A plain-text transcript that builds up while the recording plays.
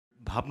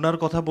ভাবনার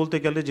কথা বলতে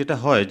গেলে যেটা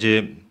হয় যে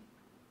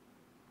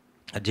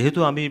যেহেতু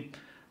আমি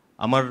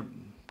আমার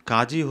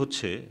কাজই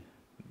হচ্ছে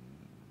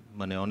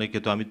মানে অনেকে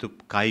তো আমি তো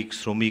কায়িক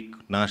শ্রমিক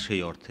না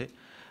সেই অর্থে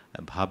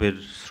ভাবের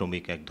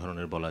শ্রমিক এক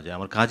ধরনের বলা যায়।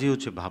 আমার কাজই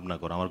হচ্ছে ভাবনা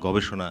করা, আমার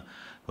গবেষণা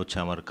হচ্ছে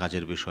আমার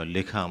কাজের বিষয়,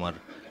 লেখা আমার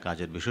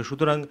কাজের বিষয়।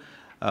 সুতরাং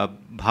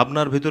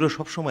ভাবনার ভেতরে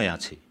সবসময়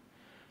আছি,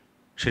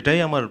 সেটাই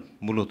আমার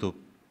মূলত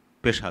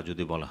পেশা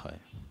যদি বলা হয়।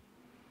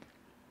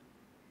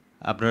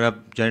 আপনারা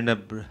জানি না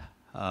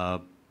আহ,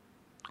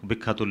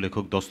 বিখ্যাত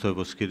লেখক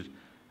দস্তয়েভস্কির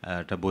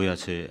একটা বই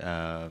আছে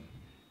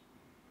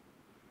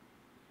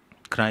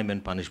ক্রাইম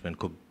অ্যান্ড পানিশমেন্ট,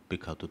 খুব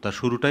বিখ্যাত। তার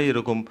শুরুটাই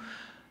এরকম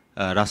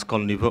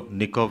রাস্কল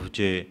নিকভ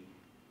যে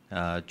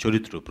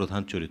চরিত্র,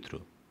 প্রধান চরিত্র,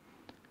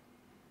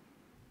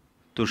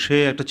 তো সে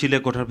একটা চিলে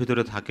কোঠার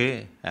ভিতরে থাকে।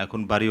 এখন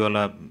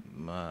বাড়িওয়ালা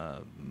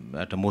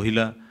একটা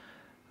মহিলা,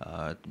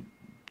 আহ,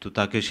 তো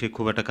তাকে সে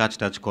খুব একটা কাজ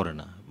টাজ করে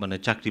না, মানে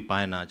চাকরি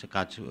পায় না, যে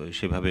কাজ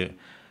সেভাবে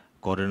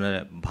করে না,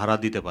 ভাড়া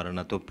দিতে পারে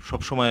না, তো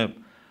সবসময়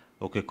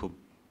ওকে খুব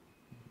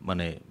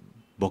মানে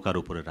বোকার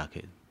উপরে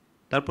রাখে।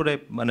 তারপরে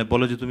মানে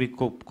বলে যে তুমি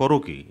করো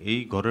কি, এই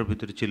ঘরের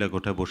ভিতরে চিলা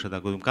কোঠায় বসে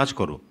থাকো, তুমি কাজ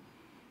করো।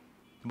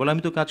 বলে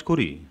আমি তো কাজ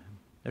করি,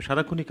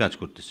 সারাক্ষণই কাজ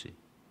করতেছি।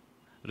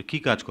 বলে কী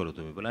কাজ করো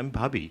তুমি? বলে আমি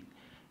ভাবি,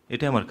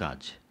 এটা আমার কাজ।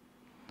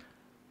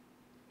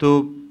 তো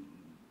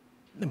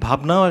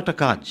ভাবনাও একটা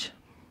কাজ,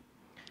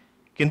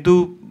 কিন্তু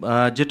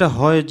যেটা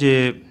হয় যে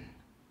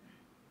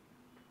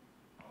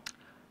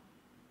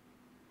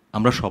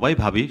আমরা সবাই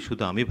ভাবি,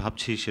 শুধু আমি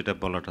ভাবছি সেটা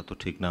বলাটা তো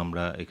ঠিক না।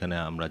 আমরা এখানে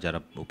আমরা যারা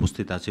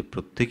উপস্থিত আছি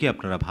প্রত্যেকেই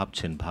আপনারা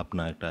ভাবছেন।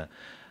 ভাবনা একটা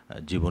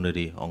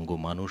জীবনেরই অঙ্গ,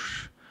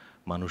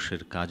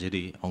 মানুষের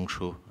কাজেরই অংশ।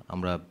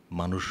 আমরা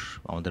মানুষ,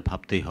 আমাদের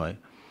ভাবতেই হয়।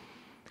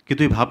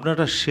 কিন্তু এই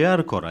ভাবনাটা শেয়ার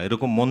করা,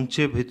 এরকম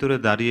মঞ্চে ভিতরে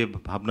দাঁড়িয়ে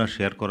ভাবনা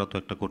শেয়ার করা তো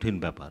একটা কঠিন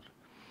ব্যাপার।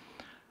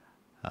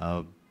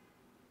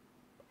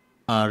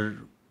 আর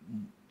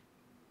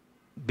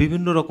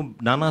বিভিন্ন রকম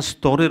নানা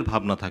স্তরের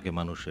ভাবনা থাকে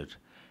মানুষের।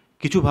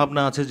 কিছু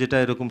ভাবনা আছে যেটা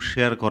এরকম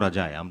শেয়ার করা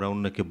যায়, আমরা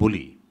অন্যকে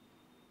বলি।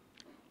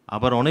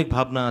 আবার অনেক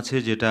ভাবনা আছে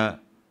যেটা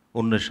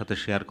অন্যের সাথে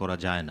শেয়ার করা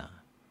যায় না।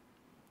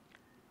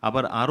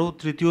 আবার আরও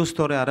তৃতীয়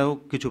স্তরে আরও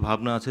কিছু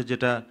ভাবনা আছে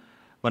যেটা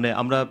মানে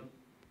আমরা,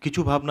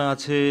 কিছু ভাবনা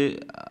আছে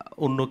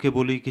অন্যকে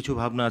বলি, কিছু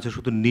ভাবনা আছে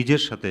শুধু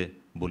নিজের সাথে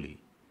বলি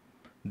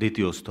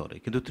দ্বিতীয় স্তরে।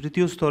 কিন্তু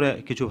তৃতীয় স্তরে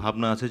কিছু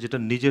ভাবনা আছে যেটা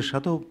নিজের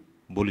সাথেও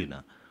বলি না,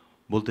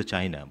 বলতে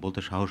চাই না, বলতে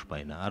সাহস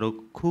পাই না, আরও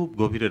খুব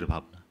গভীরের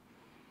ভাবনা।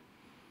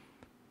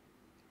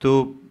 তো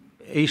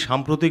এই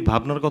সাম্প্রতিক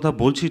ভাবনার কথা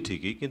বলছি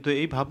ঠিকই, কিন্তু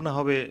এই ভাবনা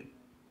হবে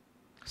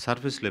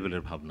সারফেস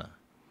লেভেলের ভাবনা।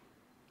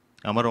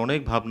 আমার অনেক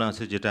ভাবনা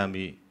আছে যেটা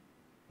আমি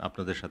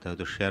আপনাদের সাথে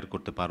হয়তো শেয়ার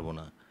করতে পারবো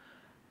না।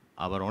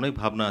 আবার অনেক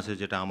ভাবনা আছে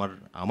যেটা আমার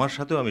আমার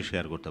সাথেও আমি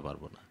শেয়ার করতে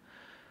পারবো না।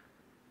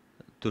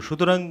 তো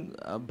সুতরাং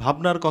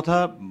ভাবনার কথা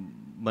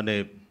মানে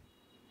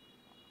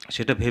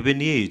সেটা ভেবে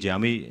নিয়েই যে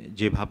আমি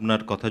যে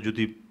ভাবনার কথা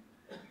যদি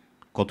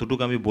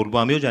কতটুকু আমি বলবো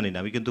আমিও জানি না,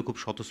 আমি কিন্তু খুব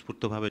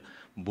স্বতঃস্ফূর্তভাবে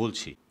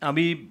বলছি।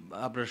 আমি,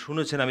 আপনারা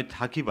শুনেছেন আমি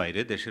থাকি বাইরে,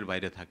 দেশের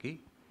বাইরে থাকি,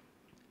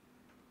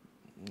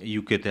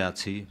 ইউকেতে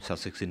আছি,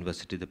 সাসেক্স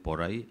ইউনিভার্সিটিতে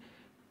পড়াই,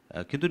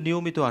 কিন্তু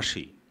নিয়মিত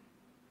আসি।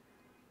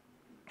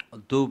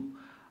 তো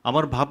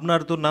আমার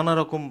ভাবনার তো নানা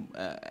রকম,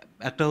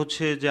 একটা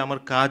হচ্ছে যে আমার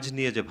কাজ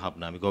নিয়ে যে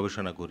ভাবনা, আমি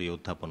গবেষণা করি,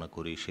 অধ্যাপনা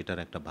করি, সেটার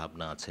একটা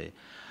ভাবনা আছে।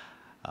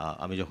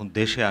 আমি যখন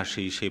দেশে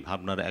আসি সেই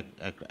ভাবনার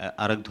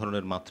আরেক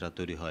ধরনের মাত্রা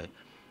তৈরি হয়।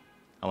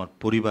 আমার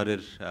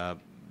পরিবারের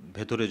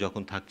ভেতরে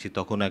যখন থাকছি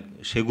তখন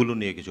সেগুলো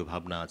নিয়ে কিছু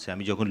ভাবনা আছে।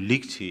 আমি যখন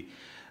লিখছি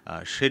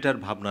সেটার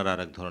ভাবনার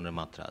আরেক ধরনের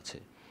মাত্রা আছে।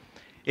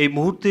 এই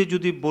মুহূর্তে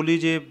যদি বলি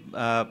যে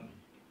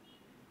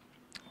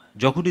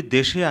যখনই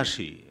দেশে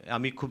আসি,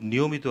 আমি খুব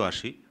নিয়মিত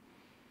আসি,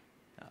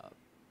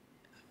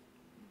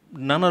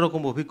 নানা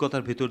রকম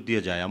অভিজ্ঞতার ভিতর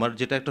দিয়ে যায়। আমার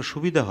যেটা একটা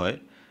সুবিধা হয়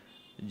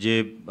যে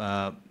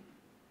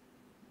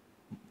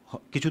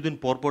কিছুদিন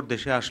পর পর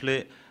দেশে আসলে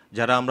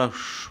যারা আমরা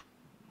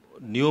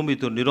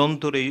নিয়মিত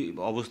নিরন্তর এই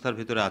অবস্থার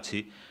ভিতরে আছি,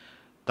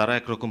 তারা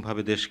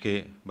একরকমভাবে দেশকে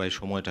বা এই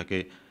সময়টাকে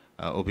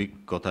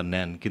অভিজ্ঞতা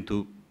নেন। কিন্তু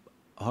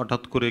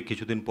হঠাৎ করে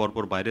কিছুদিন পর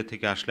পর বাইরে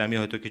থেকে আসলে আমি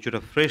হয়তো কিছুটা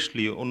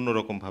ফ্রেশলি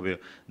অন্যরকমভাবে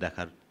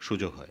দেখার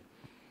সুযোগ হয়।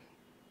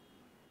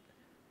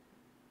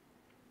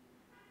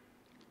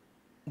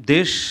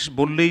 দেশ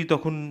বললেই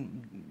তখন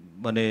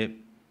মানে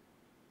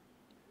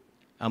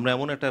আমরা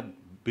এমন একটা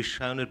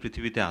বিশ্বায়নের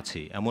পৃথিবীতে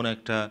আছি, এমন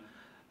একটা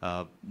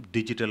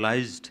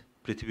ডিজিটালাইজড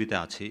পৃথিবীতে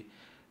আছি,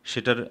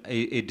 সেটার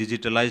এই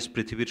ডিজিটালাইজড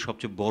পৃথিবীর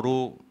সবচেয়ে বড়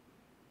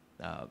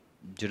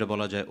যেটা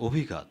বলা যায়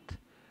অভিঘাত,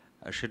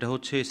 সেটা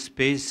হচ্ছে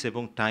স্পেস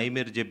এবং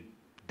টাইমের যে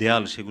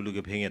দেয়াল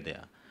সেগুলোকে ভেঙে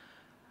দেয়া।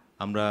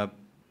 আমরা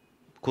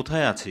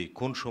কোথায় আছি,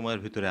 কোন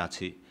সময়ের ভিতরে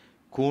আছি,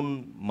 কোন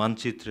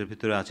মানচিত্রের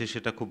ভিতরে আছি,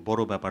 সেটা খুব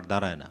বড় ব্যাপার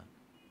দাঁড়ায় না।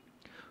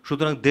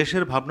 সুতরাং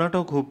দেশের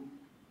ভাবনাটাও খুব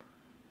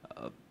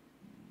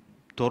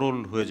তরল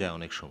হয়ে যায়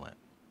অনেক সময়।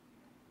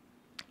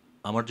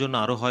 আমার জন্য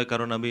আরও হয়,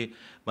 কারণ আমি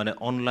মানে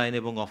অনলাইন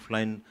এবং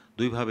অফলাইন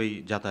দুইভাবেই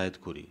যাতায়াত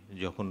করি।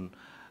 যখন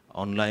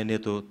অনলাইনে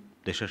তো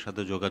দেশের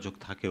সাথে যোগাযোগ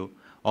থাকেও,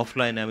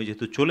 অফলাইনে আমি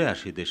যেহেতু চলে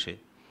আসি দেশে,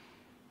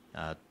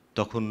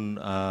 তখন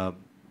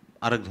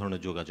আরেক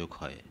ধরনের যোগাযোগ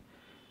হয়।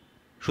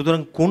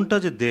 সুতরাং কোনটা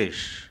যে দেশ,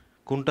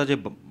 কোনটা যে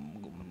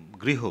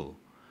গৃহ,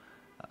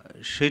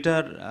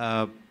 সেটার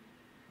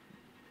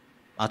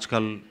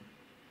আজকাল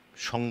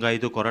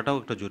সংজ্ঞায়িত করাটাও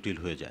একটা জটিল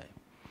হয়ে যায়।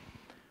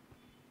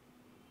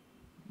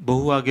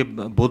 বহু আগে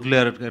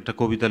বোদলেয়ার একটা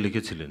কবিতা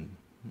লিখেছিলেন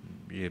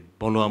যে,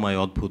 বলো আমায়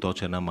অদ্ভুত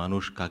অচেনা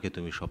মানুষ, কাকে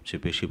তুমি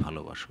সবচেয়ে বেশি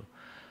ভালোবাসো।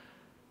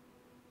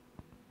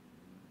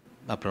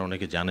 আপনারা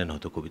অনেকে জানেন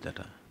হয়তো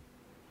কবিতাটা।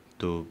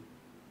 তো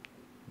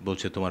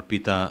বলছে, তোমার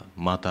পিতা,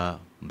 মাতা,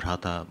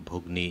 ভ্রাতা,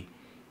 ভগ্নী,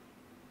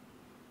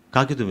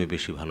 কাকে তুমি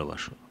বেশি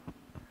ভালোবাসো?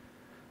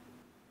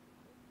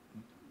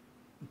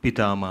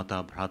 পিতা, মাতা,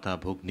 ভ্রাতা,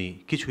 ভগ্নী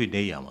কিছুই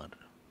নেই আমার,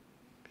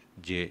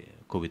 যে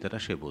কবিতাটা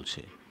সে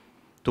বলছে।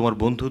 তোমার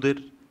বন্ধুদের,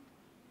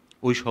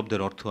 ওই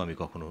শব্দের অর্থ আমি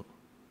কখনো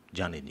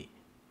জানিনি।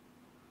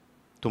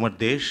 তোমার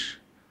দেশ,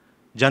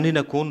 জানি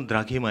না কোন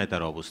দ্রাঘিমায়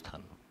তার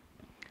অবস্থান।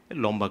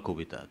 লম্বা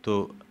কবিতা। তো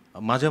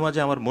মাঝে মাঝে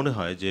আমার মনে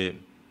হয় যে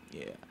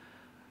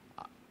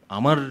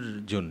আমার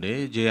জন্যে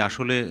যে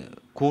আসলে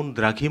কোন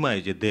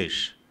দ্রাঘিমায় যে দেশ,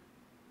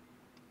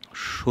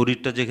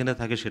 শরীরটা যেখানে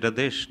থাকে সেটা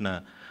দেশ, না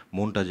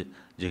মনটা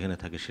যেখানে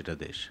থাকে সেটা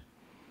দেশ।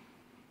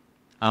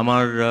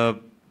 আমার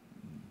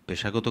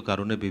পেশাগত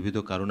কারণে, বিবিধ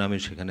কারণে আমি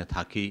সেখানে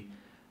থাকি।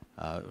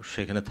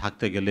 সেখানে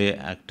থাকতে গেলে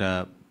একটা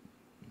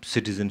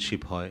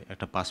সিটিজেনশিপ হয়,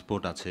 একটা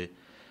পাসপোর্ট আছে।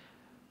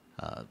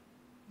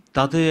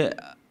 তাতে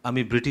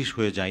আমি ব্রিটিশ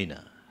হয়ে যাই না।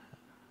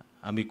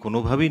 আমি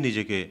কোনোভাবেই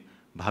নিজেকে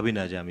ভাবি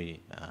না যে আমি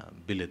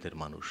বিলেতের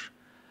মানুষ।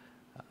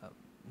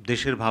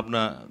 দেশের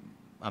ভাবনা,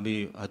 আমি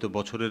হয়তো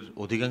বছরের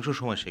অধিকাংশ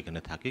সময় সেখানে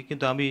থাকি,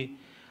 কিন্তু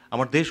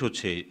আমার দেশ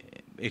হচ্ছে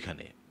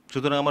এখানে।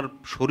 সুতরাং আমার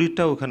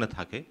শরীরটাও ওখানে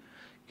থাকে,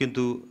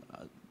 কিন্তু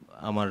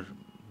আমার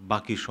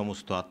বাকি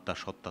সমস্ত আত্মা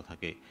সত্তা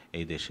থাকে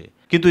এই দেশে।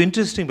 কিন্তু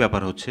ইন্টারেস্টিং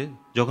ব্যাপার হচ্ছে,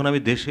 যখন আমি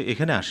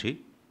এখানে আসি,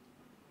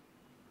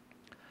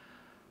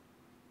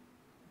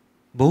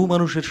 বহু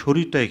মানুষের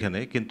শরীরটা এখানে,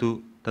 কিন্তু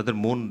তাদের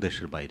মন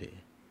দেশের বাইরে।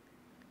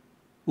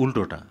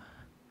 উল্টোটা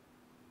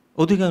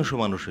অধিকাংশ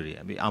মানুষেরই।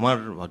 আমার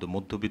হয়তো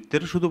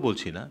মধ্যবিত্তের শুধু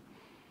বলছি না,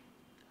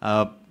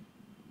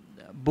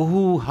 বহু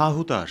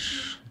হা-হুতাশ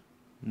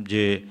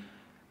যে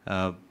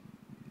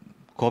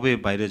কবে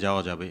বাইরে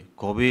যাওয়া যাবে,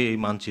 কবে এই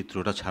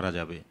মানচিত্রটা ছাড়া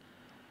যাবে,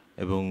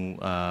 এবং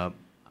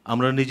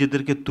আমরা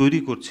নিজেদেরকে তৈরি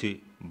করছি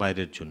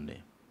বাইরের জন্যে।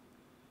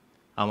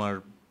 আমার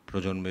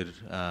প্রজন্মের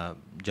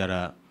যারা,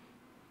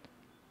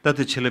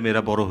 তাদের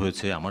ছেলেমেয়েরা বড়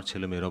হয়েছে, আমার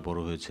ছেলেমেয়েরাও বড়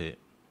হয়েছে,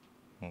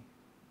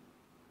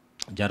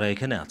 যারা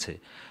এখানে আছে,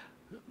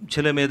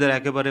 ছেলে মেয়েদের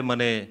একেবারে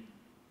মানে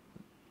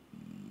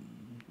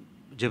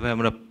যেভাবে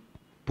আমরা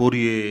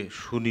পড়িয়ে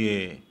শুনিয়ে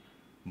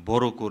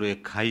বড় করে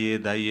খাইয়ে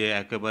দাইয়ে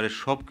একেবারে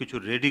সব কিছু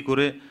রেডি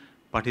করে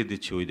পাঠিয়ে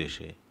দিচ্ছি ওই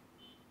দেশে,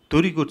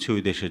 তৈরি করছি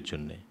ওই দেশের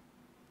জন্যে।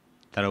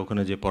 তারা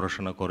ওখানে যে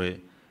পড়াশোনা করে,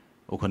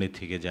 ওখানে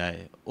থেকে যায়,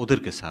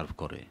 ওদেরকে সার্ভ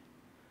করে।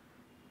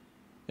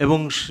 এবং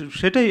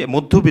সেটাই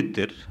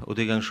মধ্যবিত্তের,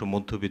 অধিকাংশ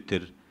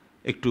মধ্যবিত্তের,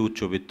 একটু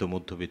উচ্চবিত্ত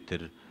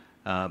মধ্যবিত্তের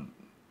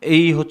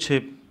এই হচ্ছে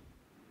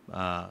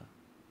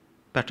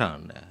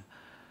প্যাটার্ন।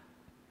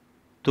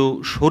 তো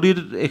শরীর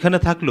এখানে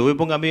থাকলেও,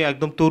 এবং আমি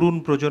একদম তরুণ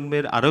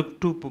প্রজন্মের, আরও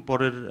একটু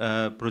পরের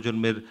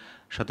প্রজন্মের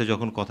সাথে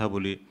যখন কথা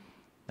বলি,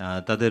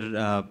 তাদের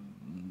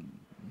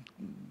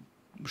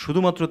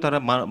শুধুমাত্র তারা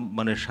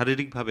মানে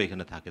শারীরিকভাবে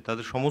এখানে থাকে,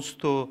 তাদের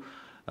সমস্ত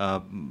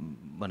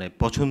মানে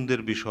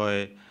পছন্দের বিষয়,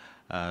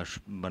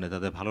 মানে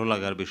তাদের ভালো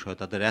লাগার বিষয়,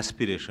 তাদের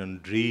অ্যাসপিরেশন,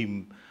 ড্রিম,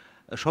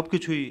 সব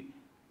কিছুই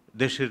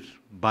দেশের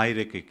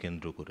বাইরেকে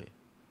কেন্দ্র করে।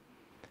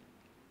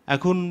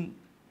 এখন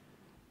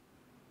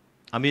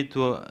আমি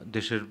তো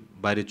দেশের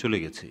বাইরে চলে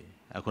গেছি,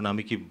 এখন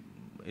আমি কি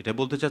এটা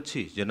বলতে চাচ্ছি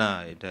যে না,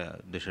 এটা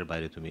দেশের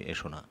বাইরে তুমি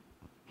এসো না?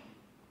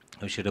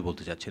 আমি সেটা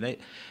বলতে চাচ্ছি না।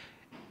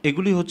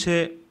 এগুলি হচ্ছে,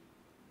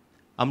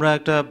 আমরা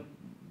একটা,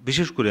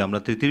 বিশেষ করে আমরা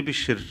তৃতীয়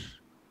বিশ্বের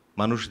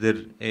মানুষদের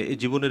এই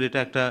জীবনের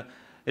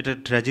এটা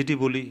ট্র্যাজেডি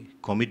বলি,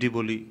 কমেডি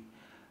বলি।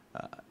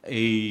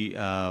 এই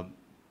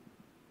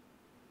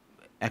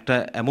একটা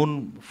এমন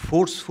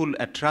ফোর্সফুল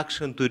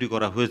অ্যাট্রাকশন তৈরি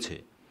করা হয়েছে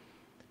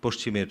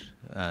পশ্চিমের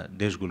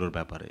দেশগুলোর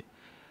ব্যাপারে,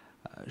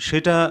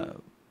 সেটা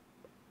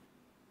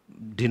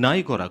ডিনাই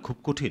করা খুব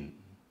কঠিন,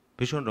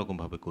 ভীষণ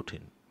রকমভাবে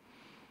কঠিন।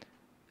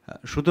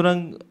 সুতরাং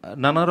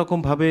নানা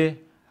রকমভাবে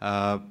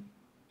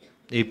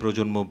এই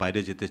প্রজন্ম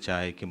বাইরে যেতে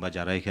চায়, কিংবা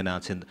যারা এখানে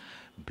আছেন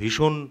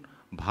ভীষণ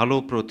ভালো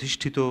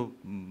প্রতিষ্ঠিত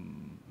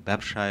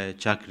ব্যবসায়,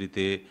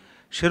 চাকরিতে,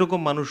 সেরকম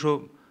মানুষও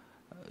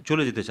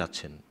চলে যেতে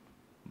চাচ্ছেন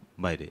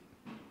বাইরে,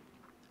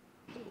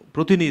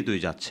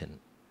 প্রতিনিয়তই যাচ্ছেন।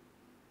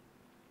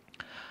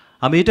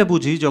 আমি এটা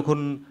বুঝি, যখন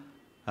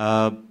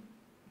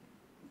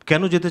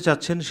কেন যেতে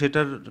চাচ্ছেন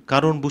সেটার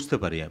কারণ বুঝতে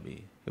পারি আমি,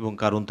 এবং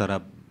কারণ তারা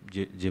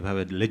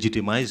যেভাবে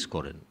লেজিটিমাইজ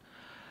করেন,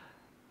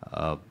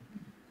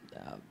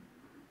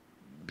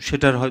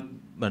 সেটার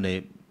মানে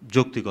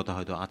যৌক্তিকতা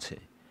হয়তো আছে।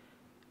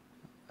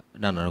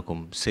 নানা রকম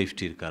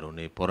সেফটির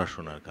কারণে,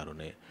 পড়াশোনার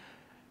কারণে,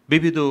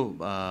 বিবিধ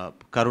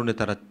কারণে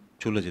তারা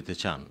চলে যেতে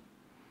চান।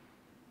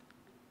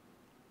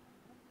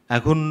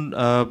 এখন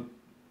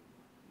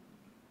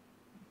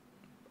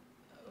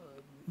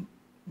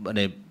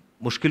মানে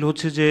মুশকিল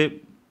হচ্ছে যে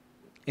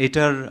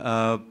এটার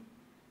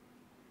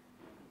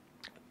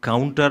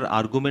কাউন্টার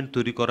আর্গুমেন্ট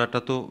তৈরি করাটা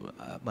তো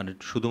মানে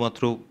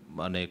শুধুমাত্র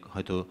মানে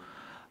হয়তো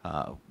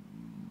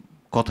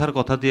কথার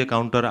কথা দিয়ে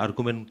কাউন্টার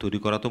আর্গুমেন্ট তৈরি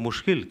করা তো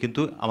মুশকিল,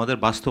 কিন্তু আমাদের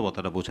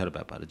বাস্তবতাটা বোঝার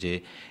ব্যাপার যে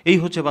এই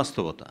হচ্ছে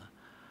বাস্তবতা।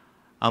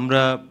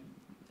 আমরা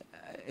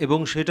এবং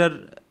সেটার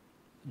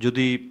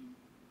যদি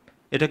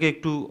এটাকে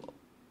একটু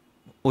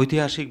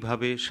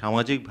ঐতিহাসিকভাবে,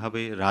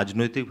 সামাজিকভাবে,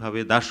 রাজনৈতিকভাবে,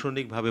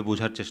 দার্শনিকভাবে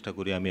বোঝার চেষ্টা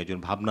করি, আমি একজন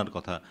ভাবনার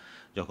কথা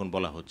যখন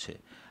বলা হচ্ছে,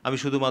 আমি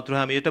শুধুমাত্র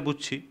আমি এটা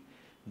বুঝছি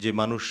যে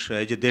মানুষ,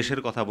 এই যে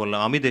দেশের কথা বললাম,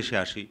 আমি দেশে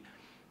আসি,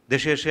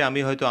 দেশে এসে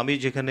আমি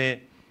যেখানে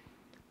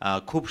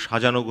খুব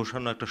সাজানো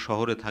গোছানো একটা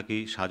শহরে থাকি,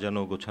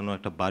 সাজানো গোছানো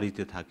একটা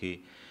বাড়িতে থাকি,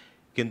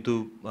 কিন্তু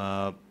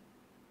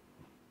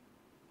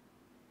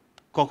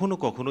কখনো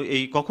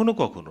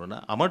কখনো না,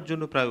 আমার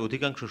জন্য প্রায়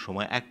অধিকাংশ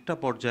সময় একটা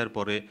পর্যায়ের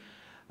পরে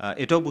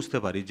এটাও বুঝতে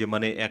পারি যে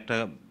মানে একটা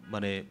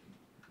মানে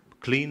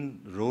ক্লিন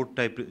রোড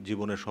টাইপ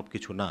জীবনের সব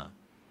কিছু না,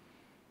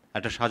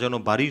 একটা সাজানো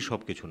বাড়ি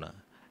সব কিছু না,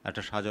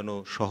 একটা সাজানো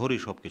শহরই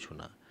সব কিছু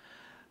না।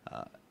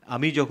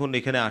 আমি যখন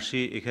এখানে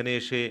আসি, এখানে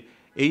এসে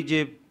এই যে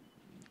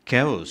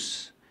ক্যাওস,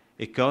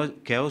 এই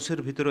ক্যাওসের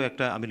ভিতরেও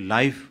একটা আমি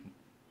লাইফ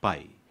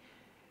পাই।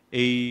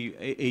 এই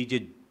এই যে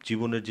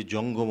জীবনের যে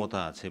জঙ্গমতা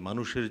আছে,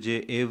 মানুষের যে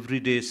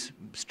এভরিডে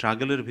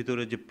স্ট্রাগলের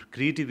ভিতরে যে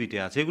ক্রিয়েটিভিটি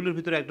আছে, এগুলোর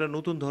ভিতরে একটা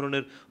নতুন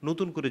ধরনের,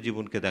 নতুন করে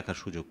জীবনকে দেখার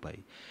সুযোগ পাই।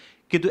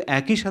 কিন্তু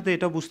একই সাথে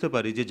এটা বুঝতে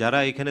পারি যে যারা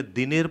এখানে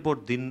দিনের পর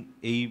দিন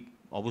এই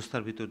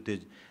অবস্থার ভিতর দিয়ে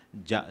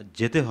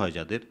যেতে হয়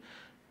যাদের,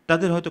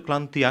 তাদের হয়তো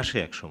ক্লান্তি আসে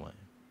এক সময়।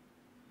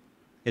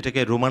 এটাকে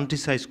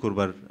রোমান্টিসাইজ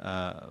করবার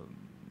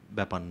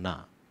ব্যাপার না।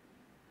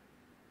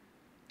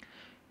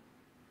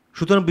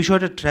 সুতরাং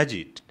বিষয়টা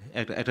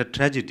একটা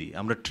ট্র্যাজেডি,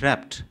 আমরা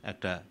ট্র্যাপড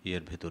একটা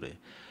ইয়ের ভেতরে।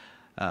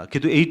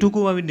 কিন্তু এইটুকু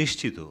আমি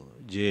নিশ্চিত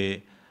যে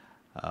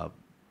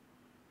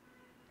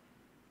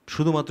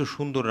শুধুমাত্র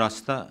সুন্দর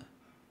রাস্তা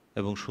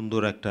এবং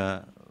সুন্দর একটা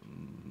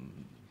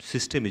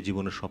সিস্টেমে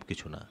জীবনের সব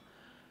কিছু না।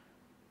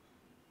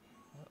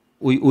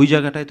 ওই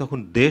জায়গাটায় তখন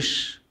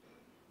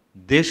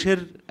দেশের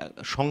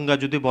সংজ্ঞা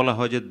যদি বলা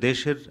হয় যে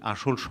দেশের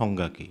আসল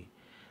সংজ্ঞা কী,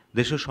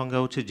 দেশের সংজ্ঞা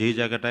হচ্ছে যেই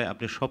জায়গাটায়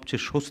আপনি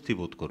সবচেয়ে স্বস্তি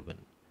বোধ করবেন।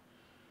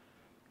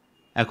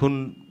 এখন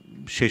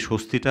সেই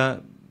স্বস্তিটা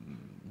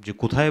যে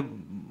কোথায়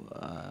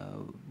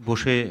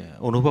বসে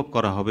অনুভব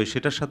করা হবে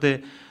সেটার সাথে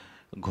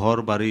ঘর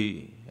বাড়ি,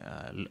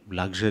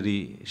 লাক্সারি,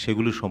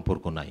 সেগুলির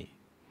সম্পর্ক নাই।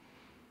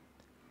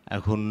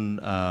 এখন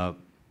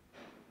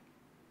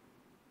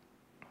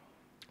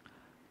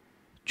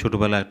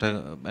ছোটোবেলায়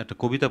একটা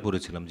কবিতা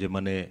পড়েছিলাম যে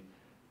মানে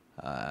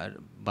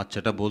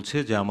বাচ্চাটা বলছে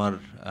যে আমার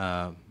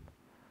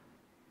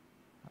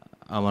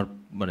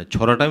মানে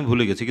ছড়াটা আমি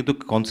ভুলে গেছি, কিন্তু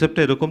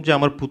কনসেপ্টটা এরকম যে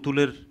আমার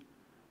পুতুলের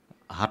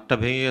হাতটা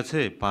ভেঙে গেছে,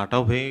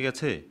 পাটাও ভেঙে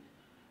গেছে,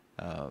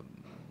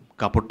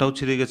 কাপড়টাও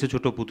ছিঁড়ে গেছে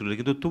ছোট পুতুলের,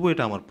 কিন্তু তবু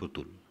এটা আমার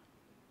পুতুল,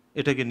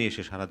 এটাকে নিয়ে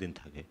সে সারাদিন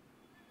থাকে।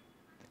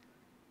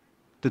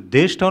 তো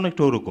দেশটা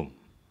অনেকটা ওরকম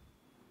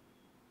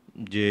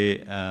যে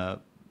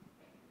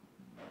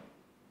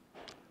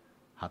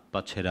হাত পা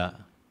ছেঁড়া,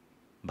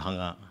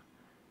 ভাঙা,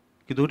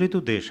 কিন্তু ওটাই তো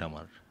দেশ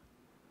আমার।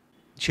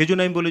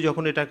 সেজন্য আমি বলি,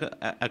 যখন এটা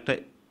একটা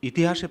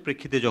ইতিহাসের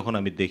প্রেক্ষিতে যখন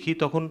আমি দেখি,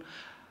 তখন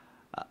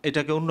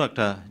এটাকে অন্য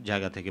একটা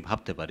জায়গা থেকে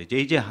ভাবতে পারি যে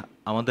এই যে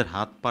আমাদের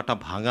হাত পাটা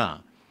ভাঙা,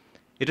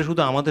 এটা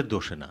শুধু আমাদের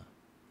দোষে না,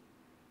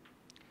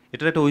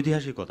 এটার একটা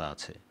ঐতিহাসিকতা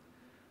আছে।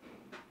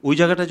 ওই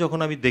জায়গাটা যখন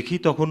আমি দেখি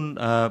তখন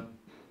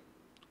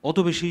অত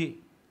বেশি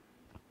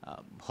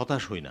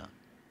হতাশ হই না।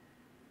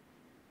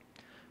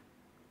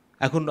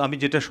 এখন আমি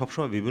যেটা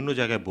সবসময় বিভিন্ন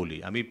জায়গায় বলি,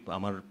 আমি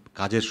আমার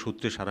কাজের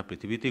সূত্রে সারা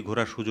পৃথিবীতেই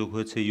ঘোরার সুযোগ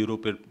হয়েছে,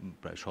 ইউরোপের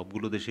প্রায়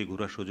সবগুলো দেশেই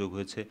ঘোরার সুযোগ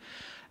হয়েছে।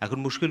 এখন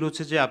মুশকিল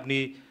হচ্ছে যে আপনি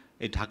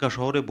এই ঢাকা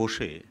শহরে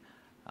বসে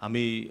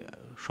আমি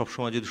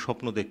সবসময় যদি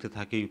স্বপ্ন দেখতে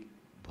থাকি,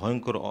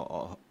 ভয়ঙ্কর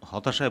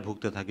হতাশায়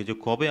ভুগতে থাকি যে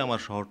কবে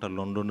আমার শহরটা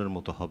লন্ডনের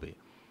মতো হবে।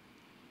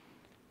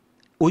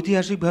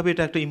 ঐতিহাসিকভাবে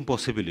এটা একটা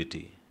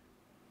ইম্পসিবিলিটি,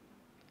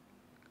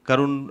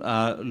 কারণ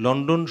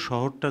লন্ডন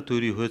শহরটা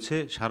তৈরি হয়েছে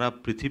সারা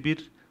পৃথিবীর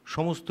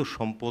সমস্ত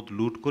সম্পদ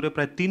লুট করে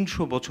প্রায়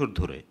 300 বছর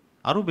ধরে,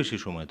 আরও বেশি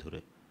সময় ধরে,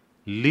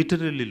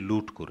 লিটারেলি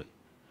লুট করে।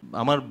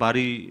 আমার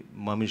বাড়ি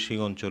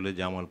ময়মনসিংহ অঞ্চলে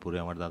জামালপুরে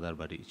আমার দাদার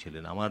বাড়ি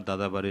ছিলেন। আমার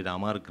দাদা বাড়ির,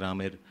 আমার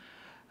গ্রামের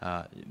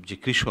যে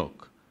কৃষক,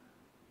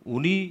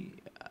 উনি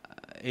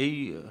এই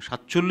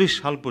 47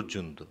 সাল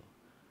পর্যন্ত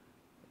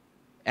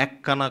এক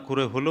কানা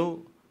করে হলেও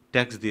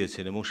ট্যাক্স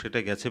দিয়েছেন এবং সেটা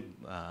গেছে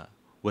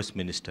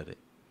ওয়েস্টমিনিস্টারে।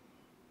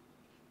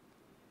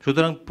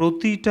 সুতরাং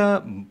প্রতিটা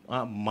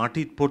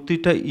মাটি,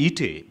 প্রতিটা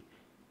ইটে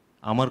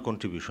আমার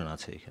কন্ট্রিবিউশন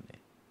আছে এখানে।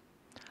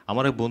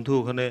 আমার এক বন্ধু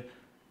ওখানে,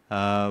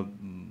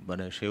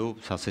 মানে সেও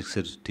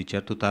সাসেক্সের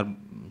টিচার, তো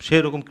সে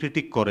এরকম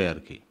ক্রিটিক করে আর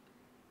কি,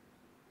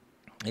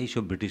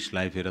 এইসব ব্রিটিশ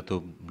লাইফ, এরা তো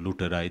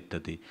লুটেরা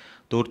ইত্যাদি।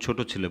 তোর ছোট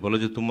ছেলে বলে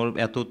যে তোমার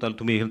এত, তাহলে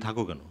তুমি এখানে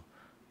থাকো কেন,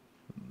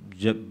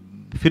 যে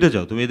ফিরে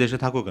যাও, তুমি এই দেশে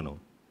থাকো কেন?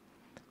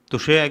 তো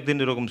সে একদিন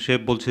এরকম, সে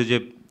বলছে যে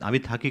আমি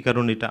থাকি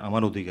কারণ এটা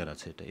আমার অধিকার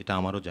আছে, এটা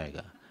আমারও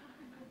জায়গা।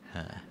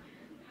 হ্যাঁ,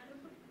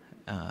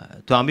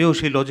 তো আমিও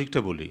সেই লজিকটা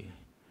বলি,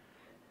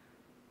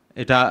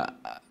 এটা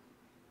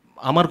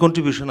আমার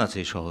কন্ট্রিবিউশন আছে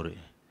এই শহরে।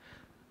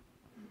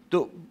 তো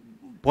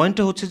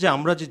পয়েন্টটা হচ্ছে যে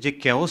আমরা যে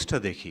ক্যাওসটা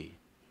দেখি,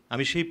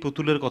 আমি সেই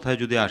পুতুলের কথায়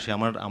যদি আসি,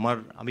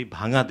 আমি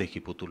ভাঙা দেখি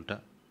পুতুলটা,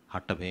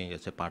 হাতটা ভেঙে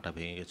গেছে, পাটা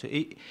ভেঙে গেছে।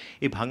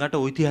 এই ভাঙাটা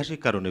ঐতিহাসিক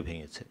কারণে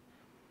ভেঙেছে।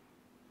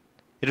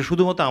 এটা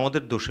শুধুমাত্র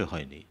আমাদের দোষে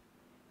হয়নি।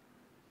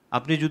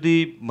 আপনি যদি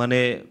মানে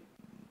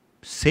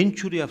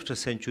সেঞ্চুরি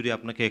আফটার সেঞ্চুরি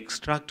আপনাকে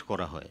এক্সট্রাক্ট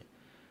করা হয়,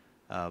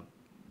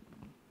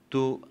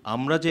 তো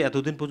আমরা যে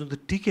এতদিন পর্যন্ত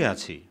টিকে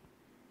আছি,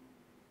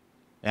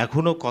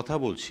 এখনও কথা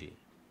বলছি,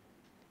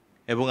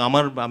 এবং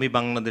আমি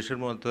বাংলাদেশের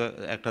মতো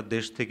একটা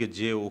দেশ থেকে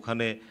যে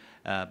ওখানে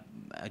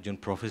একজন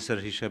প্রফেসর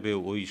হিসেবে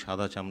ওই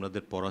সাদা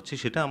চামড়াদের পড়াচ্ছি,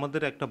 সেটা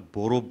আমাদের একটা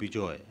বড়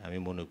বিজয় আমি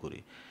মনে করি।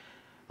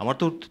 আমার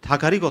তো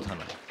থাকারই কথা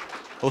না,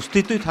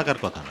 অস্তিত্বই থাকার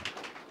কথা না।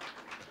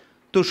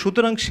 তো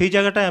সুতরাং সেই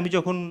জায়গাটায় আমি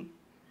যখন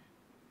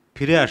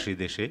ফিরে আসি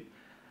দেশে,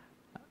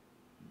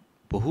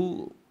 বহু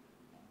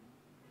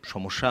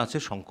সমস্যা আছে,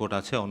 সংকট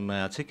আছে,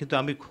 অন্যায় আছে, কিন্তু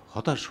আমি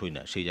হতাশ হই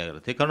না সেই জায়গাটা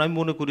থেকে, কারণ আমি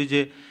মনে করি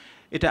যে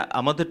এটা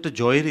আমাদেরটা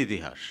জয়ের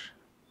ইতিহাস।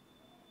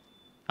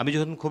 আমি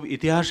যখন খুব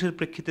ইতিহাসের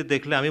প্রেক্ষিতে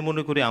দেখলে আমি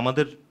মনে করি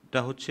আমাদেরটা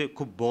হচ্ছে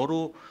খুব বড়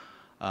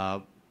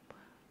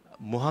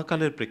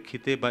মহাকালের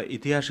প্রেক্ষিতে বা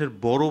ইতিহাসের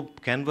বড়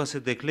ক্যানভাসে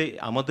দেখলে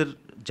আমাদের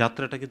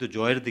যাত্রাটা কিন্তু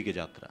জয়ের দিকে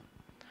যাত্রা।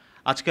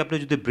 আজকে আপনি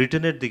যদি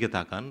ব্রিটেনের দিকে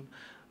তাকান,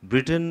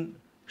 ব্রিটেন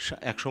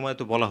একসময়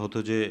তো বলা হতো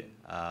যে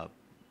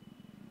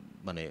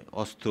মানে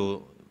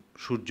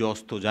সূর্য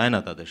অস্ত যায় না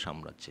তাদের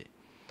সাম্রাজ্যে,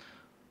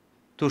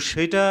 তো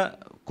সেইটা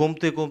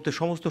কমতে কমতে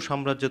সমস্ত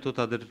সাম্রাজ্য তো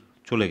তাদের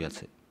চলে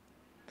গেছে।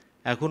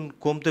 এখন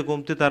কমতে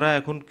কমতে তারা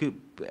এখন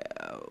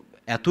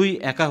এতই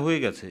একা হয়ে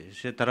গেছে,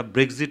 তারা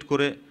ব্রেক্সিট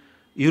করে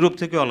ইউরোপ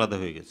থেকেও আলাদা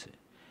হয়ে গেছে।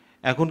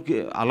 এখন কি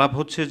আলাপ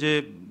হচ্ছে যে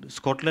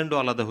স্কটল্যান্ডও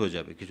আলাদা হয়ে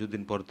যাবে,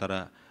 কিছুদিন পর তারা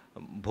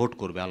ভোট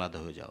করবে আলাদা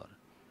হয়ে যাওয়ার।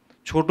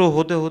 ছোট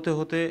হতে হতে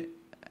হতে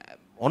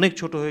অনেক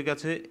ছোট হয়ে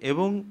গেছে,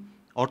 এবং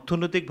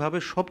অর্থনৈতিকভাবে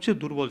সবচেয়ে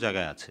দুর্বল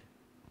জায়গায় আছে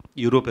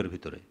ইউরোপের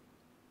ভিতরে।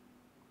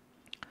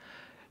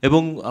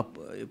 এবং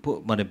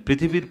মানে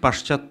পৃথিবীর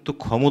পাশ্চাত্য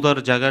ক্ষমতার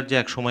জায়গার যে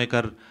এক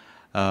সময়কার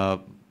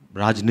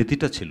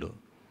রাজনীতিটা ছিল,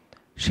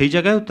 সেই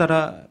জায়গায়ও তারা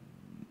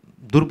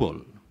দুর্বল।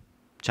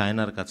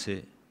 চায়নার কাছে,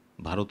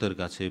 ভারতের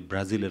কাছে,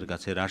 ব্রাজিলের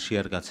কাছে,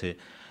 রাশিয়ার কাছে,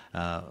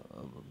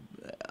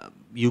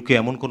 ইউকে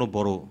এমন কোনো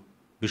বড়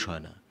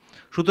বিষয় না।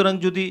 সুতরাং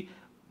যদি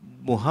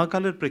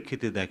মহাকালের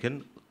প্রেক্ষিতে দেখেন,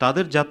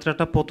 তাদের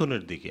যাত্রাটা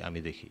পতনের দিকে আমি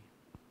দেখি,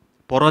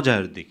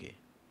 পরাজয়ের দিকে।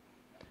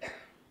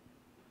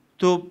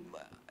 তো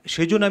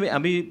সেই জন্য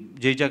আমি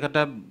যেই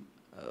জায়গাটা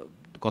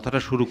কথাটা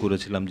শুরু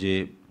করেছিলাম যে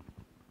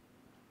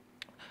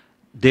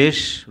দেশ,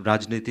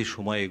 রাজনীতি,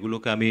 সময়,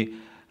 এগুলোকে আমি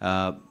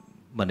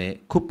মানে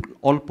খুব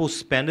অল্প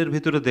স্প্যানের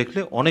ভিতরে দেখলে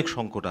অনেক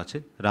সংকট আছে।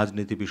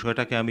 রাজনীতি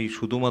বিষয়টাকে আমি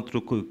শুধুমাত্র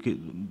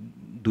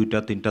দুইটা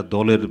তিনটা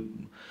দলের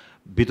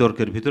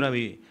বিতর্কের ভিতরে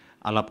আমি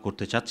আলাপ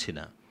করতে চাচ্ছি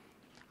না।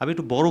 আমি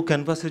একটু বড়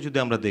ক্যানভাসে যদি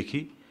আমরা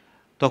দেখি,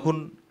 তখন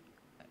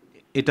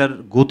এটার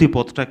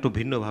গতিপথটা একটু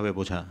ভিন্নভাবে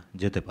বোঝা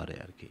যেতে পারে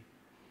আর কি।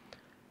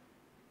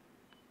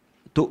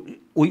 তো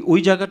ওই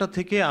জায়গাটা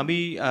থেকে আমি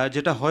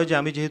যেটা হয় যে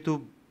আমি যেহেতু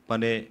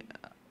মানে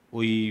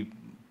ওই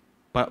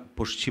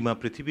পশ্চিমা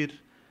পৃথিবীর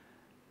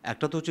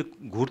একটা তো হচ্ছে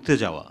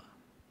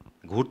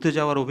ঘুরতে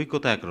যাওয়ার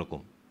অভিজ্ঞতা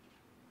একরকম,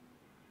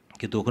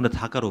 কিন্তু ওখানে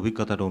থাকার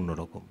অভিজ্ঞতাটা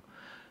অন্যরকম।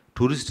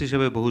 ট্যুরিস্ট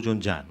হিসেবে বহুজন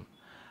যান,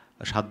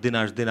 7 দিন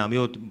 8 দিন,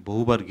 আমিও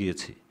বহুবার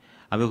গিয়েছি।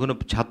 আমি ওখানে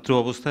ছাত্র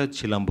অবস্থায়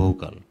ছিলাম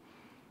বহুকাল,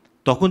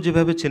 তখন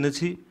যেভাবে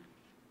চেনেছি,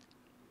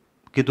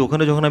 কিন্তু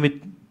ওখানে যখন আমি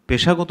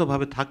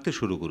পেশাগতভাবে থাকতে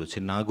শুরু করেছি,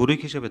 নাগরিক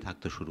হিসেবে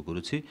থাকতে শুরু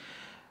করেছি,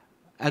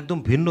 একদম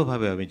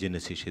ভিন্নভাবে আমি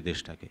জেনেছি সে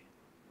দেশটাকে।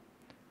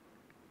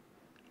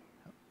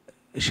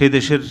 সে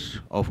দেশের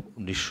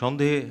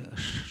নিঃসন্দেহে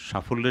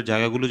সাফল্যের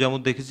জায়গাগুলো যেমন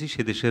দেখেছি,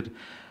 সে দেশের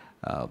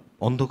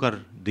অন্ধকার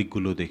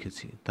দিকগুলো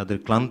দেখেছি, তাদের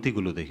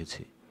ক্লান্তিগুলো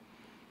দেখেছি।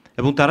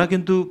 এবং তারা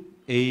কিন্তু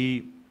এই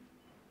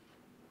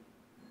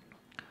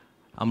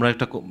আমরা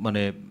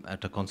মানে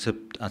একটা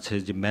কনসেপ্ট আছে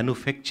যে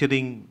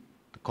ম্যানুফ্যাকচারিং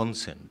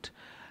কনসেন্ট,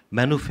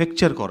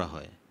 ম্যানুফ্যাকচার করা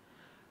হয়।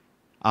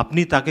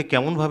 আপনি তাকে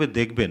কেমনভাবে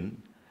দেখবেন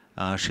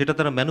সেটা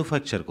তারা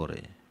ম্যানুফ্যাকচার করে,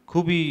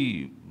 খুবই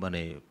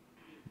মানে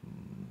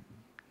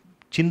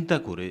চিন্তা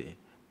করে,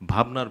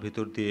 ভাবনার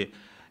ভেতর দিয়ে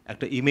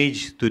একটা ইমেজ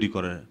তৈরি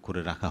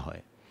করে রাখা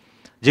হয়।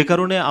 যে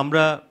কারণে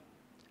আমরা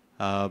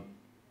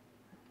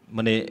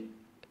মানে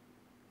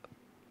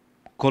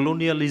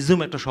কলোনিয়ালিজম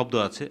একটা শব্দ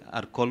আছে,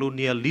 আর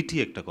কলোনিয়ালিটি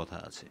একটা কথা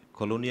আছে।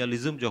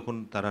 কলোনিয়ালিজম যখন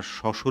তারা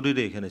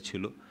সশরীরে এখানে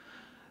ছিল,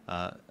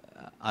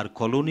 আর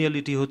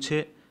কলোনিয়ালিটি হচ্ছে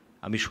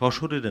আমি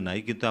সশরীরে নাই,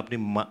 কিন্তু আপনি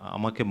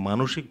আমাকে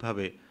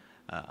মানসিকভাবে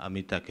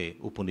আমি তাকে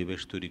উপনিবেশ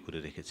তৈরি করে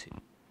রেখেছি।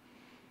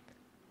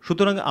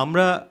 সুতরাং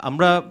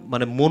আমরা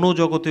মানে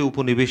মনোজগতে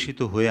উপনিবেশিত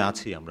হয়ে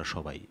আছি আমরা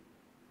সবাই।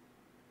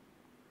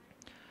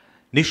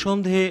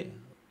 নিঃসন্দেহে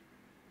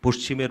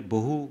পশ্চিমের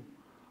বহু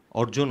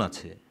অর্জন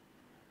আছে,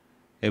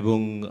 এবং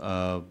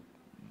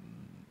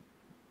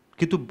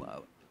কিন্তু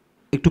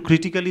একটু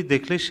ক্রিটিক্যালি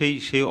দেখলে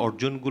সেই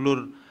অর্জনগুলোর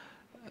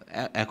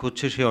এক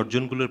হচ্ছে সেই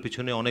অর্জনগুলোর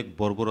পিছনে অনেক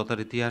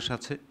বর্বরতার ইতিহাস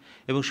আছে,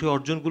 এবং সেই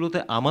অর্জনগুলোতে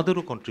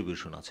আমাদেরও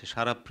কন্ট্রিবিউশন আছে,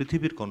 সারা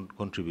পৃথিবীর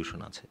কন্ট্রিবিউশন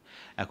আছে।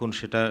 এখন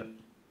সেটা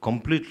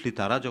কমপ্লিটলি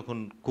তারা যখন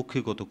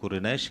কক্ষিগত করে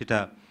নেয়, সেটা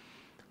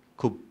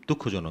খুব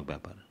দুঃখজনক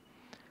ব্যাপার।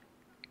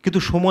 কিন্তু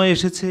সময়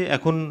এসেছে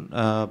এখন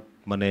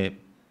মানে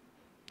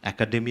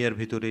একাডেমিয়ার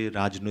ভিতরে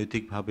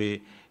রাজনৈতিকভাবে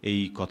এই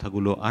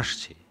কথাগুলো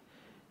আসছে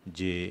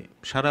যে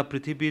সারা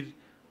পৃথিবীর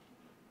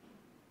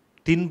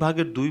 3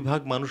 ভাগের 2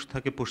 ভাগ মানুষ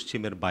থাকে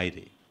পশ্চিমের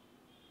বাইরে,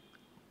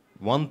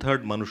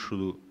 1/3 মানুষ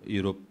শুধু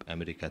ইউরোপ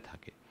আমেরিকায়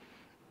থাকে।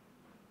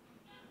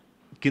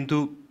 কিন্তু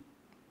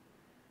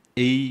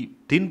এই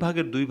 3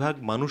 ভাগের 2 ভাগ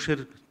মানুষের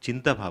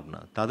চিন্তা ভাবনা,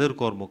 তাদের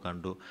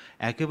কর্মকাণ্ড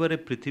একেবারে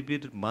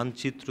পৃথিবীর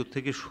মানচিত্র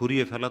থেকে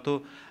সরিয়ে ফেলা তো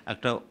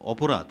একটা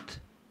অপরাধ,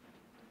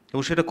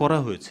 এবং সেটা করা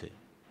হয়েছে।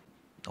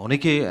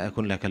 অনেকে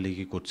এখন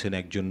লেখালেখি করছেন।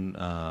 একজন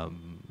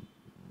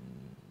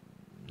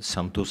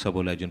সান্তোসা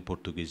বলে একজন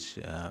পর্তুগিজ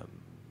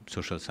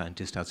সোশ্যাল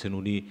সায়েন্টিস্ট আছেন,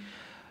 উনি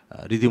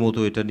রীতিমতো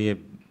এটা নিয়ে,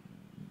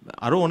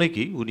 আরও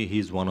অনেকেই, উনি he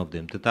is one of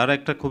them. তো তার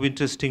একটা খুব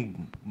ইন্টারেস্টিং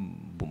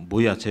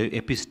বই আছে,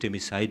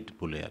 এপিস্টেমিসাইড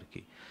বলে আর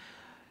কি।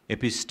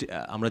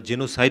 আমরা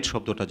জেনোসাইড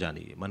শব্দটা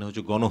জানি, মানে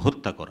হচ্ছে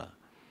গণহত্যা করা।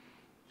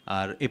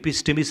 আর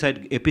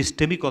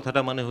এপিস্টেমি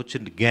কথাটা মানে হচ্ছে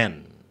জ্ঞান,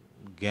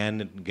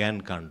 জ্ঞান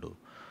কাণ্ড।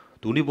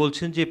 তো উনি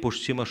বলছেন যে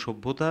পশ্চিমা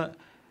সভ্যতা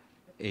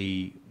এই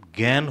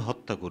জ্ঞান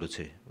হত্যা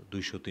করেছে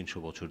 200-300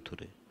 বছর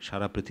ধরে।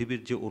 সারা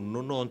পৃথিবীর যে অন্য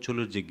অন্য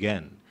অঞ্চলের যে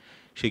জ্ঞান,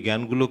 সেই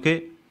জ্ঞানগুলোকে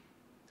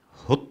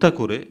হত্যা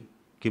করে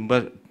কিংবা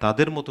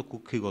তাদের মতো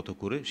কুক্ষিগত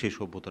করে সেই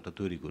সভ্যতাটা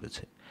তৈরি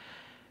করেছে।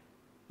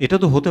 এটা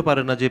তো হতে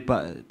পারে না যে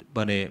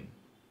মানে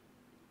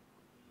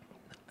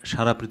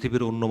সারা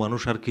পৃথিবীর অন্য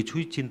মানুষ আর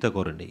কিছুই চিন্তা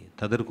করেনি,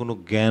 তাদের কোনো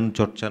জ্ঞান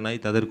চর্চা নাই,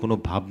 তাদের কোনো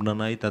ভাবনা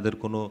নাই, তাদের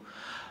কোনো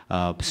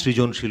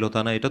সৃজনশীলতা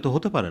নাই, এটা তো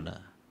হতে পারে না।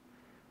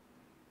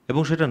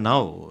 এবং সেটা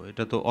নাও,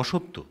 এটা তো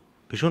অসত্য,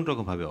 ভীষণ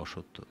রকমভাবে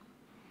অসত্য।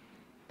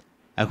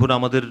 এখন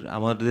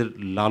আমাদের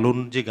লালন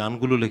যে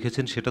গানগুলো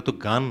লিখেছেন সেটা তো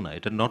গান না,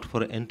 এটা নট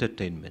ফর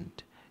এন্টারটেইনমেন্ট,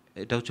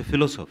 এটা হচ্ছে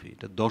ফিলোসফি,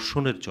 এটা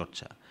দর্শনের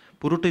চর্চা,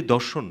 পুরোটাই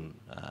দর্শন।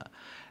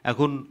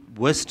 এখন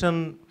ওয়েস্টার্ন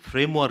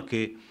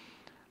ফ্রেমওয়ার্কে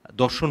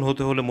দর্শন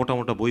হতে হলে মোটা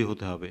মোটা বই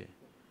হতে হবে,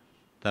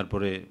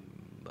 তারপরে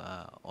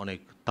অনেক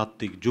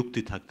তাত্ত্বিক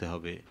যুক্তি থাকতে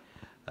হবে,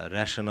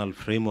 র্যাশনাল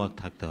ফ্রেমওয়ার্ক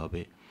থাকতে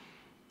হবে।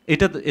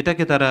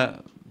 এটাকে তারা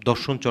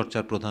দর্শন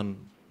চর্চার প্রধান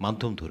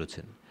মাধ্যম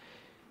ধরেছেন।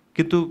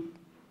 কিন্তু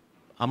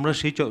আমরা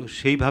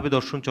সেইভাবে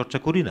দর্শন চর্চা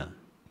করি না,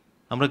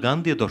 আমরা গান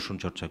দিয়ে দর্শন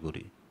চর্চা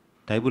করি।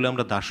 তাই বলে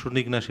আমরা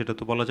দার্শনিক না সেটা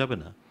তো বলা যাবে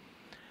না।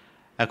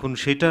 এখন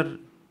সেটার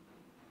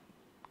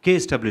কে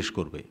এস্টাবলিশ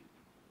করবে?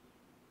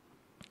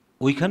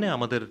 ওইখানে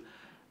আমাদের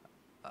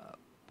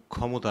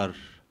ক্ষমতার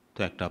তো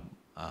একটা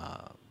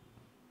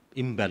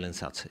ইমব্যালেন্স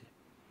আছে।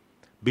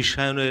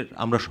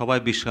 আমরা সবাই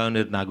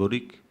বিশ্বায়নের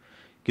নাগরিক,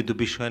 কিন্তু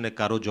বিশ্বায়নে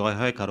কারো জয়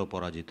হয়, কারো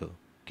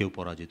কেউ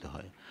পরাজিত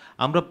হয়।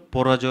 আমরা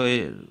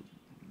পরাজয়ের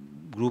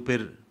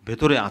গ্রুপের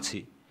ভেতরে আছি,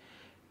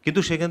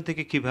 কিন্তু সেখান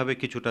থেকে কিভাবে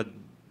কিছুটা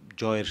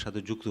জয়ের সাথে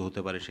যুক্ত হতে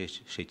পারে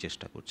সেই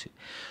চেষ্টা করছি।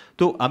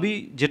 তো আমি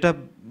যেটা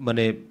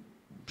মানে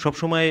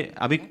সবসময়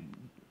আমি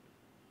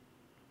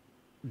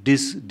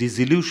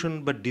ডিসইলিউশন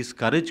বা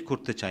ডিসকারেজ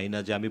করতে চাই না,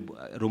 যে আমি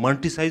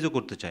রোমান্টিসাইজও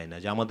করতে চাই না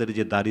যে আমাদের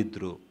যে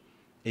দারিদ্র,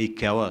 এই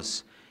ক্যাওয়াস,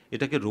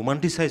 এটাকে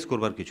রোমান্টিসাইজ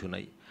করবার কিছু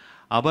নাই।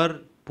 আবার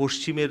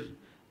পশ্চিমের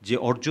যে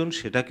অর্জন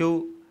সেটাকেও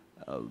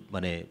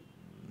মানে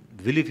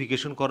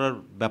ভিলিফিকেশন করার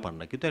ব্যাপার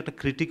না, কিন্তু একটা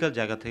ক্রিটিক্যাল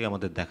জায়গা থেকে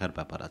আমাদের দেখার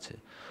ব্যাপার আছে।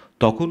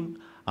 তখন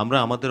আমরা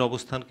আমাদের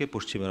অবস্থানকে,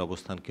 পশ্চিমের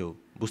অবস্থানকেও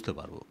বুঝতে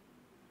পারব।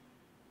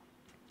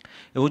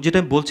 এবং যেটা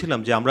আমি বলছিলাম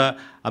যে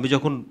আমি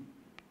যখন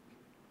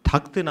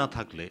থাকতে না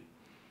থাকলে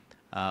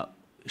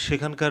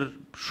সেখানকার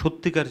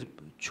সত্যিকার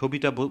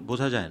ছবিটা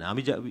বোঝা যায় না।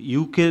 আমি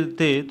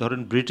ইউকেতে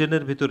ধরেন,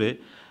 ব্রিটেনের ভিতরে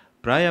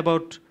প্রায়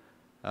অ্যাবাউট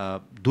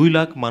 2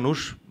 লাখ মানুষ,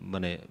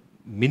 মানে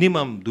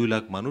মিনিমাম 2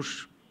 লাখ মানুষ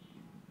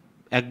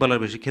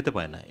একবেলার বেশি খেতে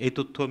পায় না। এই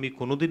তথ্য আমি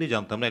কোনোদিনই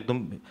জানতাম না, একদম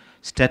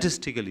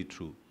স্ট্যাটিস্টিক্যালি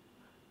ট্রু।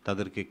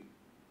 তাদেরকে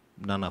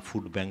নানা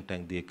ফুড ব্যাংক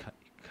ট্যাঙ্ক দিয়ে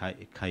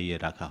খাইয়ে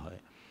রাখা হয়।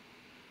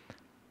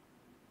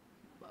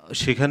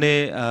 সেখানে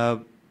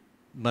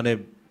মানে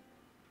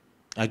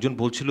একজন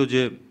বলছিল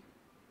যে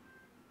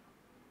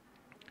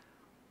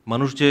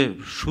মানুষ যে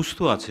সুস্থ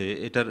আছে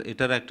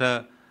এটার একটা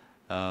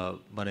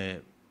মানে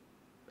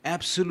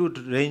absolute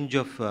range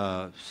of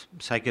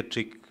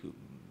psychiatric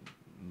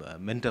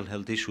mental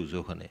health issues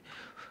ওখানে।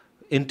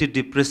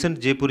 অ্যান্টিডিপ্রেসেন্ট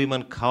যে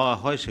পরিমাণ খাওয়া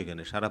হয়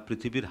সেখানে, সারা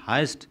পৃথিবীর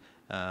হায়েস্ট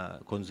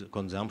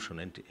কনজামশন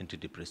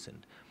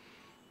অ্যান্টিডিপ্রেসেন্ট।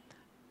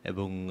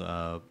 এবং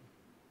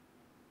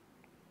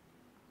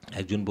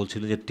একজন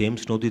বলছিলেন যে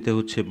টেমস নদীতে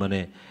হচ্ছে মানে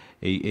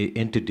এই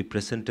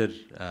অ্যান্টিডিপ্রেসেন্টের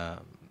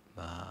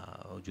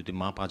যদি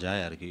মাপা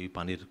যায় আর কি,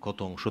 পানির কত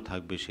অংশ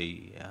থাকবে সেই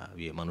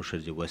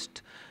মানুষের যে ওয়েস্ট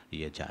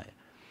যায়।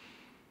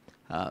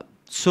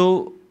 সো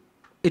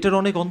এটার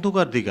অনেক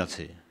অন্ধকার দিক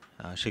আছে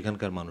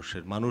সেখানকার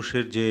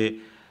মানুষের যে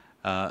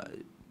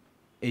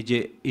এই যে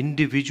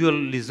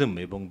ইন্ডিভিজুয়ালিজম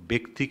এবং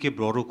ব্যক্তিকে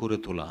বড় করে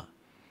তোলা,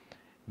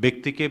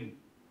 ব্যক্তিকে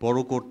বড়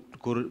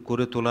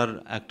করে তোলার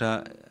একটা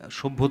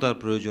সভ্যতার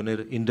প্রয়োজনের,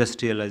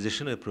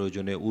 ইন্ডাস্ট্রিয়ালাইজেশনের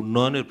প্রয়োজনে,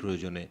 উন্নয়নের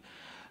প্রয়োজনে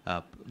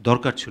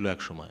দরকার ছিল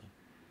এক সময়।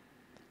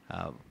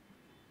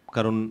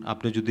 কারণ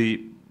আপনি যদি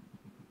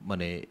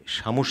মানে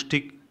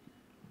সামষ্টিক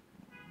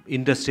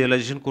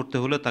ইন্ডাস্ট্রিয়ালাইজেশন করতে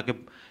হলে তাকে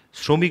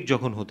শ্রমিক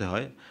যখন হতে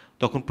হয়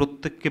তখন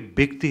প্রত্যেককে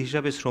ব্যক্তি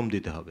হিসাবে শ্রম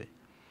দিতে হবে,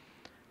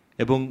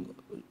 এবং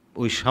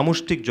ওই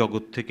সামষ্টিক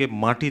জগৎ থেকে,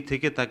 মাটি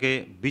থেকে তাকে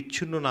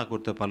বিচ্ছিন্ন না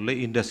করতে পারলে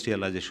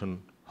ইন্ডাস্ট্রিয়ালাইজেশন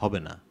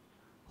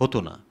হতো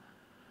না।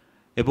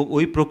 এবং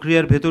ওই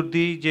প্রক্রিয়ার ভেতর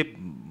দিয়েই যে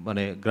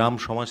মানে গ্রাম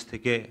সমাজ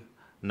থেকে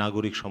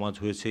নাগরিক সমাজ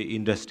হয়েছে,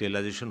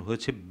 ইন্ডাস্ট্রিয়ালাইজেশন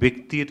হয়েছে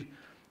ব্যক্তির,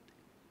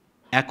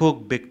 একক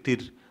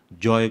ব্যক্তির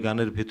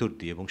জয়গানের ভেতর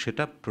দিয়ে, এবং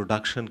সেটা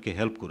প্রোডাকশনকে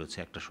হেল্প করেছে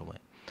একটা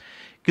সময়।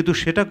 কিন্তু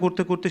সেটা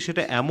করতে করতে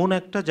সেটা এমন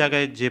একটা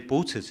জায়গায় যে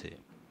পৌঁছেছে,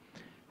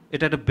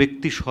 এটা একটা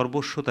ব্যক্তি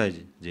সর্বস্বতায়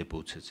যে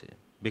পৌঁছেছে।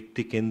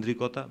 ব্যক্তি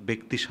কেন্দ্রিকতা,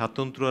 ব্যক্তি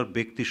স্বাতন্ত্র্য আর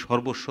ব্যক্তি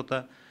সর্বস্বতা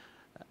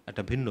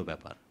একটা ভিন্ন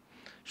ব্যাপার।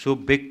 সো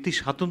ব্যক্তি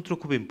স্বাতন্ত্র্য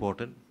খুব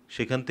ইম্পর্ট্যান্ট,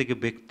 সেখান থেকে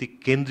ব্যক্তি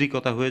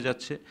কেন্দ্রিকতা হয়ে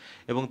যাচ্ছে,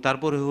 এবং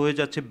তারপরে হয়ে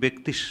যাচ্ছে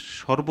ব্যক্তি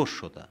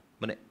সর্বস্বতা,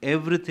 মানে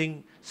এভরিথিং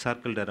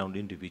সার্কেলড অ্যারাউন্ড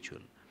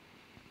ইন্ডিভিজুয়াল।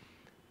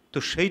 তো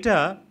সেইটা,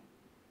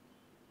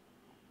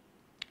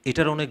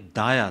 এটার অনেক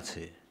দায়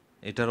আছে,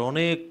 এটার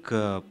অনেক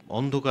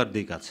অন্ধকার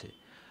দিক আছে।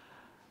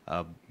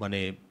 মানে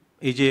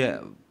এই যে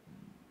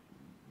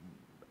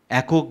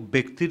একক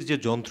ব্যক্তির যে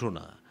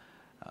যন্ত্রণা,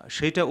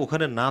 সেইটা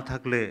ওখানে না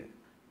থাকলে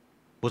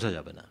বোঝা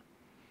যাবে না।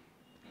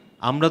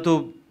 আমরা তো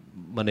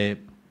মানে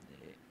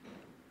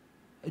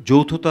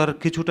যৌথতার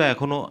কিছুটা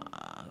এখনো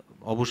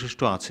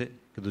অবশিষ্ট আছে,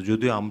 কিন্তু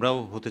যদিও আমরাও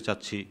হতে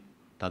চাচ্ছি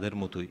তাদের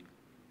মতোই।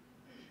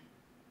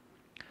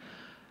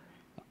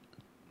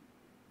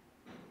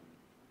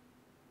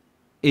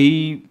 এই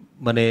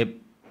মানে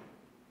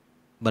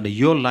মানে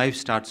your life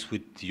starts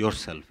with your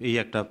self, এই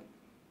একটা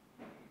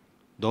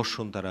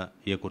দর্শন তারা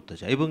ইয়ে করতে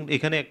চায়। এবং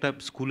এখানে একটা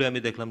স্কুলে আমি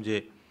দেখলাম যে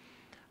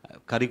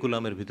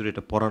কারিকুলামের ভিতরে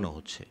এটা পড়ানো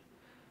হচ্ছে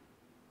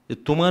যে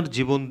তোমার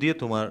জীবন দিয়ে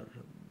তোমার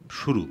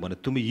শুরু, মানে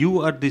তুমি you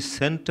R the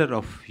centre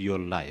of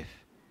your life.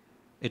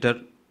 এটার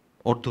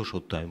অর্ধ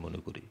সত্য আমি মনে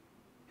করি,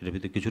 এটার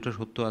ভিতরে কিছুটা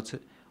সত্য আছে,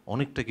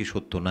 অনেকটা কি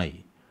সত্য নাই।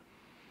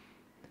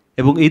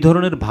 এবং এই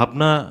ধরনের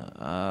ভাবনা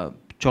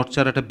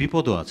চর্চার একটা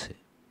বিপদও আছে।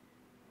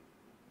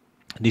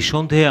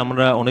 নিঃসন্দেহে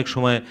আমরা অনেক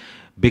সময়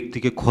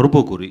ব্যক্তিকে খর্ব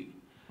করি,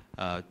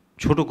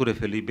 ছোট করে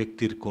ফেলি,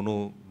 ব্যক্তির কোনো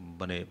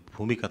মানে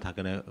ভূমিকা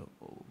থাকে না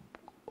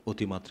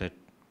অতিমাত্রায়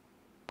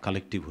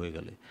কালেকটিভ হয়ে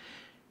গেলে।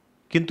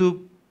 কিন্তু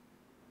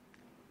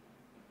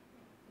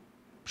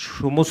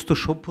সমস্ত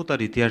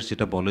সভ্যতার ইতিহাস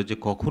যেটা বলে যে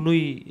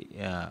কখনোই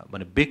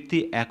মানে ব্যক্তি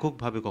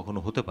এককভাবে কখনো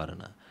হতে পারে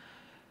না।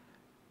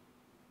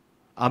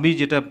 আমি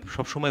যেটা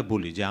সবসময়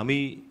বলি যে আমি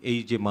এই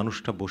যে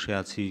মানুষটা বসে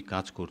আছি,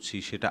 কাজ করছি,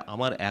 সেটা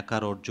আমার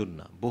একার অর্জন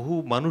না, বহু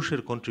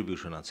মানুষের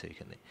কন্ট্রিবিউশন আছে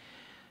এখানে।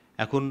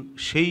 এখন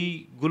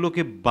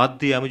সেইগুলোকে বাদ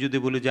দিয়ে আমি যদি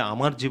বলি যে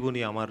আমার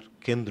জীবনই আমার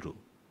কেন্দ্র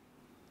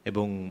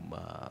এবং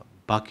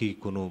বাকি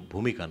কোনো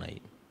ভূমিকা নাই।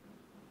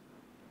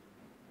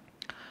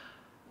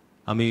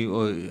 আমি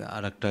ওই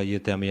আর একটা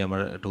ইয়েতে আমি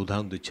আমার একটা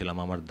উদাহরণ দিচ্ছিলাম।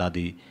 আমার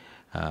দাদি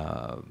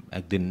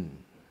একদিন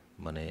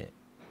মানে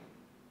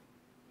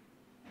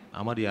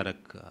আমারই আর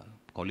এক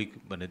কলিগ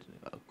মানে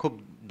খুব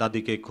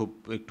দাদিকে খুব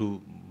একটু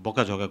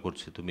বকাঝকা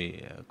করছে, তুমি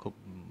খুব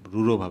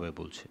রূঢ়ভাবে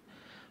বলছে।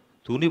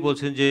 তো উনি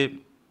বলছেন যে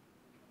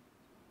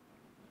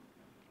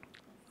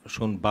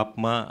শোন, বাপ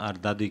মা আর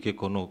দাদিকে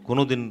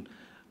কোনো দিন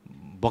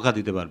বকা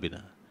দিতে পারবি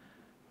না,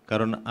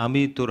 কারণ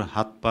আমি তোর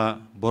হাত পা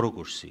বড়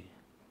করছি।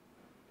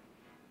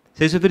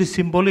 It's a very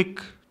symbolic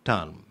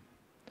term,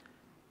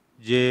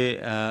 যে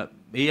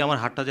এই আমার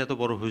হাতটা যে এত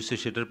বড় হয়েছে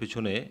সেটার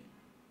পিছনে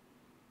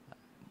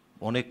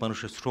অনেক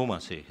মানুষের শ্রম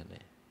আছে, এখানে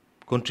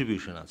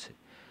কন্ট্রিবিউশন আছে।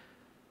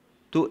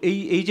 তো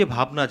এই যে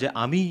ভাবনা যে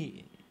আমি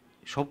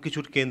সব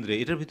কিছুর কেন্দ্রে,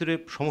 এটার ভিতরে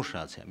সমস্যা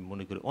আছে, আমি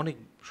মনে করি অনেক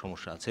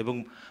সমস্যা আছে। এবং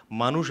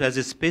মানুষ অ্যাজ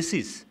এ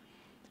স্পেসিস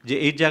যে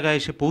এই জায়গায়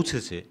এসে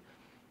পৌঁছেছে,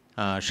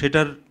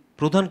 সেটার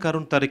প্রধান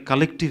কারণ তার এই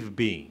কালেকটিভ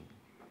বিইং।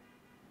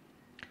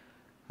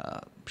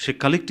 সে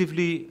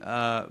কালেকটিভলি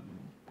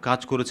কাজ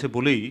করেছে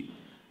বলেই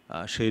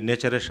সে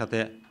নেচারের সাথে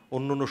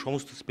অন্য অন্য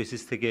সমস্ত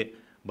স্পেসিস থেকে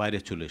বাইরে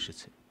চলে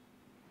এসেছে।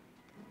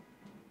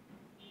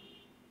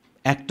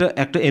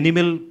 একটা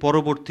অ্যানিমেল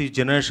পরবর্তী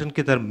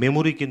জেনারেশনকে তার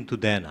মেমোরি কিন্তু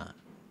দেয় না,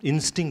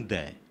 ইনস্টিংক্ট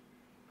দেয়,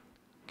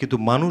 কিন্তু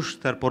মানুষ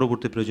তার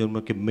পরবর্তী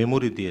প্রজন্মকে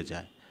মেমোরি দিয়ে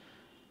যায়,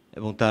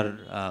 এবং তার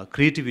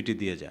ক্রিয়েটিভিটি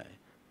দিয়ে যায়,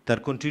 তার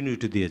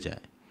কন্টিনিউটি দিয়ে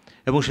যায়,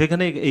 এবং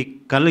সেখানে এই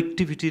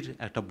কালেকটিভিটির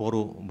একটা বড়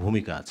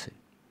ভূমিকা আছে।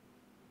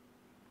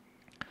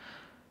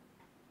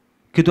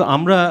 কিন্তু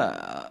আমরা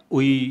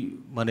ওই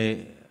মানে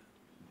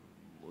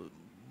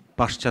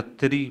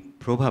পাশ্চাত্যেরই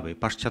প্রভাবে,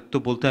 পাশ্চাত্য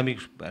বলতে আমি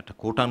একটা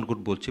কোট আনকোট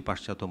বলছি,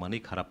 পাশ্চাত্য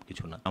মানেই খারাপ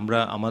কিছু না। আমরা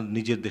আমার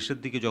নিজের দেশের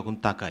দিকে যখন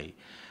তাকাই,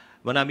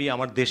 মানে আমি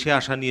আমার দেশে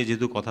আসা নিয়ে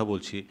যেহেতু কথা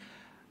বলছি,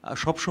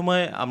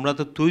 সবসময় আমরা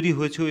তো তৈরি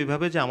হয়েছে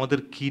ওইভাবে যে আমাদের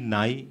কি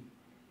নাই,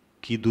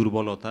 কি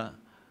দুর্বলতা,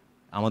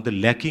 আমাদের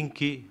ল্যাকিং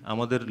কি,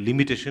 আমাদের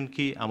লিমিটেশন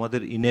কি,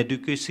 আমাদের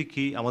ইনএডুকেসি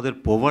কি, আমাদের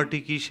পভার্টি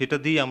কি, সেটা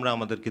দিয়ে আমরা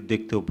আমাদেরকে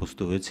দেখতে অভ্যস্ত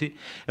হয়েছি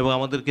এবং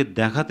আমাদেরকে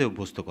দেখাতে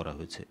অভ্যস্ত করা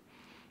হয়েছে।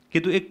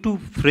 কিন্তু একটু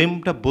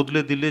ফ্রেমটা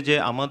বদলে দিলে যে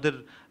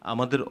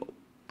আমাদের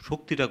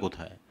শক্তিটা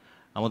কোথায়,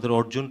 আমাদের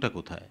অর্জনটা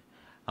কোথায়,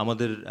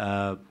 আমাদের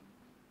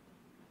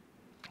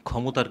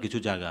ক্ষমতার কিছু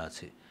জায়গা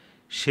আছে,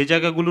 সে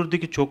জায়গাগুলোর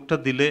দিকে চোখটা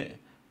দিলে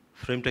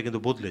ফ্রেমটা কিন্তু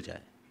বদলে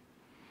যায়।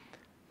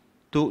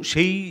 তো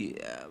সেই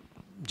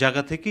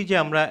জায়গা থেকেই যে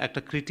আমরা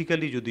একটা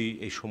ক্রিটিক্যালি যদি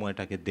এই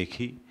সময়টাকে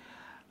দেখি,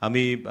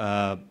 আমি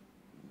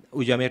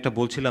ওই যে আমি একটা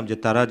বলছিলাম যে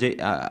তারা যে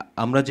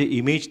আমরা যে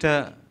ইমেজটা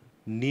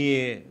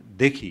নিয়ে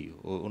দেখি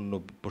অন্য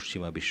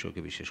পশ্চিমা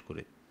বিশ্বকে বিশেষ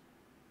করে,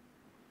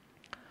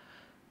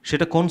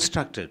 সেটা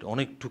কনস্ট্রাক্টেড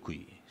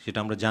অনেকটুকুই, সেটা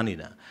আমরা জানি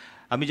না।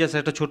 আমি জাস্ট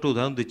একটা ছোট্ট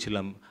উদাহরণ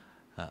দিচ্ছিলাম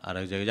আর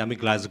এক জায়গায়, যে আমি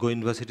গ্লাসগো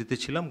ইউনিভার্সিটিতে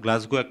ছিলাম।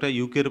 গ্লাসগো একটা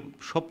ইউকের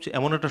সবচেয়ে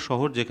এমন একটা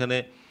শহর যেখানে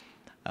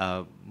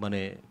মানে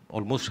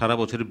অলমোস্ট সারা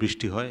বছরই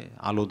বৃষ্টি হয়,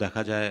 আলো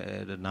দেখা যায়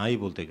নাই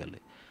বলতে গেলে।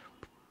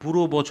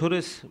 পুরো বছরে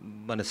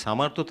মানে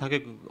সামার তো থাকে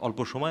অল্প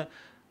সময়,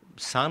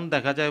 সান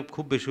দেখা যায়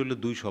খুব বেশি হলে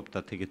 2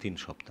 সপ্তাহ থেকে 3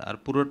 সপ্তাহ, আর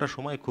পুরোটা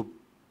সময় খুব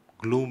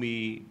গ্লুমি,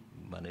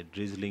 মানে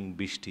ড্রিজলিং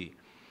বৃষ্টি।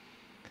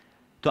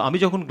 তো আমি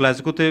যখন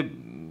গ্লাসগোতে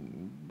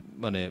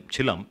মানে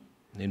ছিলাম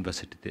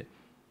ইউনিভার্সিটিতে,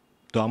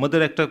 তো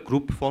আমাদের একটা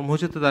গ্রুপ ফর্ম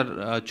হয়েছে, তো তার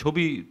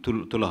ছবি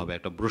তোলা হবে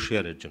একটা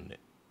ব্রোশিয়ারের জন্যে।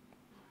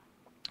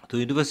 তো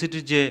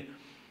ইউনিভার্সিটির যে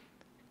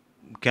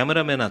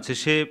ক্যামেরাম্যান আছে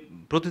সে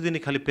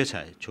প্রতিদিনই খালি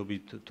পেছায়, ছবি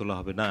তোলা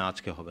হবে না,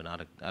 আজকে হবে না,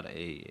 আর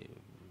এই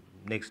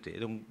নেক্সট ডে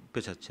এরকম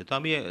পেছাচ্ছে। তো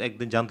আমি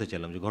একদিন জানতে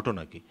চাইলাম যে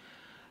ঘটনা কি,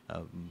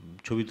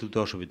 ছবি তুলতে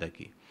অসুবিধা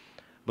কি।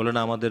 বলে না,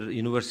 আমাদের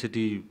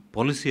ইউনিভার্সিটি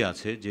পলিসি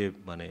আছে যে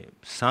মানে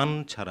সান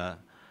ছাড়া,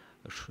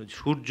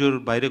 সূর্যের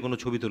বাইরে কোনো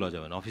ছবি তোলা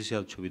যাবে না,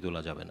 অফিসিয়াল ছবি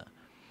তোলা যাবে না।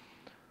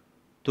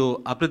 তো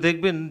আপনি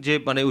দেখবেন যে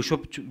মানে ওইসব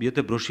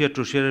ইয়েতে ব্রোশিয়ার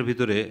ট্রোশিয়ারের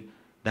ভিতরে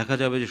দেখা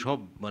যাবে যে সব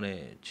মানে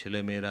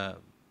ছেলেমেয়েরা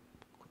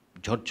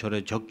ঝরঝরে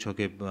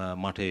ঝকঝকে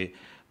মাঠে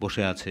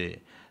বসে আছে,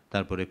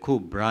 তারপরে খুব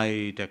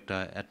ব্রাইট একটা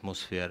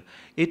অ্যাটমসফিয়ার।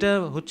 এটা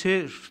হচ্ছে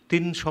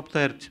 3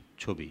 সপ্তাহের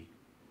ছবি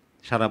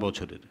সারা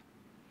বছরের।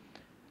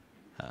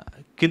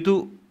 কিন্তু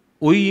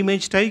ওই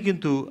ইমেজটাই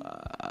কিন্তু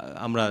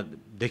আমরা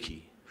দেখি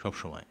সব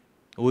সময়।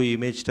 ওই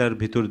ইমেজটার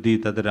ভিতর দিয়ে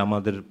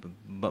আমাদের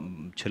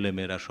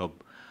ছেলেমেয়েরা সব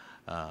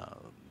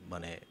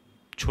মানে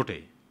ছোটে,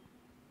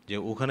 যে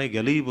ওখানে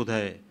গেলেই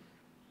বোধহয়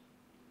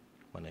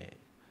মানে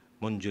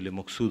মঞ্জুলে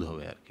মকসুদ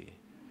হবে আর কি।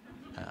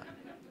 হ্যাঁ,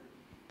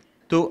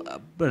 তো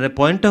মানে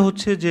পয়েন্টটা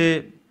হচ্ছে যে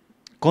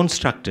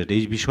কনস্ট্রাক্টেড,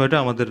 এই বিষয়টা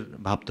আমাদের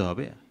ভাবতে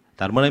হবে।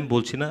 তার মানে আমি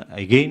বলছি না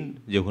এগেইন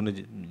যে ওখানে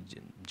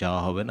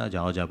যাওয়া হবে না,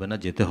 যাওয়া যাবে না,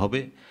 যেতে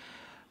হবে,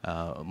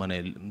 মানে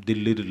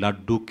দিল্লির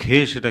লাড্ডু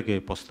খেয়ে সেটাকে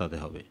পস্তাতে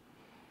হবে।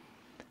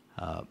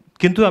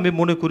 কিন্তু আমি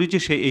মনে করি যে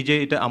এই যে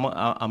এটা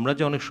আমরা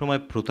যে অনেক সময়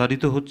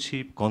প্রতারিত হচ্ছি,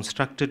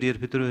 কনস্ট্রাক্টেড এর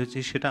ভিতরে হয়েছি,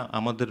 সেটা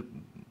আমাদের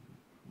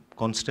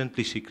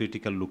কনস্ট্যান্টলি সেই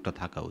ক্রিটিক্যাল লুকটা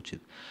থাকা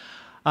উচিত।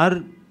 আর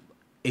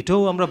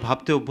এটাও আমরা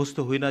ভাবতে অভ্যস্ত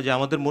হই না যে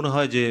আমাদের মনে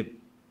হয় যে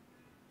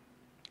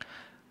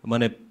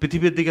মানে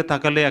পৃথিবীর দিকে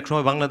তাকালে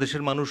একসময়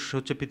বাংলাদেশের মানুষ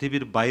হচ্ছে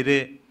পৃথিবীর বাইরে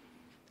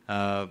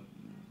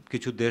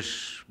কিছু দেশ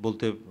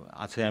বলতে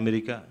আছে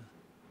আমেরিকা,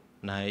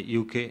 না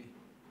ইউকে,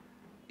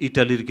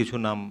 ইটালির কিছু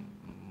নাম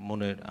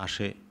মনে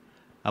আসে,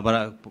 আবার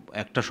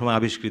একটা সময়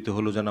আবিষ্কৃত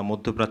হলো যে না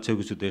মধ্যপ্রাচ্যেও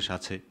কিছু দেশ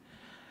আছে,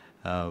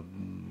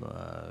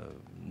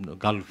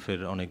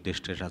 গালফের অনেক দেশ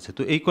টেশ আছে।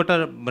 তো এই কটা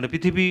মানে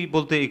পৃথিবী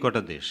বলতে এই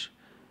কটা দেশ,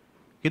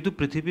 কিন্তু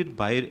পৃথিবীর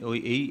বাইরে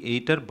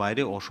এইটার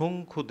বাইরে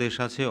অসংখ্য দেশ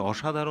আছে,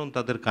 অসাধারণ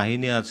তাদের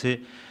কাহিনী আছে।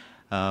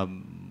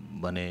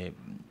 মানে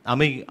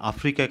আমি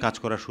আফ্রিকায় কাজ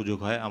করার সুযোগ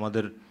হয়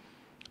আমাদের,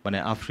 মানে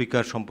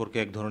আফ্রিকার সম্পর্কে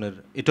এক ধরনের,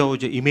 এটাও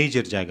যে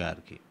ইমেজের জায়গা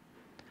আর কি।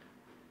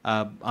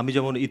 আমি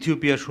যেমন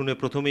ইথিওপিয়া শুনে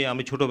প্রথমেই,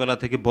 আমি ছোটোবেলা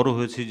থেকে বড়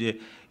হয়েছি যে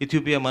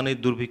ইথিওপিয়া মানে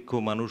দুর্ভিক্ষ,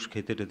 মানুষ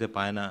খেতে টেতে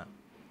পায় না,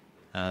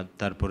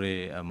 তারপরে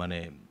মানে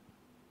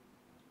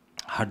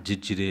হাট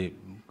ঝিরঝিরে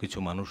কিছু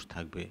মানুষ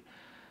থাকবে।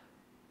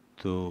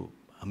 তো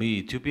আমি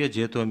ইথিওপিয়া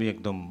যেহেতু আমি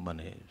একদম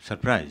মানে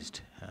সারপ্রাইজড,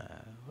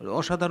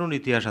 অসাধারণ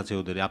ইতিহাস আছে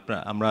ওদের।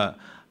 আমরা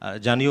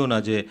জানিও না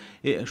যে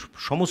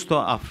সমস্ত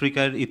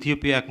আফ্রিকার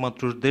ইথিওপিয়া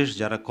একমাত্র দেশ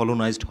যারা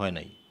কলোনাইজড হয়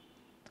নাই,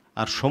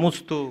 আর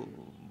সমস্ত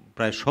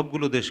প্রায়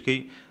সবগুলো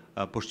দেশকেই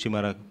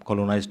পশ্চিমারা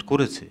কলোনাইজড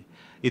করেছে,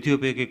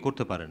 ইথিওপিয়াকে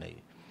করতে পারে নাই।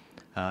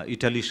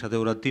 ইটালির সাথে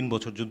ওরা 3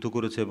 বছর যুদ্ধ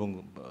করেছে এবং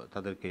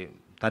তাদেরকে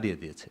তাড়িয়ে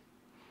দিয়েছে।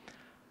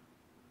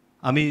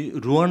 আমি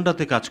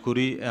রুয়ান্ডাতে কাজ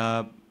করি।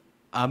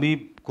 আমি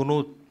কোনো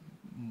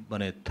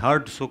মানে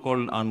third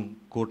so-called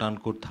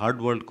unquote third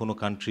world কোনো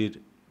কান্ট্রির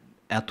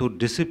এত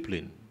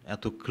ডিসিপ্লিন,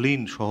 এত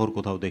ক্লিন শহর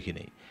কোথাও দেখি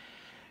নেই।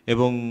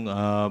 এবং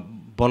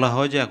বলা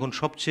হয় যে এখন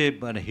সবচেয়ে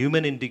মানে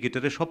হিউম্যান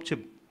ইন্ডিকেটরে সবচেয়ে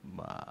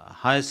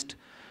হায়েস্ট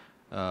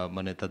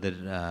মানে তাদের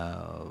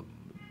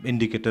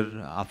ইন্ডিকেটর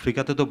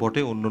আফ্রিকাতে তো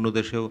বটে, অন্য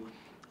দেশেও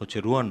হচ্ছে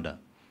রুয়ান্ডা।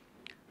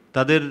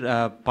 তাদের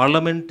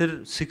পার্লামেন্টের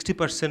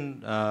 60%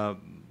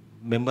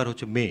 মেম্বার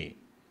হচ্ছে মেয়ে,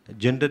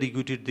 জেন্ডার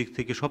ইকুইটির দিক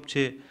থেকে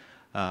সবচেয়ে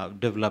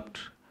ডেভেলপড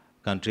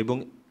কান্ট্রি। এবং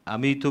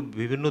আমি তো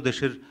বিভিন্ন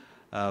দেশের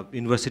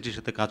ইউনিভার্সিটির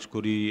সাথে কাজ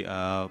করি,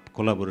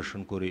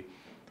 কোলাবোরেশন করি,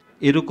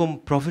 এরকম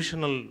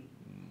প্রফেশনাল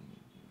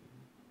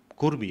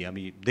কর্মী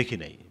আমি দেখি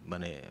নাই,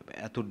 মানে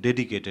এত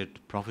ডেডিকেটেড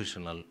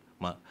প্রফেশনাল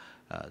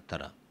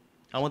তারা।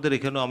 আমাদের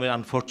এখানেও আমি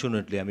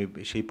আনফর্চুনেটলি আমি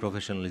সেই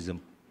প্রফেশনালিজম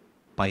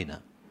পাই না।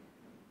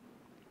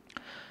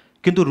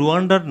 কিন্তু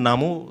রুয়ান্ডার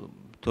নামও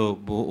তো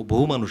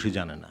বহু মানুষই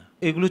জানে না।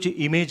 এগুলো হচ্ছে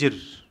ইমেজের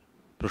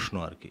প্রশ্ন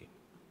আর কি।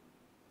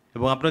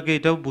 এবং আপনাকে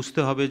এটাও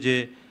বুঝতে হবে যে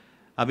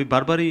আমি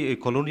বারবারই এই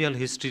কলোনিয়াল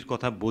হিস্ট্রির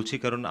কথা বলছি,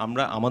 কারণ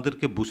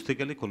আমাদেরকে বুঝতে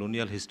গেলে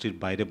কলোনিয়াল হিস্ট্রির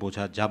বাইরে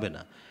বোঝা যাবে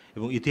না,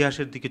 এবং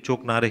ইতিহাসের দিকে চোখ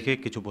না রেখে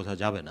কিছু বোঝা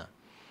যাবে না।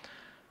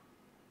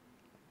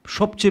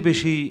 সবচেয়ে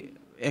বেশি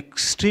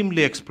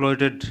এক্সট্রিমলি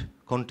এক্সপ্লয়েটেড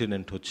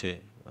কন্টিনেন্ট হচ্ছে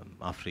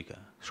আফ্রিকা,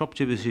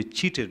 সবচেয়ে বেশি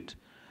চিটেড।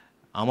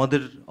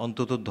 আমাদের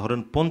অন্তত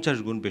ধরেন 50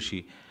 গুণ বেশি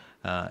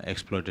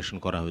এক্সপ্লয়টেশন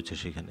করা হয়েছে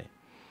সেখানে।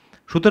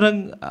 সুতরাং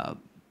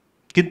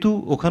কিন্তু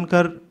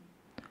ওখানকার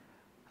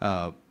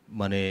আহ,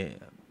 মানে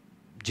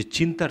যে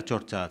চিন্তার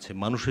চর্চা আছে,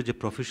 মানুষের যে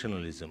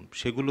প্রফেশনালিজম,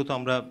 সেগুলো তো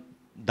আমরা,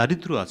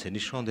 দারিদ্র আছে,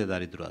 নিঃসন্দেহে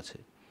দারিদ্র আছে।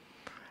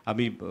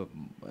 আমি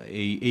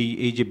এই এই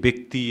এই যে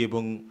ব্যক্তি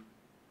এবং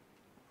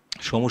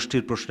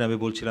সমষ্টির প্রশ্নে আমি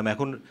বলছিলাম,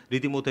 এখন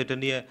রীতিমতো এটা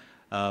নিয়ে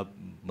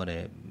মানে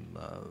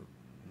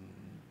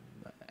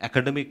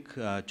একাডেমিক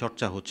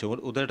চর্চা হচ্ছে।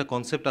 ওদের একটা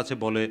কনসেপ্ট আছে,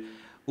 বলে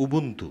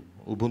উবুন্টু।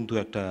 উবুন্টু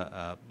একটা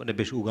মানে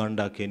বেশ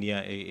উগান্ডা, কেনিয়া,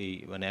 এই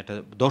মানে একটা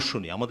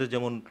দর্শনই। আমাদের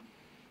যেমন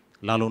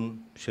লালন,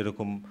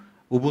 সেরকম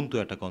উবুন্টু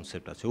একটা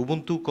কনসেপ্ট আছে।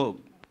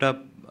 উবুন্টুটা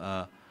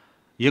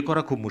ইয়ে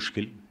করা খুব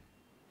মুশকিল,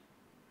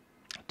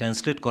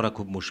 ট্রান্সলেট করা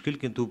খুব মুশকিল,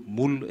 কিন্তু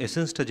মূল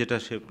এসেন্সটা যেটা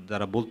সে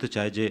তারা বলতে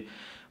চায় যে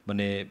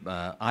মানে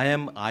I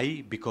am I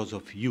because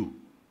of you,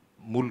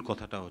 মূল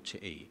কথাটা হচ্ছে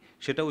এই।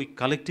 সেটা ওই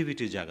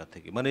কালেকটিভিটির জায়গা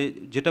থেকে, মানে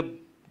যেটা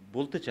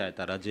বলতে চায়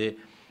তারা, যে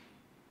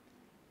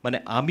মানে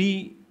আমি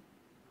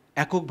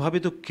এককভাবে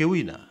তো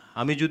কেউই না।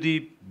 আমি যদি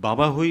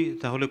বাবা হই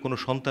তাহলে কোনো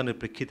সন্তানের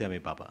প্রেক্ষিতে আমি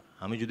বাবা,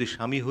 আমি যদি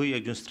স্বামী হই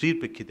একজন স্ত্রীর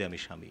প্রেক্ষিতে আমি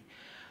স্বামী,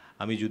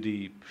 আমি যদি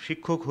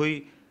শিক্ষক হই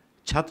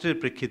ছাত্রের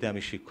প্রেক্ষিতে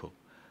আমি শিক্ষক।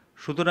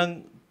 সুতরাং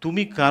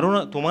তুমি কারণ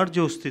তোমার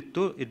যে অস্তিত্ব,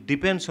 ইট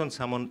ডিপেন্ডস অন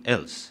সামন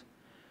এলস।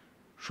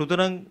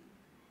 সুতরাং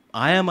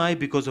I am I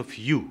because of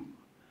you,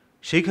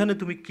 সেইখানে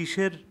তুমি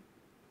কিসের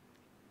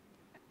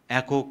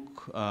একক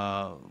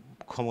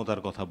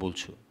ক্ষমতার কথা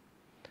বলছো?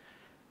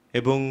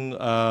 এবং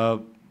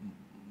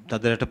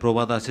তাদের একটা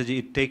প্রবাদ আছে যে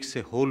ইট tax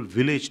A whole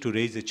village to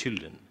raise A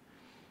children.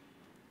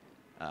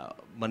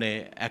 মানে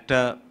একটা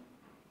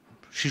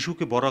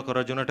শিশুকে বড়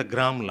করার জন্য একটা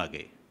গ্রাম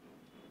লাগে,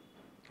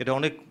 এটা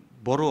অনেক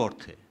বড়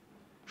অর্থে,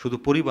 শুধু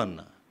পরিবার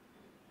না,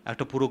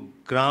 একটা পুরো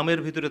গ্রামের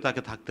ভিতরে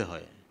তাকে থাকতে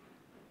হয়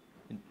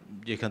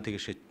যেখান থেকে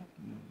সে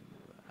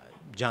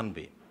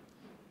জানবে।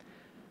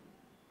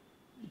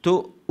 তো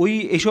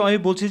এইসব আমি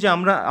বলছি যে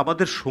আমরা,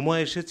 আমাদের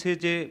সময় এসেছে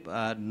যে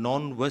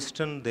নন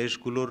ওয়েস্টার্ন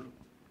দেশগুলোর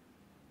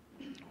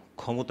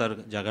ক্ষমতার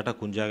জায়গাটা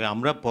কোন জায়গায়।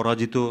 আমরা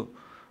পরাজিত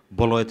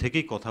বলয়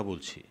থেকেই কথা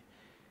বলছি,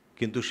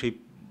 কিন্তু সেই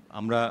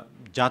আমরা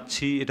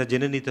যাচ্ছি, এটা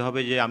জেনে নিতে হবে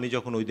যে আমি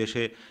যখন ওই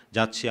দেশে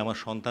যাচ্ছি, আমার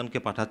সন্তানকে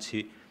পাঠাচ্ছি,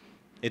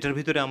 এটার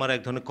ভিতরে আমার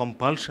এক ধরনের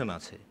কম্পালশন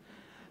আছে,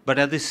 but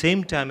at the same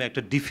time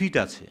একটা ডিফিট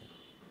আছে।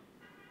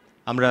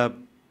 আমরা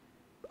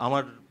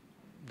আমার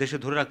দেশে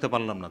ধরে রাখতে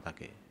পারলাম না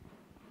তাকে,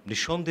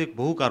 নিঃসন্দেহে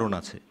বহু কারণ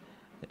আছে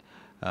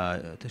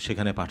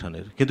সেখানে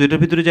পাঠানোর, কিন্তু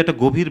এটার ভিতরে যে একটা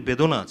গভীর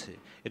বেদনা আছে,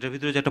 এটার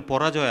ভিতরে যে একটা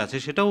পরাজয় আছে,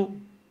 সেটাও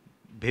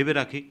ভেবে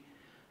রাখি,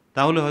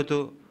 তাহলে হয়তো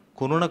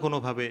কোনো না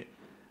কোনোভাবে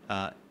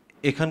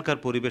এখানকার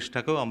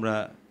পরিবেশটাকেও আমরা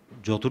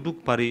যতটুক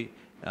পারি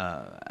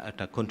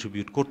একটা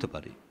কন্ট্রিবিউট করতে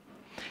পারি।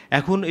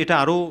 এখন এটা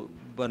আরও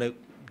মানে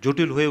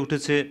জটিল হয়ে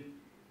উঠেছে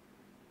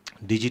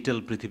ডিজিটাল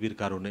পৃথিবীর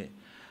কারণে।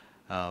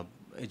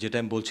 যেটা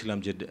আমি বলছিলাম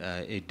যে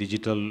এই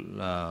ডিজিটাল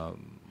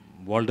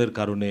ওয়ার্ল্ডের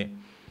কারণে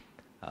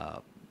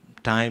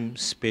টাইম,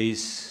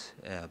 স্পেস,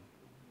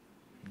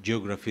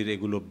 জিওগ্রাফির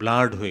এগুলো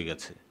ব্লার্ড হয়ে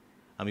গেছে,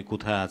 আমি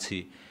কোথায় আছি।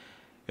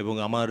 এবং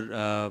আমার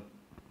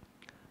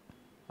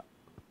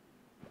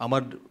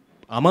আমার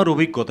আমার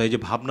অভিজ্ঞতা, এই যে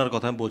ভাবনার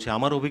কথা আমি বলছি,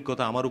 আমার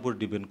অভিজ্ঞতা আমার উপর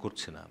ডিপেন্ড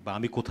করছে না, বা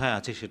আমি কোথায়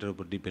আছি সেটার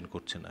উপর ডিপেন্ড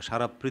করছে না,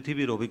 সারা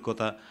পৃথিবীর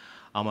অভিজ্ঞতা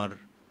আমার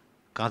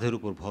কাঁধের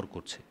উপর ভর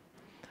করছে।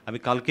 আমি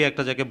কালকে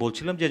একটা জায়গায়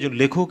বলছিলাম যে একজন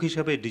লেখক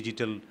হিসাবে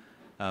ডিজিটাল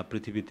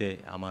পৃথিবীতে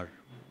আমার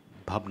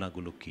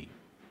ভাবনাগুলো কী।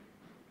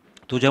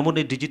 তো যেমন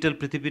এই ডিজিটাল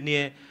পৃথিবী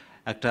নিয়ে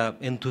একটা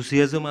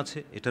এনথুসিয়াজম আছে,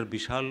 এটার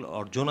বিশাল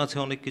অর্জন আছে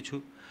অনেক কিছু,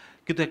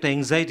 কিন্তু একটা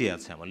এংজাইটি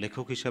আছে আমার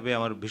লেখক হিসাবে,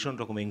 আমার ভীষণ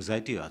রকম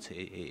এংজাইটিও আছে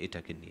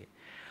এটাকে নিয়ে।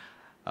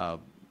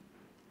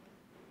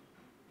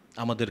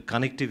 আমাদের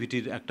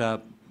কানেক্টিভিটির একটা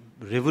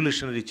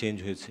রেভলিউশনারি চেঞ্জ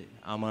হয়েছে,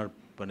 আমার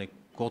মানে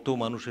কত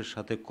মানুষের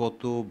সাথে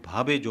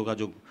কতভাবে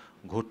যোগাযোগ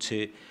ঘটছে,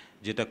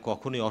 যেটা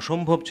কখনই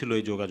অসম্ভব ছিল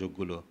এই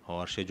যোগাযোগগুলো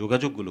হওয়ার, সেই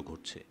যোগাযোগগুলো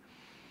ঘটছে।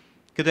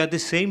 কিন্তু অ্যাট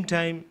দ্য সেম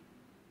টাইম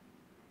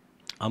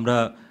আমরা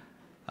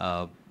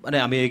মানে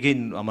আমি এগেইন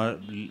আমার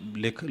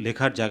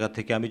লেখার জায়গা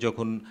থেকে আমি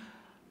যখন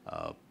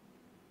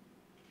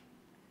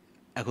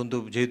এখন তো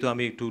যেহেতু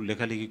আমি একটু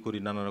লেখালেখি করি,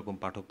 নানা রকম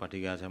পাঠক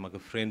পাঠিকা আছে, আমাকে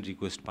ফ্রেন্ড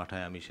রিকোয়েস্ট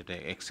পাঠায়, আমি সেটা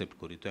অ্যাকসেপ্ট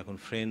করি। তো এখন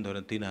ফ্রেন্ড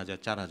ধরেন 3000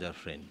 4000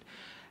 ফ্রেন্ড,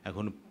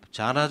 এখন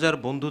 4000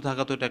 বন্ধু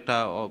থাকা তো এটা একটা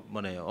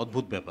মানে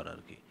অদ্ভুত ব্যাপার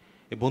আর কি।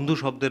 এই বন্ধু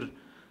শব্দের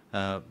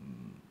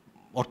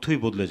অর্থই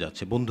বদলে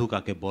যাচ্ছে, বন্ধু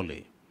কাকে বলে।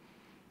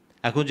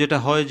 এখন যেটা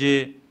হয় যে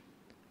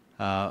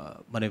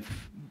মানে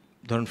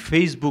ধরুন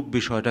ফেসবুক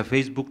বিষয়টা,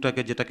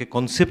 ফেসবুকটাকে যেটাকে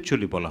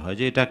কনসেপচুয়ালি বলা হয়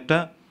যে এটা একটা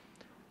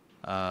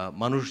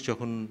মানুষ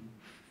যখন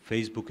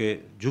ফেসবুকে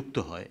যুক্ত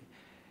হয়,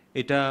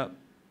 এটা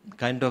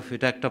কাইন্ড অফ,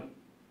 এটা একটা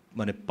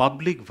মানে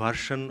public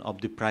version of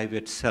the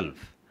private self.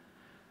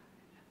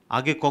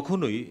 আগে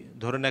কখনোই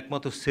ধরেন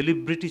একমাত্র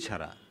সেলিব্রিটি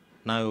ছাড়া,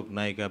 নায়ক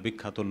নায়িকা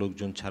বিখ্যাত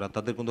লোকজন ছাড়া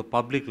তাদের কোনো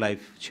পাবলিক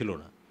লাইফ ছিল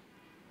না।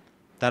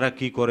 তারা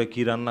কি করে,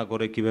 কি রান্না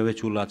করে, কিভাবে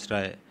চুল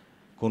আঁচড়ায়,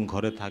 কোন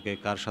ঘরে থাকে,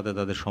 কার সাথে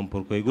তাদের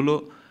সম্পর্ক, এগুলো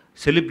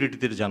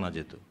সেলিব্রিটিদের জানা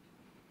যেত।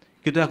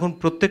 কিন্তু এখন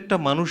প্রত্যেকটা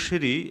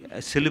মানুষেরই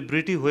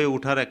সেলিব্রিটি হয়ে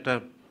ওঠার একটা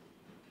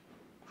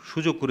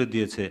সুযোগ করে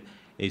দিয়েছে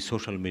এই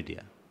সোশ্যাল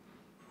মিডিয়া।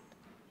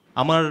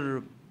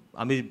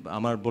 আমি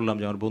বললাম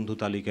যে আমার বন্ধু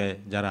তালিকায়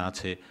যারা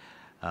আছে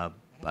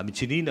আমি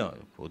চিনি না,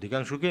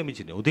 অধিকাংশকে আমি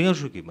চিনি,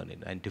 অধিকাংশ কি মানে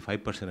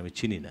 95% আমি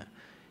চিনি না।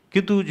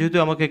 কিন্তু যেহেতু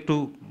আমাকে একটু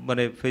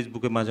মানে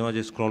ফেসবুকে মাঝে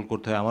মাঝে স্ক্রল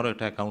করতে হয়, আমারও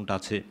একটা অ্যাকাউন্ট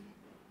আছে।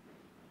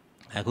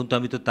 এখন তো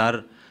আমি তো তার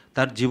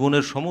তার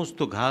জীবনের সমস্ত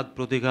ঘাত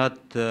প্রতিঘাত,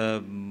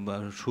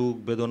 সুখ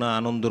বেদনা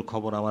আনন্দের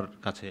খবর আমার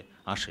কাছে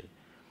আসে।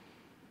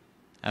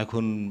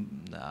 এখন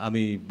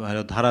আমি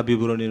ধারা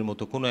বিবরণীর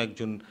মতো কোনো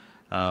একজন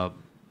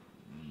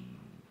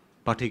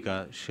পাঠিকা,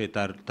 সে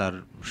তার তার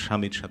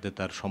স্বামীর সাথে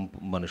তার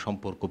মানে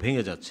সম্পর্ক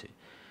ভেঙে যাচ্ছে,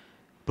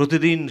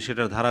 প্রতিদিন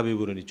সেটার ধারা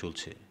বিবরণী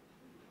চলছে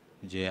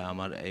যে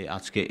আমার এই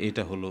আজকে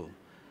এটা হলো,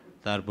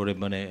 তারপরে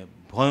মানে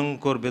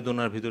ভয়ঙ্কর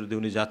বেদনার ভিতরে দিয়ে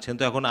উনি যাচ্ছেন।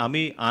 তো এখন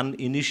আমি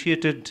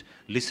আনইনিশিয়েটেড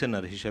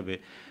লিসেনার হিসেবে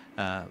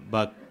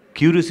বা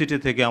কিউরিওসিটি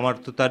থেকে আমার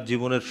তো তার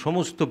জীবনের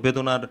সমস্ত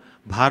বেদনার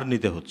ভার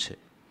নিতে হচ্ছে।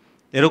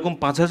 এরকম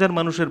 5,000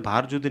 মানুষের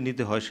ভার যদি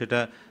নিতে হয়, সেটা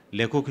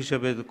লেখক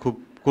হিসেবে খুব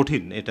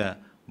কঠিন এটা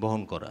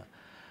বহন করা।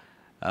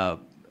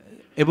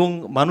 এবং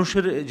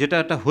মানুষের যেটা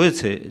একটা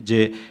হয়েছে যে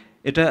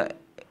এটা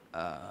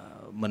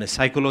মানে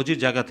সাইকোলজির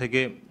জায়গা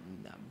থেকে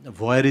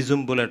ভয়েরিজম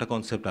বলে একটা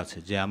কনসেপ্ট আছে,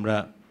 যে আমরা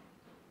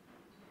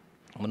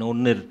মানে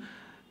অন্যের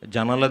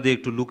জানালা দিয়ে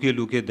একটু লুকিয়ে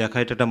লুকিয়ে দেখা,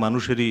 এটা একটা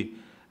মানুষেরই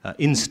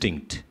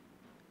ইনস্টিংক্ট।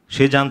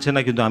 সে জানছে না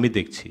কিন্তু আমি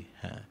দেখছি।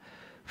 হ্যাঁ,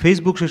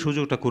 ফেসবুক সে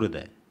সুযোগটা করে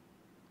দেয়।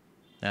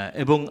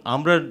 এবং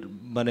আমরা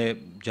মানে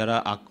যারা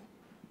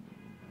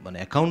মানে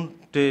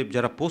অ্যাকাউন্টে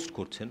যারা পোস্ট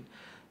করছেন,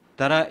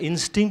 তারা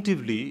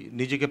ইনস্টিংটিভলি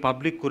নিজেকে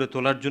পাবলিক করে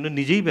তোলার জন্য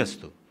নিজেই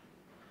ব্যস্ত,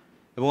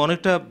 এবং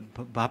অনেকটা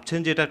ভাবছেন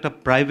যে এটা একটা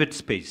প্রাইভেট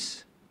স্পেস,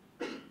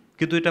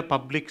 কিন্তু এটা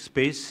পাবলিক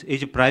স্পেস। এই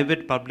যে প্রাইভেট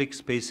পাবলিক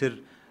স্পেসের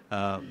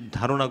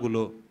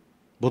ধারণাগুলো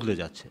বদলে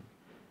যাচ্ছে।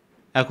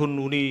 এখন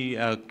উনি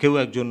কেউ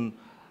একজন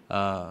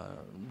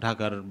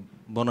ঢাকার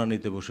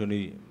বনানীতে বসে উনি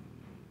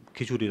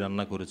খিচুড়ি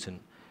রান্না করেছেন।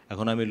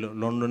 এখন আমি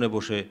লন্ডনে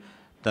বসে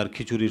তার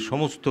খিচুড়ির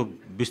সমস্ত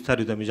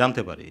বিস্তারিত আমি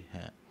জানতে পারি।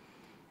 হ্যাঁ,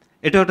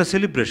 এটাও একটা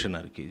সেলিব্রেশন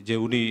আর কি, যে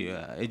উনি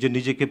এই যে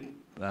নিজেকে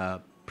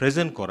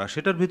প্রেজেন্ট করা,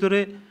 সেটার ভিতরে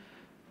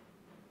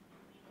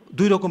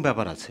দুই রকম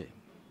ব্যাপার আছে।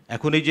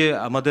 এখন এই যে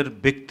আমাদের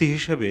ব্যক্তি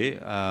হিসেবে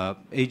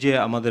এই যে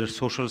আমাদের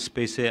সোশ্যাল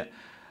স্পেসে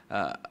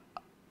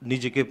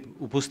নিজেকে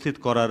উপস্থিত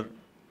করার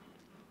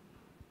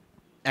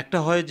একটা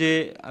হয় যে,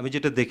 আমি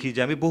যেটা দেখি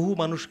যে আমি বহু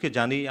মানুষকে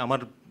জানি,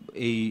 আমার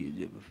এই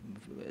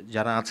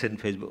যারা আছেন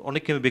ফেসবুক,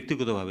 অনেককে আমি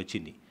ব্যক্তিগতভাবে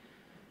চিনি।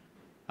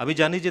 আমি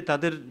জানি যে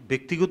তাদের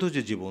ব্যক্তিগত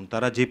যে জীবন,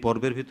 তারা যে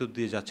পর্বের ভিতর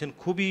দিয়ে যাচ্ছেন,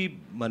 খুবই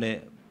মানে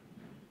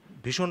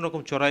ভীষণ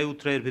রকম চড়াই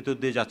উতরাইয়ের ভিতর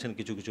দিয়ে যাচ্ছেন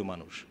কিছু কিছু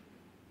মানুষ,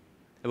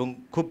 এবং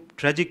খুব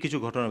ট্র্যাজিক কিছু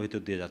ঘটনার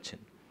ভিতর দিয়ে যাচ্ছেন।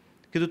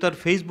 কিন্তু তার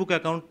ফেসবুক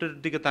অ্যাকাউন্টের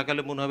দিকে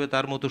তাকালে মনে হবে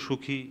তার মতো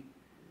সুখী,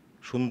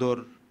 সুন্দর,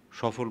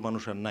 সফল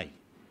মানুষ আর নাই।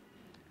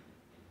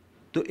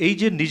 তো এই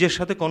যে নিজের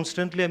সাথে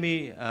কনস্ট্যান্টলি আমি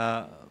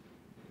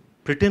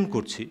প্রিটেন্ড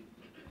করছি,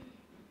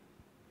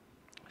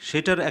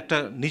 সেটার একটা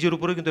নিজের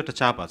উপরে কিন্তু একটা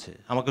চাপ আছে।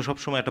 আমাকে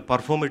সবসময় একটা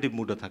পারফর্মেটিভ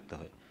মুডে থাকতে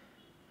হয়।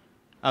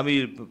 আমি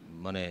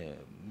মানে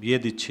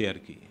দিচ্ছি আর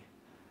কি,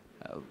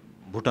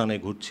 ভুটানে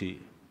ঘুরছি,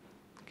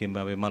 কিংবা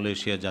আমি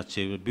মালয়েশিয়া যাচ্ছি,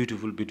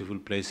 বিউটিফুল বিউটিফুল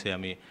প্লেসে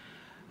আমি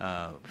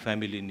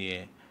ফ্যামিলি নিয়ে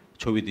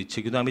ছবি দিচ্ছি,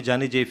 কিন্তু আমি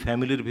জানি যে এই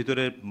ফ্যামিলির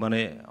ভিতরে মানে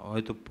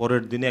হয়তো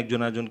পরের দিনে একজন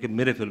আরেকজনকে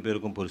মেরে ফেলবে,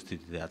 এরকম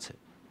পরিস্থিতিতে আছে।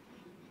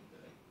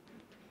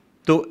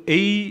 তো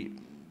এই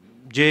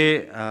যে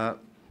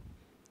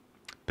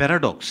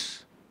প্যারাডক্স,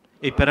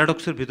 এই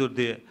প্যারাডক্সের ভিতর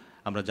দিয়ে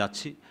আমরা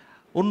যাচ্ছি।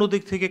 অন্য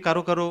দিক থেকে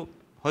কারো কারো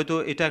হয়তো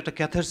এটা একটা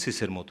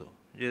ক্যাথারসিসের মতো,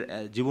 যে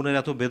জীবনের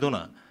এত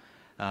বেদনা,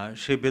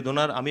 সেই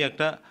বেদনার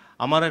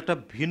আমার একটা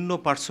ভিন্ন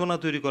পার্সোনা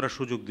তৈরি করার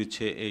সুযোগ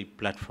দিচ্ছে এই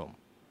প্ল্যাটফর্ম।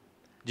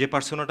 যে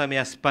পার্সোনাটা আমি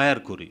অ্যাসপায়ার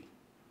করি,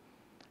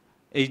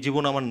 এই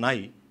জীবন আমার নাই।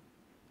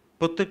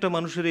 প্রত্যেকটা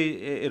মানুষের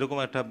এরকম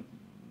একটা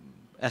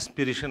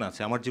অ্যাসপিরেশন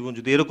আছে, আমার জীবন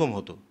যদি এরকম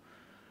হতো।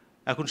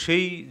 এখন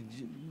সেই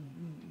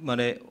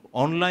মানে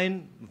অনলাইন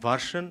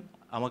ভার্সন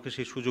আমাকে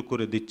সেই সুযোগ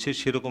করে দিচ্ছে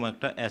সেরকম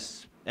একটা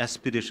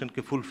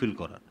অ্যাসপিরেশনকে ফুলফিল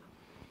করার।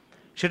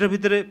 সেটার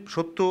ভিতরে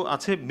সত্য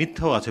আছে,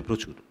 মিথ্যাও আছে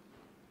প্রচুর।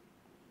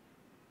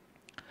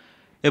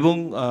 এবং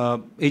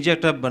এই যে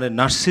একটা মানে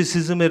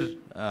নার্সিসিজমের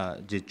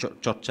যে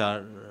চর্চা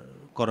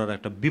করার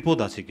একটা বিপদ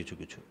আছে কিছু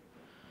কিছু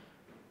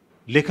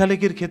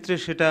লেখালেখির ক্ষেত্রে।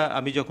 সেটা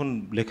আমি যখন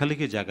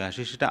লেখালেখির জায়গায়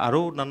আসি, সেটা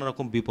আরও নানা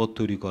রকম বিপদ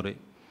তৈরি করে।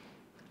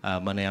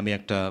 মানে আমি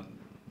একটা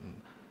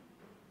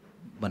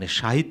মানে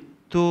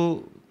সাহিত্য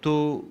তো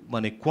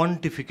মানে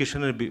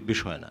কোয়ান্টিফিকেশনের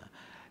বিষয় না।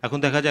 এখন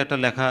দেখা যায় একটা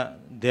লেখা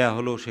দেয়া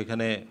হলো,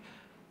 সেখানে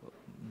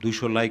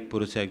 200 লাইক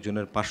পড়েছে,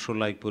 একজনের 500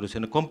 লাইক পড়েছে,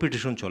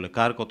 কম্পিটিশন চলে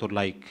কার কত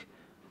লাইক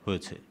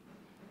হয়েছে।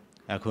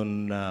 এখন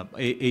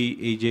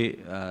এই যে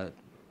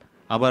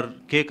আবার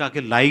কে কাকে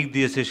লাইক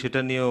দিয়েছে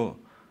সেটা নিয়েও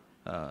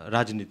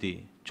রাজনীতি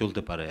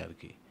চলতে পারে আর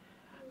কি।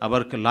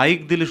 আবার লাইক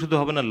দিলে শুধু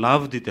হবে না,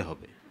 লাভ দিতে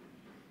হবে।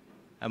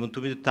 এমন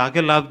তুমি তাকে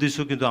লাভ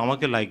দিছো কিন্তু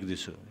আমাকে লাইক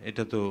দিছো,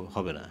 এটা তো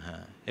হবে না।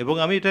 হ্যাঁ, এবং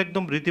আমি এটা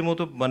একদম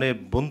রীতিমতো মানে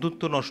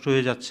বন্ধুত্ব নষ্ট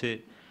হয়ে যাচ্ছে,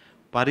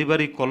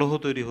 পারিবারিক কলহ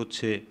তৈরি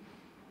হচ্ছে।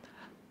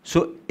 সো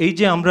এই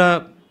যে আমরা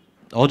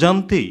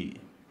অজান্তেই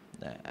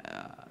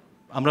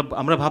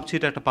আমরা ভাবছি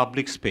এটা একটা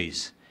পাবলিক স্পেস,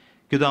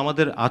 কিন্তু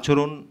আমাদের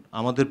আচরণ,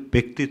 আমাদের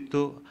ব্যক্তিত্ব,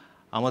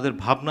 আমাদের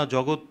ভাবনা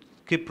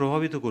জগৎকে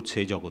প্রভাবিত করছে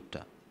এই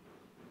জগৎটা,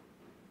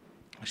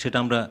 সেটা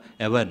আমরা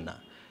অ্যাওয়্যার না।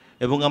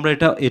 এবং আমরা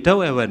এটাও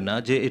অ্যাওয়্যার না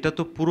যে এটা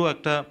তো পুরো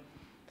একটা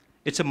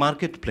ইটস এ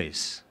মার্কেট প্লেস।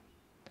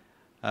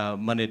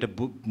 মানে এটা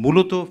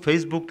মূলত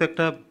ফেসবুক তো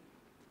একটা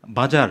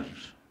বাজার।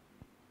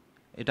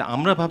 এটা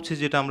আমরা ভাবছি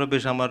যে এটা আমরা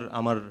বেশ আমার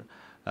আমার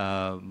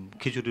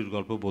খিচুড়ির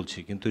গল্প বলছি,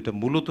 কিন্তু এটা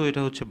মূলত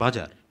এটা হচ্ছে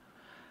বাজার।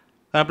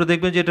 আর আপনারা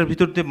দেখবেন যে এটার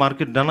ভিতর দিয়ে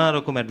মার্কেট নানা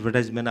রকম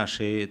অ্যাডভার্টাইজমেন্ট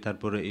আসে,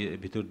 তারপরে এর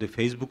ভিতর দিয়ে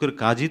ফেসবুকের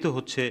কাজই তো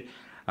হচ্ছে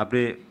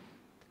আপনি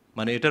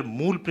মানে এটার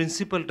মূল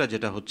প্রিন্সিপালটা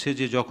যেটা হচ্ছে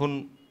যে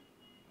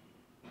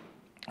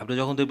আপনি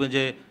যখন দেখবেন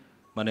যে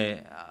মানে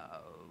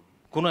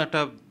কোনো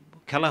একটা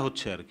খেলা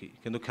হচ্ছে আর কি,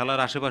 কিন্তু খেলার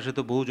আশেপাশে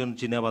তো বহুজন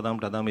বাদাম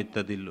টাদাম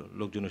ইত্যাদি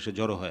লোকজন এসে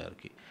জড়ো হয় আর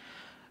কি,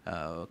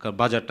 কারণ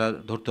বাজারটা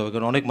ধরতে হবে,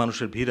 কারণ অনেক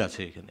মানুষের ভিড়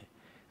আছে এখানে।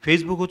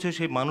 ফেসবুক হচ্ছে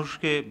সেই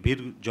মানুষকে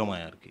ভিড়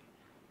জমায় আর কি,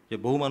 যে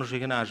বহু মানুষ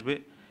এখানে আসবে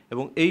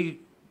এবং এই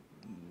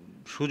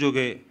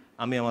সুযোগে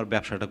আমি আমার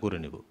ব্যবসাটা করে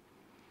নেব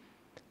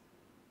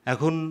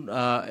এখন।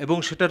 এবং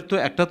সেটার তো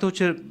একটা তো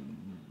হচ্ছে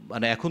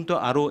মানে এখন তো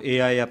আরও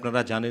এআই আপনারা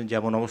জানেন যে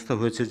এমন অবস্থা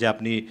হয়েছে যে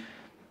আপনি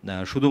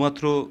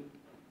শুধুমাত্র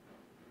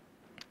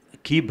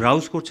কি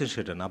ব্রাউজ করছেন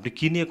সেটা না, আপনি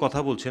কী নিয়ে কথা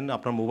বলছেন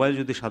আপনার মোবাইল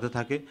যদি সাথে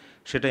থাকে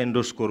সেটা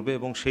এন্ডোর্স করবে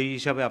এবং সেই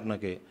হিসাবে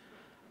আপনাকে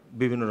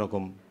বিভিন্ন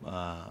রকম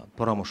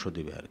পরামর্শ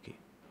দেবে আর কি।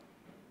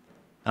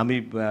 আমি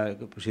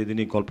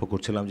সেদিনই গল্প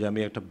করছিলাম যে আমি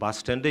একটা বাস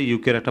স্ট্যান্ডে,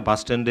 ইউকের একটা বাস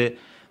স্ট্যান্ডে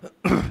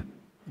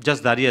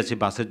জাস্ট দাঁড়িয়ে আছি,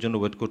 বাসের জন্য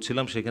ওয়েট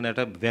করছিলাম। সেখানে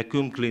একটা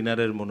ভ্যাকিউম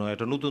ক্লিনারের মনে হয়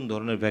একটা নতুন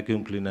ধরনের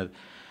ভ্যাকিউম ক্লিনার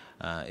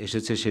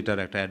এসেছে, সেটার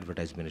একটা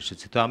অ্যাডভার্টাইজমেন্ট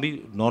এসেছে। তো আমি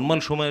নর্মাল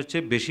সময়ের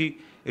চেয়ে বেশি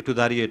একটু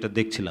দাঁড়িয়ে এটা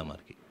দেখছিলাম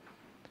আর কি।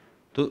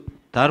 তো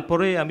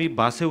তারপরে আমি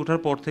বাসে ওঠার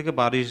পর থেকে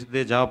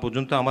বাড়িতে যাওয়া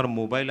পর্যন্ত আমার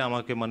মোবাইলে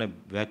আমাকে মানে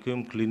ভ্যাকিউম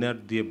ক্লিনার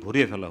দিয়ে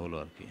ভরিয়ে ফেলা হলো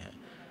আর কি। হ্যাঁ,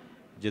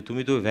 যে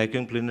তুমি তো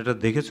ভ্যাকিউম ক্লিনারটা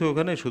দেখেছো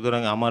ওখানে,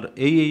 সুতরাং আমার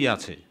এই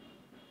আছে,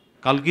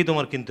 কালকেই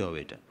তোমার কিনতে হবে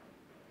এটা।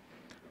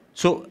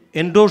 সো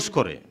এন্ডোর্স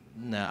করে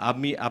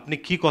আপনি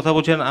কি কথা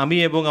বলছেন, আমি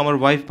এবং আমার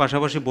ওয়াইফ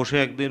পাশাপাশি বসে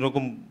একদিন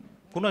এরকম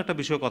কোনো একটা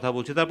বিষয়ে কথা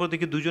বলছি, তারপর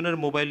দেখি দুজনের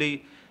মোবাইলেই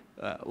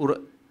ওরা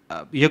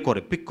ইয়ে করে,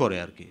 পিক করে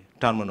আর কি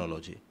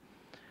টার্মিনোলজি।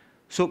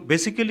 সো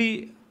বেসিক্যালি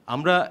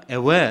আমরা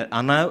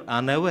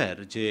আনঅ্যাওয়্যার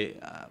যে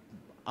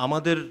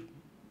আমাদের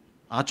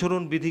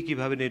আচরণবিধি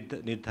কীভাবে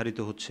নির্ধারিত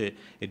হচ্ছে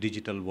এই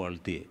ডিজিটাল ওয়ার্ল্ড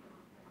দিয়ে।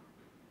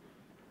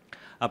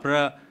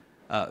 আপনারা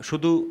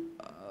শুধু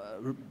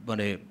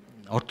মানে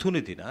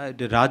অর্থনীতি না,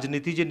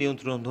 রাজনীতি যে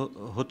নিয়ন্ত্রণ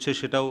হচ্ছে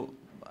সেটাও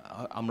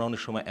আমরা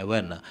অনেক সময়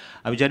অ্যাওয়্যার না।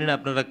 আমি জানি না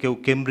আপনারা কেউ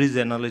কেমব্রিজ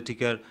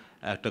অ্যানালিটিকার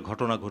একটা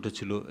ঘটনা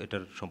ঘটেছিল,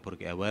 এটার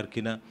সম্পর্কে অ্যাওয়্যার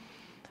কিনা।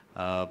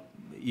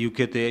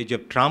 ইউকেতে এই যে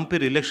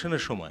ট্রাম্পের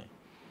ইলেকশনের সময়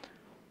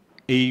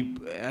এই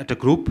একটা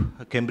group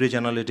Cambridge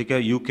Analytica,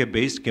 UK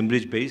based,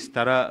 Cambridge based,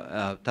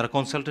 তারা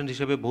কনসালটেন্ট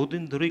হিসেবে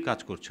বহুদিন ধরেই কাজ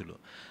করছিল।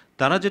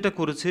 তারা যেটা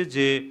করেছে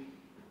যে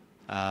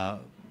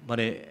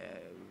মানে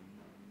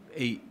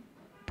এই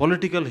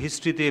পলিটিক্যাল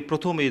হিস্ট্রিতে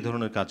প্রথম এই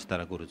ধরনের কাজ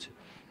তারা করেছে।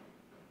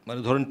 মানে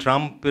ধরেন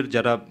ট্রাম্পের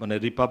যারা মানে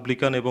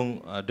রিপাবলিকান এবং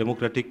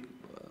ডেমোক্রেটিক,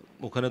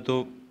 ওখানে তো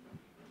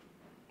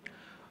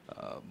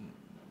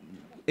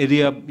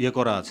এরিয়া ইয়ে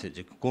করা আছে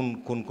যে কোন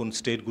কোন কোন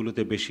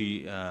স্টেটগুলোতে বেশি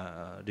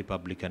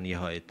রিপাবলিকান ইয়ে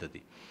হয়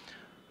ইত্যাদি।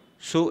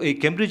 সো এই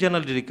কেমব্রিজ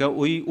অ্যানালিটিকা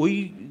ওই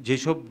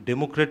যেসব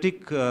ডেমোক্রেটিক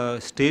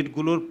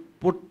স্টেটগুলোর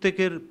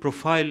প্রত্যেকের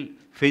প্রোফাইল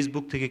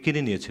ফেসবুক থেকে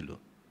কিনে নিয়েছিল,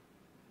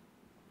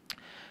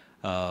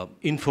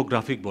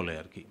 ইনফোগ্রাফিক বলে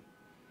আর কি।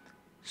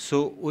 সো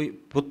ওই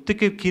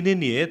প্রত্যেকে কিনে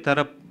নিয়ে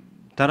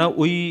তারা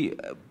ওই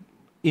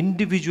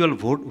ইন্ডিভিজুয়াল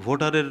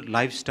ভোটারের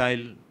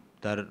লাইফস্টাইল,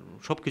 তার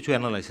সব কিছু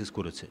অ্যানালাইসিস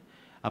করেছে।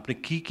 আপনি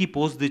কি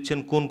পোস্ট দিচ্ছেন,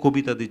 কোন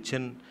কবিতা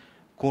দিচ্ছেন,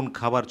 কোন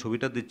খাবার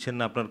ছবিটা দিচ্ছেন,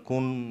 আপনার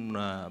কোন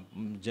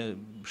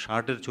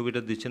শার্টের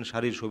ছবিটা দিচ্ছেন,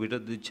 শাড়ির ছবিটা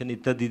দিচ্ছেন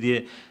ইত্যাদি দিয়ে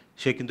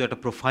সে কিন্তু একটা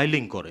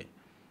প্রোফাইলিং করে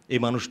এই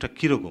মানুষটা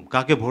কীরকম,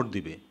 কাকে ভোট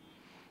দিবে।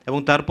 এবং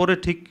তারপরে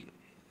ঠিক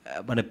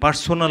মানে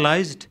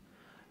পার্সোনালাইজড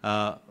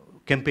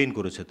ক্যাম্পেইন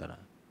করেছে তারা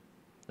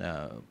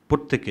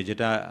প্রত্যেকে।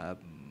 যেটা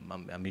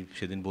আমি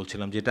সেদিন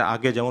বলছিলাম, যেটা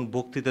আগে যেমন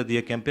বক্তৃতা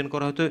দিয়ে ক্যাম্পেইন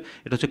করা হতো,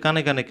 এটা হচ্ছে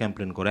কানে কানে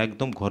ক্যাম্পেইন করা,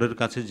 একদম ঘরের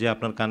কাছে যে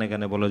আপনার কানে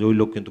কানে বলা যে ওই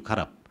লোক কিন্তু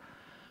খারাপ,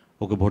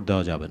 ওকে ভোট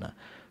দেওয়া যাবে না।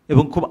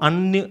 এবং খুব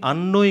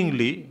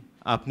আননোয়িংলি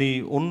আপনি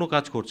অন্য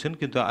কাজ করছেন,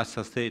 কিন্তু আস্তে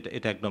আস্তে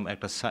এটা একদম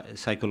একটা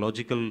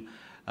সাইকোলজিক্যাল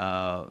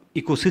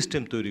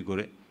ইকোসিস্টেম তৈরি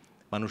করে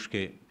মানুষকে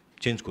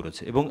চেঞ্জ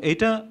করেছে। এবং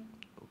এইটা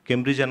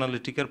কেমব্রিজ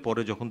অ্যানালিটিকার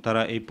পরে যখন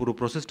তারা এই পুরো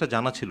প্রসেসটা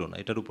জানা ছিল না,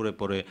 এটার উপরে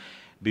পরে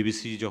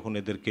বিবিসি যখন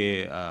এদেরকে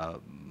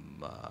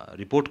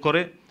রিপোর্ট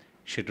করে,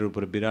 সেটার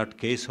উপরে বিরাট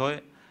কেস হয়,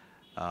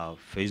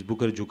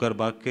 ফেসবুকের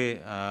জুকারবার্গকে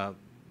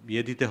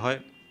ইয়ে দিতে হয়।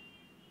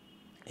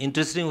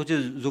 ইন্টারেস্টিং হচ্ছে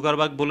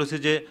জুকারবার্গ বলেছে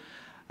যে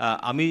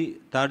আমি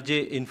তার যে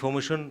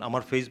ইনফরমেশন,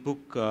 আমার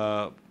ফেসবুক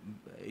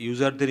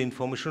ইউজারদের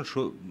ইনফরমেশন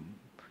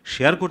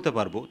শেয়ার করতে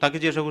পারবো, তাকে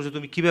জিজ্ঞাসা করছে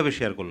তুমি কীভাবে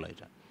শেয়ার করলে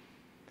এটা,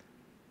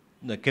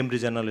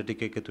 কেমব্রিজ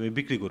অ্যানালিটিকাকে তুমি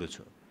বিক্রি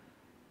করেছো।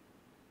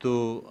 তো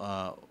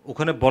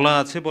ওখানে বলা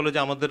আছে, বলে যে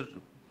আমাদের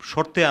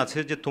শর্তে আছে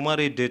যে তোমার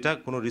এই ডেটা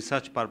কোনো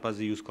রিসার্চ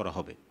পারপাসে ইউজ করা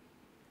হবে।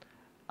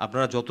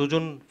 আপনারা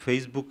যতজন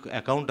ফেসবুক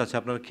অ্যাকাউন্ট আছে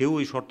আপনারা কেউ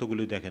এই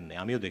শর্তগুলি দেখেন নাই,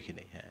 আমিও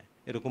দেখিনি। হ্যাঁ,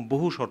 এরকম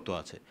বহু শর্ত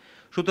আছে,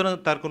 সুতরাং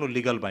তার কোনো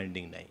লিগাল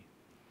বাইন্ডিং নাই।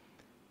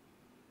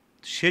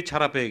 সে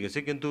ছাড়া পেয়ে গেছে,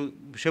 কিন্তু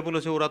সে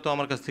বলেছে ওরা তো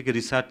আমার কাছ থেকে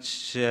রিসার্চ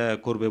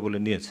করবে বলে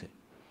নিয়েছে।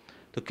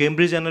 তো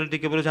কেমব্রিজ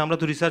অ্যানালিটিকা বলেছে আমরা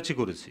তো রিসার্চই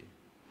করেছি,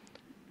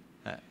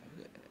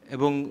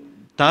 এবং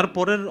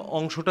তারপরের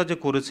অংশটা যে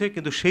করেছে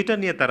কিন্তু সেইটা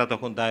নিয়ে তারা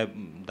তখন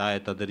দায়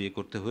তাদের ইয়ে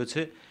করতে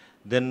হয়েছে।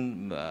 দেন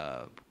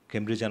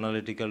Cambridge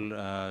analytical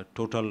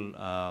total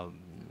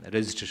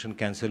registration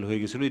cancel হয়ে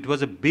গেছিলো। ইট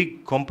ওয়াজ a big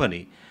company,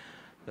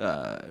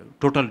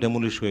 total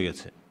demolish হয়ে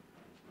গেছে,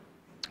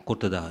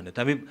 করতে দেওয়া হয়নি। তা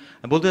আমি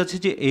বলতে চাচ্ছি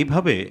যে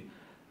এইভাবে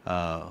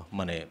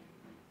মানে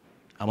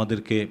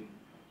আমাদেরকে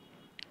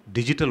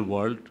digital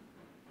world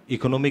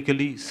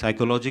economically,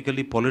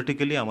 psychologically,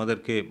 politically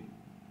আমাদেরকে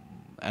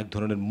এক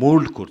ধরনের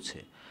মোল্ড করছে।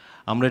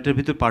 আমরা এটার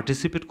ভিতরে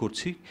পার্টিসিপেট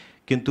করছি,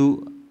 কিন্তু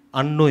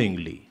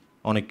আননোয়িংলি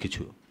অনেক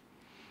কিছু।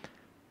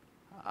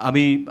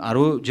 আমি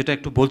আরও যেটা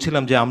একটু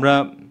বলছিলাম যে আমরা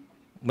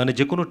মানে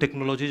যে কোনো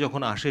টেকনোলজি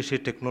যখন আসে,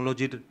 সেই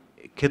টেকনোলজির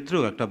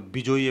ক্ষেত্রেও একটা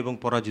বিজয়ী এবং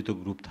পরাজিত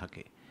গ্রুপ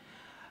থাকে।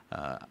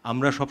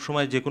 আমরা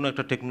সবসময় যে কোনো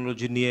একটা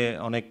টেকনোলজি নিয়ে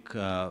অনেক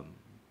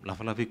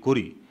লাফালাফি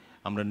করি,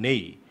 আমরা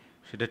নেই,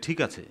 সেটা ঠিক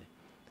আছে,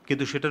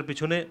 কিন্তু সেটার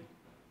পিছনে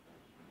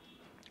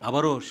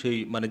আবারও সেই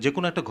মানে যে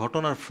কোনো একটা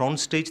ঘটনার ফ্রন্ট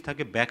স্টেজ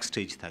থাকে, ব্যাক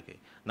স্টেজ থাকে,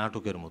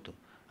 নাটকের মতো।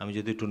 আমি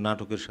যদি একটু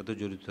নাটকের সাথে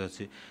জড়িত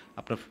আছি,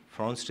 আপনার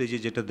ফ্রন্ট স্টেজে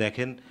যেটা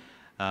দেখেন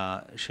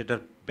সেটার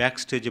ব্যাক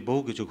স্টেজে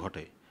বহু কিছু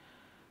ঘটে।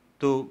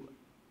 তো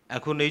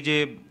এখন এই যে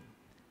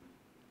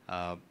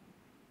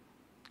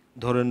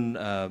ধরেন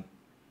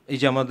এই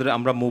যে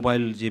আমরা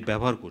মোবাইল যে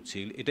ব্যবহার করছি,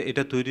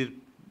 এটা তৈরির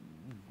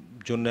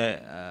জন্য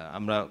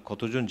আমরা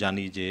কতজন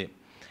জানি যে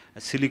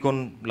সিলিকন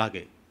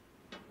লাগে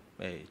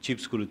এই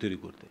চিপসগুলো তৈরি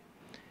করতে।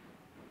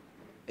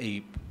 এই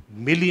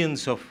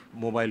মিলিয়ন্স অফ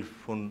মোবাইল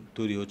ফোন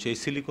তৈরি হচ্ছে, এই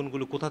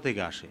সিলিকনগুলো কোথা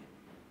থেকে আসে?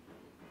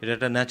 এটা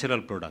একটা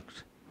ন্যাচারাল প্রোডাক্ট,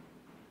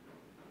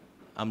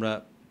 আমরা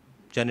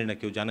জানি না,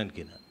 কেউ জানেন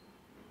কি না?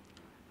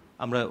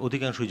 আমরা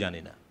অধিকাংশই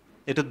জানি না।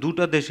 এটা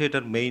দুটা দেশে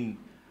এটার মেইন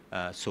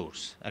সোর্স,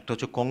 একটা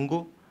হচ্ছে কঙ্গো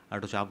আর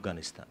একটা হচ্ছে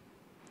আফগানিস্তান।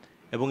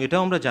 এবং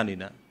এটাও আমরা জানি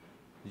না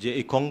যে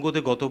এই কঙ্গোতে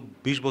গত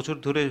 20 বছর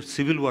ধরে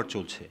সিভিল ওয়ার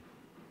চলছে,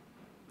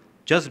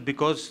 জাস্ট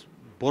বিকজ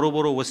বড়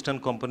বড় ওয়েস্টার্ন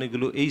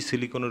কোম্পানিগুলো এই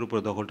সিলিকনের উপর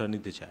দখলটা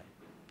নিতে চায়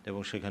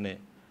এবং সেখানে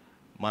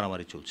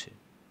মারামারি চলছে।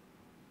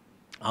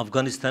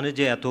 আফগানিস্তানে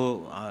যে এত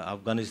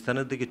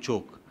আফগানিস্তানের দিকে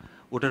চোখ,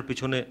 ওটার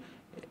পিছনে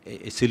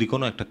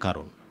সিলিকনও একটা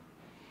কারণ।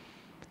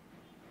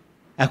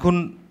 এখন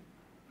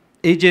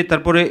এই যে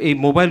তারপরে এই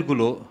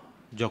মোবাইলগুলো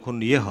যখন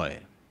হয়,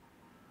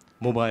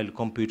 মোবাইল,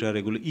 কম্পিউটার,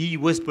 এগুলো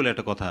ওয়েস্ট বলে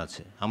একটা কথা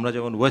আছে। আমরা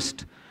যেমন ওয়েস্ট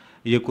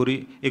করি,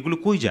 এগুলো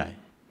কই যায়?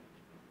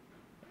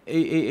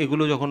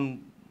 এগুলো যখন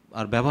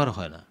আর ব্যবহার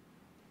হয় না,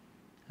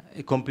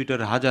 এই কম্পিউটার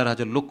হাজার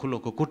হাজার লক্ষ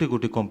লক্ষ কোটি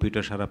কোটি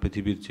কম্পিউটার সারা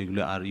পৃথিবীর,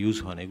 যেগুলো আর ইউজ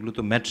হয় না, এগুলো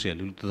তো ম্যাটেরিয়াল,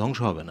 এগুলো তো ধ্বংস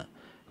হবে না,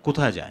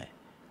 কোথায় যায়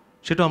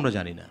সেটাও আমরা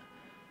জানি না।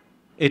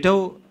 এটাও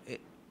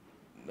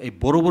এই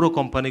বড় বড়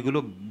কোম্পানিগুলো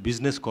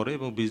বিজনেস করে,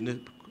 এবং বিজনেস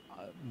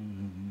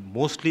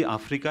মোস্টলি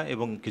আফ্রিকা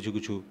এবং কিছু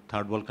কিছু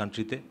থার্ড ওয়ার্ল্ড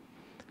কান্ট্রিতে।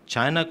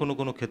 চায়না কোনো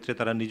কোনো ক্ষেত্রে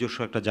তারা নিজস্ব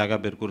একটা জায়গা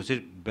বের করেছে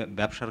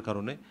ব্যবসার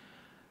কারণে,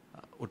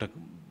 ওটা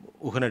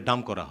ওখানে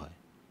ডাম্প করা হয়,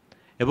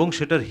 এবং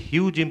সেটার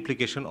হিউজ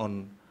ইমপ্লিকেশন অন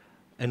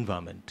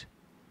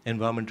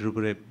এনভায়রনমেন্টের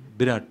উপরে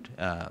বিরাট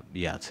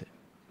আছে।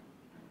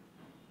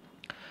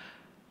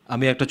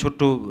 আমি একটা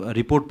ছোট্ট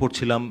রিপোর্ট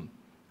পড়ছিলাম,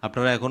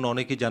 আপনারা এখন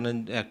অনেকেই জানেন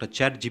একটা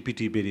চ্যাট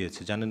জিপিটি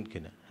বেরিয়েছে, জানেন কি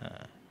না?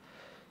 হ্যাঁ।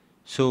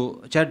 সো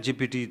চ্যাট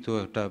জিপিটি তো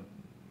একটা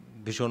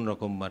ভীষণ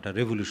রকম একটা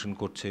রেভলিউশন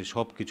করছে,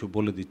 সব কিছু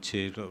বলে দিচ্ছে,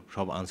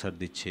 সব আনসার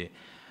দিচ্ছে,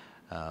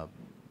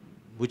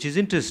 হুইচ ইজ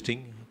ইন্টারেস্টিং,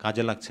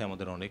 কাজে লাগছে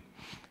আমাদের অনেক।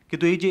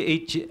 কিন্তু এই যে এই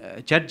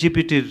চ্যাট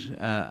জিপিটির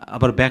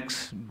আবার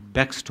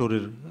ব্যাক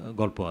স্টোরের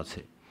গল্প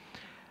আছে।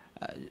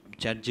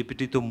 চ্যাট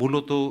জিপিটি তো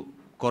মূলত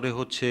করে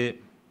হচ্ছে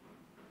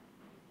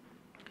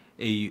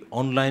এই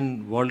অনলাইন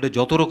ওয়ার্ল্ডে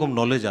যত রকম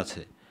নলেজ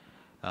আছে,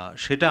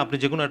 সেটা আপনি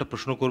যে কোনো একটা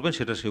প্রশ্ন করবেন,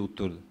 সেটা সে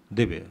উত্তর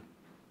দেবে,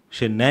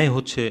 সে নেয়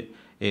হচ্ছে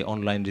এই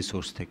অনলাইন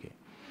রিসোর্স থেকে।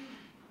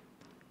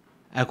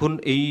 এখন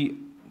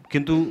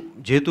কিন্তু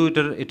যেহেতু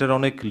এটার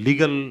অনেক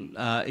লিগ্যাল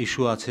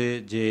ইস্যু আছে,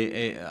 যে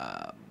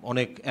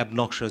অনেক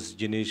অ্যাবনক্সাস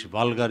জিনিস,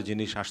 ভালগার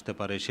জিনিস আসতে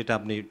পারে, সেটা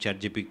আপনি চ্যাট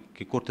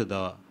জিপিটিকে করতে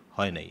দেওয়া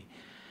হয় নাই।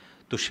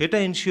 তো সেটা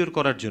এনশিওর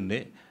করার জন্যে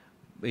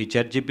এই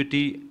চ্যাট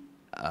জিপিটি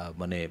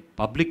মানে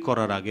পাবলিক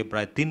করার আগে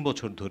প্রায় 3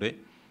 বছর ধরে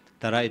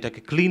তারা এটাকে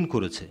ক্লিন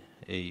করেছে,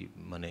 এই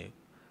মানে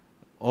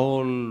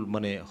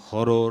মানে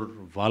হরর,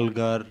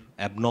 ভালগার,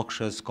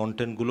 অ্যাবনক্সাস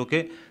কন্টেন্টগুলোকে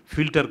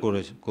ফিল্টার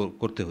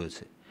করতে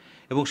হয়েছে,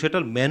 এবং সেটা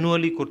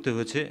ম্যানুয়ালি করতে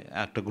হয়েছে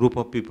একটা গ্রুপ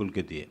অফ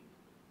পিপলকে দিয়ে।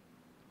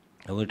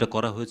 এবং এটা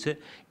করা হয়েছে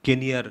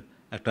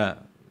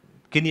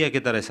কেনিয়াকে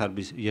তারা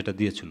সার্ভিস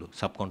দিয়েছিল,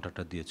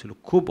 সাবকন্ট্রাক্টর দিয়েছিল,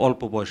 খুব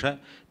অল্প পয়সায়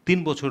 3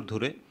 বছর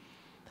ধরে।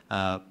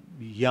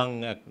 ইয়াং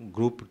এক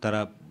গ্রুপ,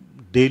 তারা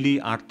ডেইলি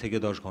 8 থেকে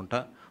 10 ঘন্টা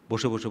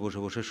বসে বসে বসে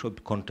বসে সব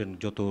কন্টেন্ট,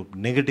 যত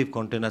নেগেটিভ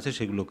কন্টেন্ট আছে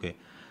সেগুলোকে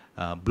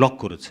ব্লক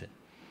করেছে।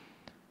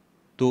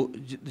 তো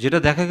যেটা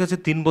দেখা গেছে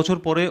 3 বছর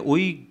পরে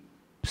ওই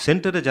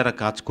সেন্টারে যারা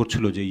কাজ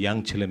করছিল, যে ইয়াং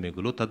ছেলে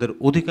মেয়েগুলো, তাদের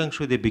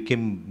অধিকাংশই দে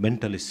বিকেম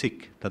মেন্টালি সিক,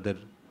 তাদের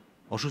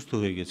অসুস্থ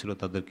হয়ে গেছিল,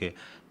 তাদেরকে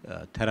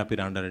থেরাপির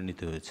আন্ডারে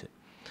নিতে হয়েছে।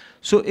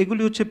 সো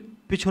এগুলি হচ্ছে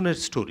পিছনের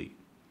স্টোরি।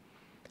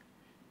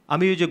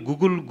 আমি ওই যে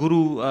গুগল গুরু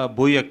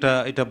বই একটা,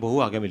 এটা বহু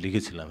আগে আমি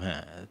লিখেছিলাম,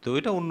 হ্যাঁ। তো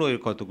এটা অন্য এর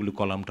কতগুলো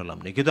কলাম টলাম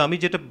নেই, কিন্তু আমি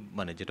যেটা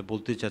মানে যেটা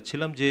বলতে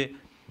চাচ্ছিলাম যে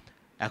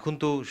এখন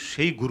তো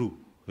সেই গুরু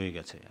হয়ে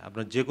গেছে,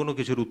 আপনার যে কোনো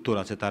কিছুর উত্তর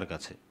আছে তার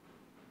কাছে।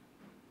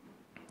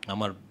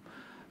 আমার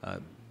আহ,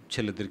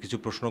 ছেলেদের কিছু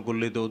প্রশ্ন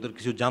করলেই তো ওদের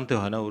কিছু জানতে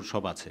হয় না, ওর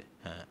সব আছে,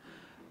 হ্যাঁ।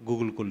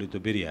 গুগল করলেই তো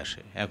বেরিয়ে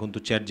আসে, এখন তো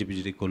চ্যাট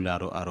জিপিটি করলে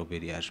আরও আরও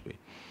বেরিয়ে আসবে।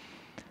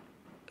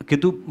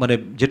 কিন্তু মানে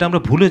যেটা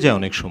আমরা ভুলে যাই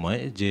অনেক সময়,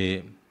 যে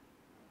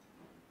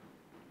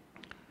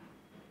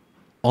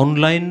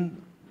অনলাইন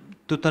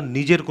তো তার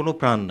নিজের কোনো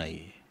প্রাণ নাই,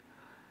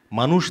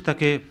 মানুষ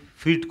তাকে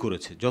ফিড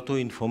করেছে। যত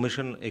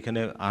ইনফরমেশন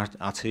এখানে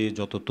আছে,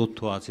 যত তথ্য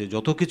আছে,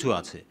 যত কিছু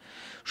আছে,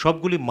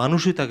 সবগুলি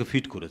মানুষই তাকে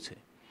ফিড করেছে।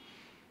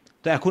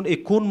 তো এখন এই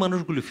কোন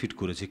মানুষগুলি ফিড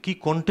করেছে, কি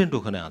কন্টেন্ট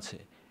ওখানে আছে,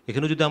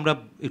 এখানে যদি আমরা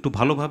একটু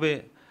ভালোভাবে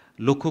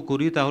লক্ষ্য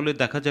করি তাহলে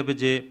দেখা যাবে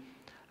যে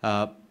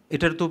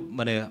এটার তো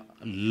মানে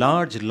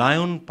large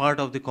lion part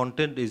of the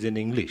content is in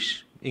English,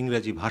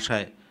 ইংরেজি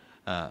ভাষায়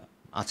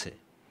আছে।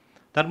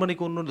 তার মানে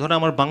কি, অন্য ধরো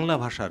আমার বাংলা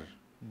ভাষার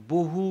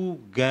বহু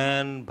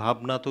জ্ঞান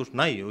ভাবনা তো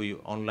নাই, ওই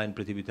অনলাইন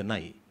পৃথিবীতে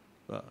নাই,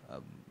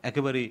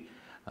 একেবারেই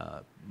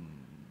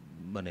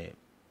মানে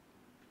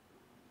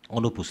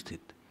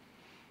অনুপস্থিত।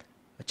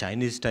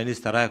 চাইনিজ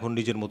তারা এখন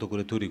নিজের মতো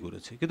করে তৈরি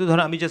করেছে, কিন্তু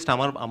ধরো আমি জাস্ট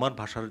আমার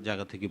ভাষার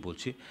জায়গা থেকে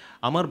বলছি,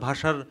 আমার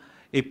ভাষার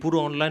এই পুরো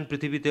অনলাইন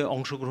পৃথিবীতে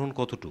অংশগ্রহণ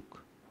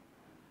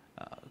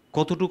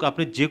কতটুক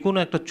আপনি যে কোনো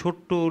একটা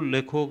ছোট্ট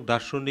লেখক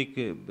দার্শনিক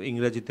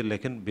ইংরেজিতে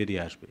লেখেন,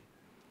 বেরিয়ে আসবে।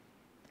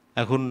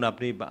 এখন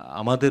আপনি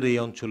আমাদের এই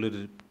অঞ্চলের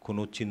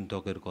কোনো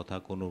চিন্তকের কথা,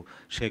 কোনো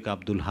শেখ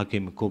আব্দুল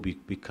হাকিম কবি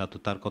বিখ্যাত,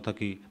 তার কথা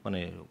কি মানে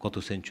কত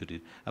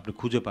সেঞ্চুরির আপনি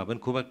খুঁজে পাবেন?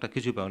 খুব একটা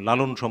কিছুই পাবেন।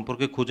 লালন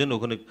সম্পর্কে খোঁজেন,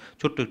 ওখানে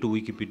ছোট্ট একটু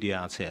উইকিপিডিয়া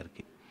আছে আর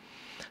কি।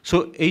 সো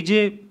এই যে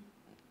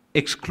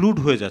এক্সক্লুড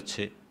হয়ে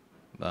যাচ্ছে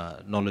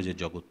নলেজের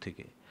জগৎ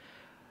থেকে,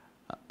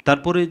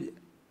 তারপরে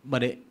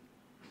মানে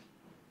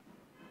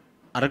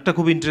আরেকটা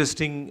খুব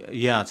ইন্টারেস্টিং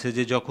আছে,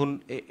 যে যখন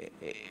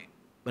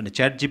মানে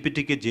চ্যাট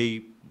জিপিটিকে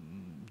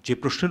যে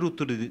প্রশ্নের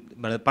উত্তর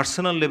মানে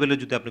পার্সোনাল লেভেলে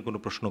যদি আপনি কোনো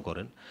প্রশ্ন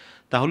করেন,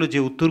 তাহলে যে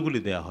উত্তরগুলি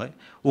দেওয়া হয়,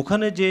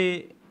 ওখানে যে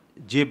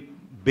যে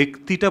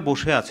ব্যক্তিটা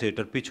বসে আছে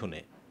এটার পিছনে,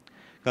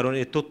 কারণ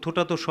এই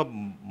তথ্যটা তো সব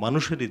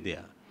মানুষেরই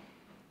দেয়া,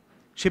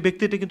 সে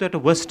ব্যক্তিটা কিন্তু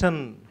একটা ওয়েস্টার্ন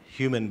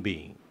হিউম্যান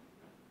বিইং,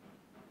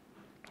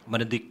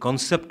 মানে দি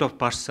concept of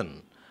person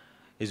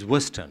is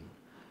western.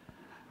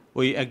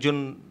 ওই একজন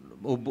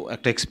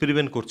একটা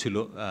এক্সপেরিমেন্ট করছিল,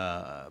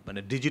 মানে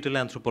ডিজিটাল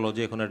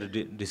অ্যানথ্রোপোলজি এখন একটা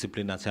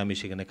ডিসিপ্লিন আছে, আমি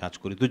সেখানে কাজ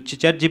করি। তো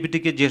চ্যাট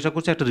জিপিটিকে জিজ্ঞাসা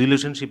করছে একটা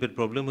রিলেশনশিপের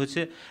প্রবলেম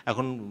হয়েছে,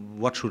 এখন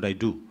হোয়াট শুড আই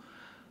ডু।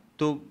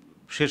 তো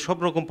সে সব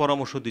রকম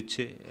পরামর্শ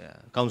দিচ্ছে,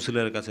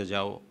 কাউন্সিলরের কাছে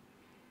যাও,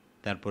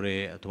 তারপরে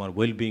তোমার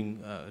ওয়েলবিং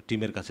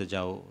টিমের কাছে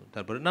যাও,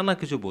 তারপরে নানা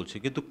কিছু বলছে,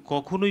 কিন্তু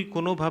কখনোই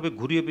কোনোভাবে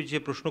ঘুরিয়ে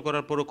পিছিয়ে প্রশ্ন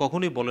করার পরও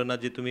কখনোই বলে না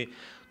যে তুমি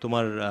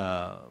তোমার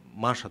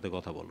মার সাথে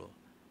কথা বলো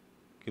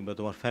কিংবা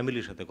তোমার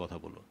ফ্যামিলির সাথে কথা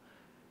বলো।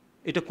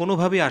 এটা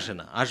কোনোভাবেই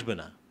আসবে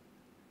না,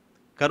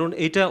 কারণ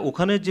এটা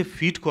ওখানে যে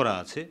ফিড করা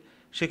আছে,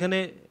 সেখানে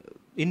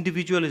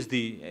individual is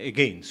the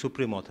again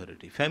supreme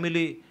authority,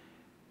 family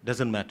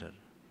doesn't matter.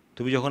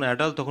 তুমি যখন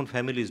অ্যাডাল্ট তখন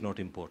family is not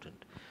important.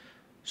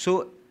 So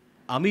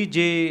আমি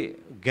যে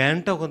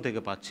জ্ঞানটা ওখান থেকে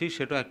পাচ্ছি,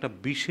 সেটা একটা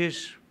বিশেষ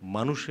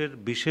মানুষের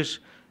বিশেষ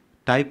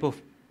type of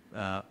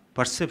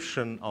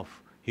perception of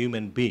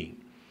human being.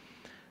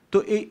 তো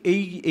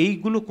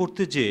এইগুলো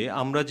করতে যে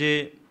আমরা যে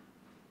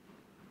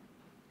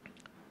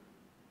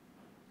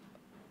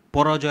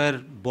পরাজয়ের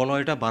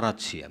বলয়টা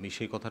বাড়াচ্ছি, আমি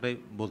সেই কথাটাই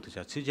বলতে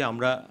চাচ্ছি, যে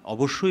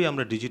অবশ্যই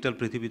আমরা ডিজিটাল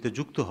পৃথিবীতে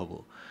যুক্ত হব,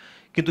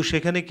 কিন্তু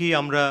সেখানে কি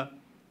আমরা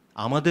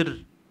আমাদের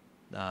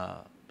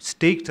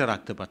স্টেকটা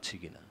রাখতে পারছি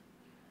কি না,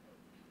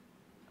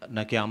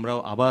 নাকি আমরা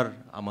আবার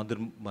আমাদের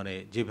মানে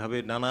যেভাবে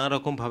নানা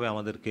রকমভাবে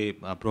আমাদেরকে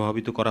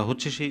প্রভাবিত করা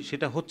হচ্ছে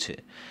সেটা হচ্ছে।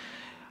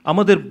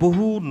 আমাদের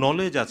বহু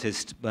নলেজ আছে,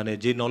 মানে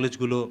যে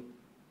নলেজগুলো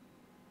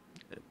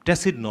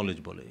ট্যাসিড নলেজ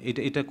বলে,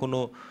 এটা কোনো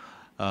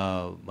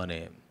মানে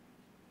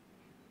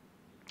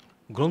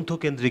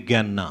গ্রন্থকেন্দ্রিক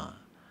জ্ঞান না,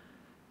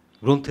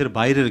 গ্রন্থের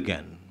বাইরের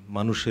জ্ঞান,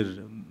 মানুষের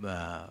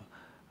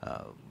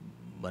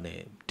মানে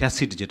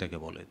ট্যাসিড যেটাকে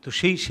বলে। তো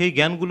সেই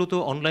জ্ঞানগুলো তো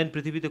অনলাইন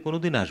পৃথিবীতে কোনো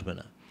দিন আসবে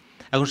না।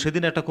 এখন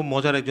সেদিন একটা খুব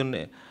মজার একজন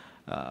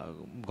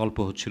গল্প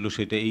হচ্ছিল,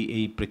 সেটা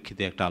এই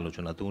প্রেক্ষিতে একটা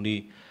আলোচনা। তো উনি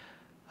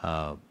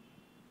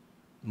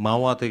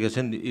মাওয়াতে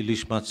গেছেন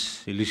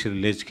ইলিশের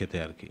লেজ খেতে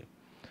আর কি।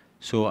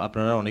 সো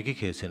আপনারা অনেকেই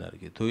খেয়েছেন আর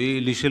কি। তো এই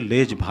ইলিশের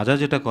লেজ ভাজা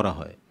যেটা করা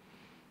হয়,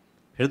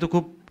 এটা তো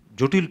খুব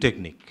জটিল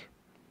টেকনিক।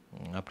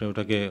 আপনি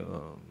ওটাকে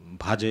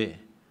ভাজে,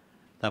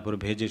 তারপরে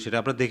ভেজে, সেটা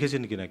আপনারা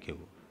দেখেছেন কি না কেউ?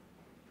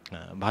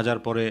 ভাজার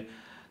পরে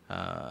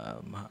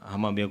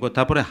হামামিয়া করে,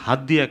 তারপরে হাত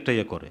দিয়ে একটা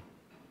করে,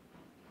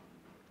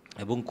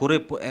 এবং করে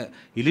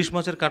ইলিশ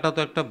মাছের কাটা তো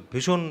একটা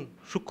ভীষণ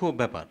সূক্ষ্ম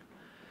ব্যাপার।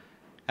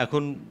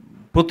 এখন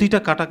প্রতিটা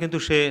কাটা কিন্তু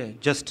সে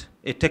জাস্ট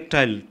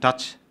টেকটাইল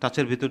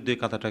টাচের ভিতর দিয়ে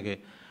কাঁটাটাকে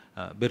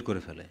বের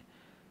করে ফেলে।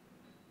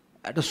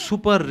 একটা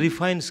সুপার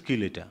রিফাইন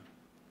স্কিল এটা।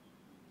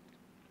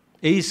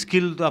 এই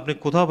স্কিল তো আপনি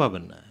কোথাও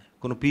পাবেন না,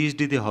 কোনো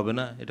পিএইচডি দিয়ে হবে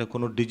না, এটা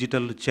কোনো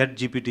ডিজিটাল চ্যাট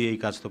জিপিটি এই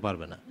কাজ তো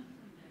পারবে না।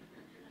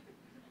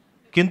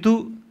 কিন্তু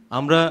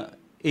আমরা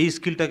এই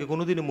স্কিলটাকে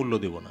কোনোদিনই মূল্য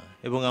দেব না।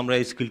 এবং আমরা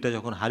এই স্কিলটা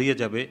যখন হারিয়ে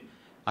যাবে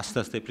আস্তে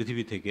আস্তে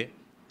পৃথিবী থেকে,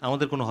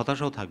 আমাদের কোনো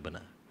হতাশাও থাকবে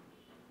না।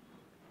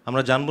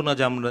 আমরা জানবো না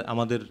যে আমরা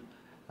আমাদের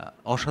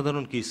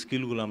অসাধারণ কি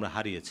স্কিলগুলো আমরা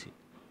হারিয়েছি।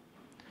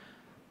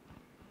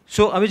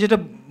 সো আমি যেটা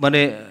মানে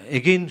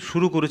এগেইন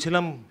শুরু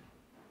করেছিলাম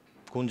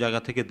কোন জায়গা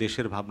থেকে,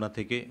 দেশের ভাবনা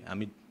থেকে,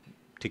 আমি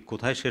ঠিক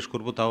কোথায় শেষ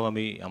করব তাও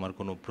আমার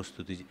কোনো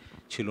প্রস্তুতি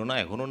ছিল না,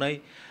 এখনও নাই।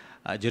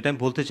 যেটা আমি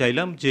বলতে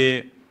চাইলাম যে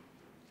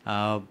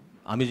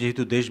আমি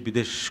যেহেতু দেশ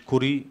বিদেশ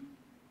করি,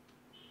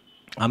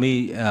 আমি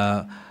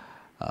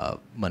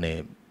মানে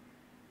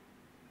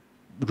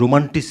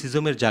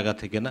রোমান্টিসিজমের জায়গা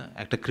থেকে না,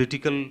 একটা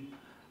ক্রিটিক্যাল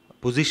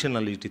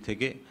পজিশনালিটি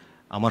থেকে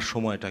আমার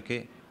সময়টাকে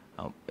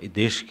এই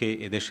দেশকে,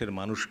 এদেশের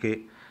মানুষকে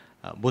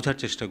বোঝার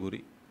চেষ্টা করি।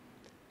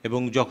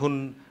 এবং যখন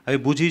আমি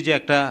বুঝি যে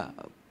একটা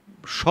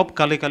সব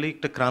কালে কালে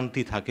একটা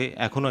ক্রান্তি থাকে,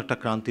 এখনও একটা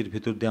ক্রান্তির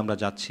ভিতর দিয়ে আমরা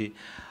যাচ্ছি।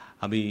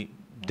 আমি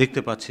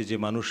দেখতে পাচ্ছি যে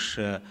মানুষ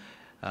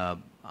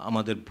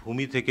আমাদের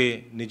ভূমি থেকে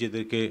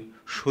নিজেদেরকে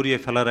সরিয়ে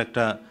ফেলার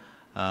একটা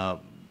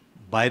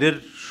বাইরের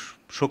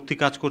শক্তি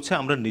কাজ করছে,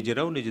 আমরা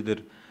নিজেরাও নিজেদের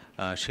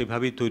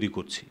সেভাবেই তৈরি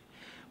করছি।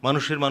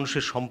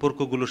 মানুষের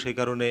সম্পর্কগুলো সেই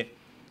কারণে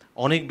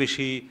অনেক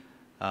বেশি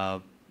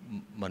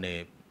মানে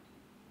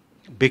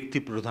ব্যক্তি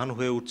প্রধান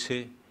হয়ে উঠছে।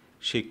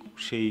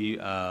 সেই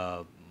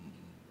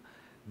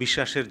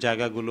বিশ্বাসের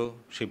জায়গাগুলো,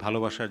 সেই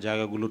ভালোবাসার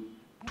জায়গাগুলো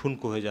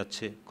ঠুনকো হয়ে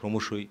যাচ্ছে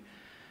ক্রমশই।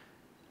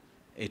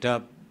 এটা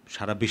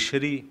সারা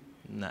বিশ্বেরই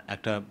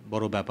একটা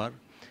বড় ব্যাপার।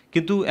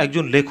 কিন্তু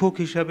একজন লেখক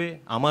হিসাবে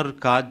আমার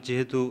কাজ,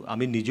 যেহেতু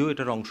আমি নিজেও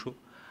এটার অংশ,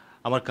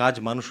 আমার কাজ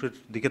মানুষের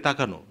দিকে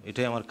তাকানো,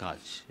 এটাই আমার কাজ।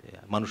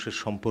 মানুষের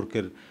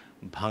সম্পর্কের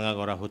ভাঙা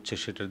গড়া হচ্ছে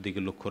সেটার দিকে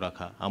লক্ষ্য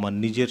রাখা।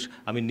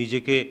 আমি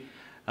নিজেকে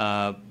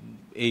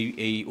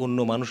এই অন্য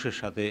মানুষের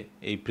সাথে,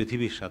 এই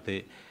পৃথিবীর সাথে,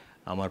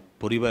 আমার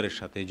পরিবারের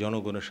সাথে,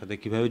 জনগণের সাথে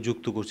কীভাবে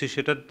যুক্ত করছি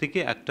সেটার দিকে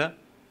একটা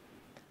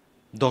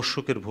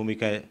দর্শকের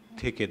ভূমিকায়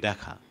থেকে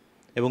দেখা,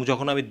 এবং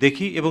যখন আমি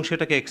দেখি এবং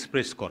সেটাকে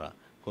এক্সপ্রেস করা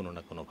কোনো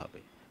না কোনোভাবে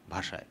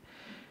ভাষায়,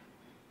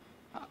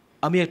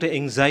 আমি একটা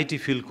অ্যাংজাইটি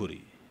ফিল করি।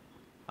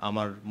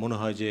 আমার মনে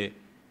হয় যে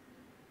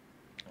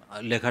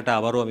লেখাটা,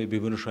 আবারও আমি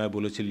বিভিন্ন সময়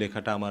বলেছি,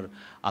 লেখাটা আমার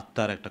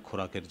আত্মার একটা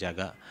খোরাকের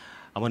জায়গা,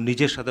 আমার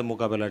নিজের সাথে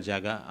মোকাবেলার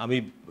জায়গা। আমি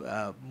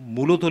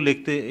মূলত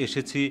লিখতে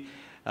এসেছি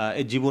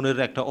এই জীবনের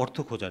একটা অর্থ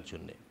খোঁজার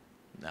জন্যে।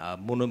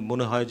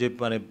 মনে হয় যে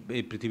মানে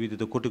এই পৃথিবীতে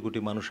তো কোটি কোটি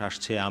মানুষ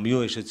আসছে, আমিও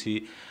এসেছি।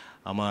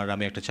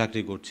 আমি একটা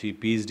চাকরি করছি,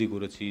 পিএইচডি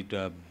করেছি,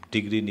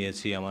 ডিগ্রি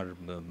নিয়েছি, আমার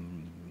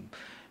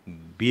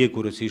বিয়ে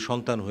করেছি,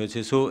 সন্তান হয়েছে।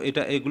 সো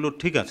এগুলো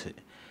ঠিক আছে,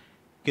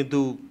 কিন্তু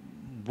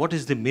what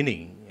is the meaning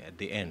at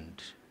the end?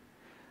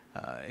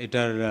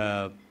 এটার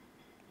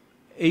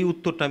এই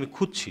উত্তরটা আমি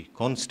খুঁজছি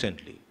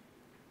কনস্ট্যান্টলি,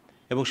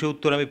 এবং সেই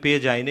উত্তর আমি পেয়ে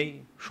যাইনি।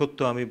 সত্য,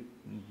 আমি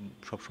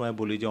সবসময়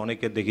বলি যে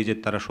অনেকে দেখি যে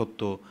তারা সত্য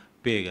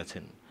পেয়ে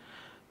গেছেন,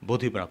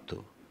 বোধিপ্রাপ্ত।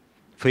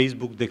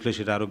 ফেসবুক দেখলে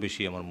সেটা আরও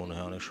বেশি আমার মনে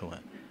হয় অনেক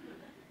সময়,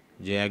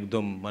 যে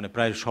একদম মানে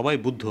প্রায় সবাই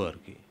বুদ্ধ আর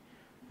কি।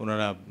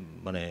 ওনারা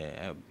মানে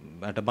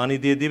একটা বাণী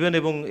দিয়ে দিবেন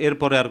এবং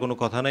এরপরে আর কোনো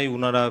কথা নাই,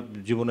 ওনারা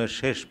জীবনের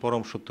শেষ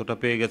পরম সত্যটা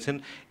পেয়ে গেছেন,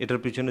 এটার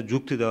পিছনে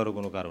যুক্তি দেওয়ারও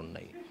কোনো কারণ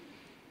নাই।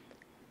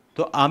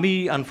 তো আমি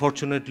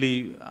আনফর্চুনেটলি,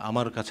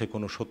 আমার কাছে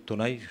কোনো সত্য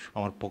নাই,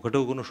 আমার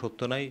পকেটেও কোনো সত্য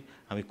নাই।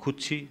 আমি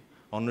খুঁজছি,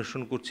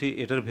 অন্বেষণ করছি,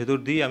 এটার ভেতর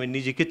দিয়ে আমি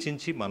নিজেকে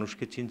চিনছি,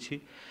 মানুষকে চিনছি,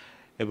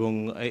 এবং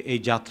এই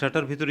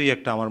যাত্রাটার ভিতরেই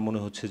একটা আমার মনে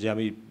হচ্ছে যে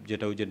আমি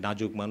যেটা ওই যে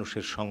নাজুক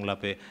মানুষের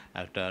সংলাপে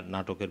একটা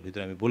নাটকের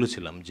ভিতরে আমি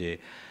বলেছিলাম যে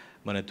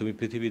মানে তুমি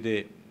পৃথিবীতে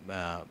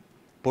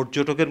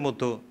পর্যটকের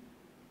মতো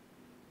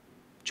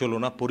চলো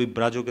না,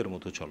 পরিব্রাজকের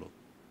মতো চলো।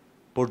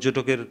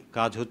 পর্যটকের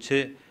কাজ হচ্ছে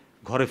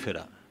ঘরে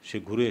ফেরা, সে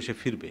ঘুরে এসে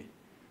ফিরবে।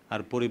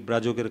 আর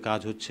পরিব্রাজকের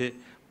কাজ হচ্ছে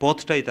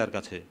পথটাই তার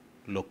কাছে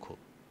লক্ষ্য,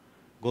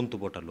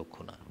 গন্তব্যটা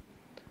লক্ষ্য না।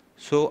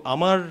 সো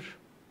আমার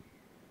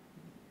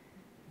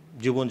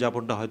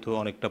জীবনযাপনটা হয়তো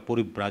অনেকটা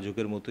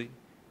পরিব্রাজকের মতোই।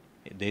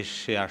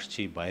 দেশে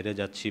আসছি, বাইরে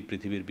যাচ্ছি,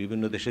 পৃথিবীর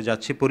বিভিন্ন দেশে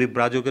যাচ্ছি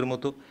পরিব্রাজকের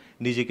মতো।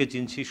 নিজেকে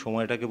চিনছি,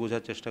 সময়টাকে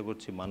বোঝার চেষ্টা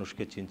করছি,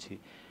 মানুষকে চিনছি।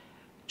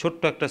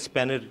 ছোট্ট একটা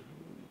স্প্যানের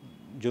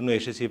জন্য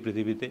এসেছি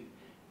পৃথিবীতে।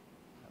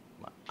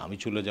 আমি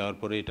চলে যাওয়ার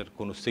পরে এটার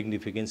কোনো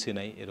সিগনিফিকেন্সই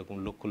নাই। এরকম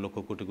লক্ষ লক্ষ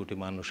কোটি কোটি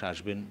মানুষ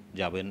আসবেন,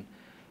 যাবেন,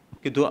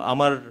 কিন্তু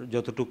আমার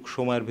যতটুকু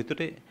সময়ের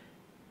ভিতরে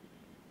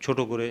ছোট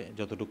করে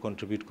যতটুকু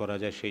কন্ট্রিবিউট করা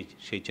যায়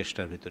সেই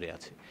চেষ্টার ভিতরে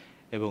আছে।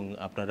 এবং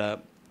আপনারা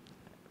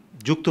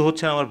যুক্ত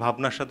হচ্ছে আমার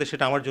ভাবনার সাথে,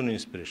 সেটা আমার জন্য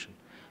ইন্সপিরেশন।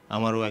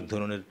 আমারও এক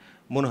ধরনের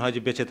মনে হয়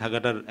যে বেঁচে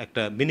থাকাটার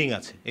একটা মিনিং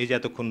আছে। এই যে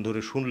এতক্ষণ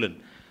ধরে শুনলেন,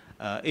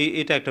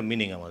 এটা একটা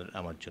মিনিং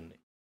আমার জন্যে।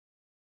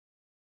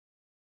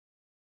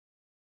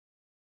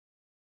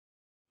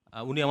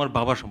 উনি আমার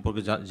বাবা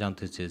সম্পর্কে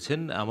জানতে চেয়েছেন।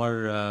 আমার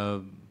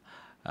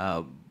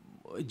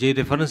যে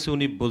রেফারেন্সে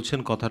উনি বলছেন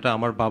কথাটা,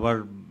 আমার বাবার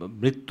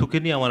মৃত্যুকে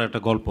নিয়ে আমার একটা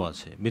গল্প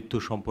আছে। মৃত্যু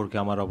সম্পর্কে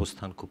আমার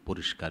অবস্থান খুব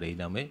পরিষ্কার এই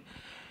নামে।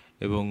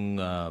 এবং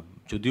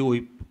যদিও ওই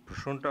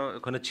প্রশ্নটা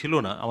ওখানে ছিল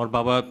না, আমার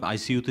বাবা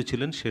আইসিইউতে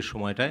ছিলেন শেষ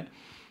সময়টায়,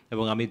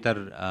 এবং আমি তার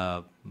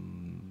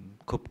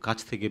খুব কাছ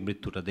থেকে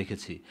মৃত্যুটা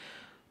দেখেছি।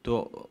 তো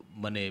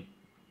মানে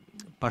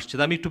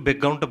পাশ্চাত্য, আমি একটু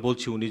ব্যাকগ্রাউন্ডটা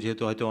বলছি, উনি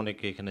যেহেতু হয়তো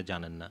অনেকে এখানে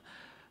জানেন না,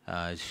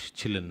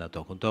 ছিলেন না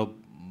তখন। তো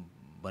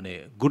মানে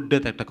গুড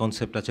ডেথ একটা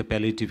কনসেপ্ট আছে,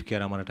 প্যালিয়েটিভ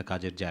কেয়ার আমার একটা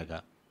কাজের জায়গা।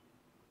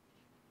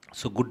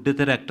 সো গুড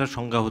ডেথের একটা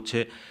সংজ্ঞা হচ্ছে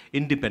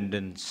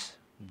ইন্ডিপেন্ডেন্স।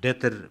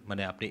 ডেথের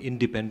মানে আপনি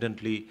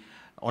ইন্ডিপেন্ডেন্টলি,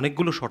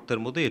 অনেকগুলো শর্তের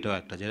মধ্যে এটাও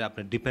একটা, যে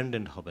আপনি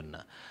ডিপেন্ডেন্ট হবেন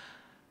না।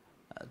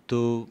 তো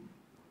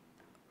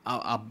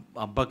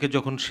আব্বাকে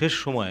যখন শেষ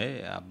সময়ে,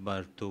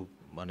 আব্বার তো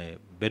মানে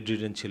বেড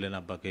রিডেন ছিলেন,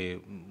 আব্বাকে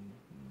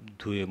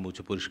ধুয়ে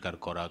মুছে পরিষ্কার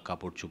করা,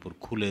 কাপড় চোপড়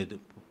খুলে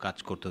কাজ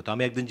করতে হতো।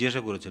 আমি একদিন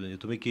জিজ্ঞাসা করেছিলেন যে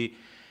তুমি কি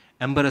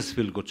এম্বারাস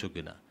ফিল করছো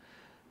কিনা।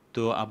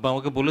 তো আব্বা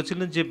আমাকে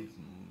বলেছিলেন যে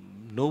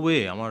নো ওয়ে,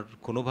 আমার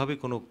কোনোভাবেই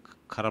কোনো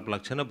খারাপ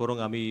লাগছে না, বরং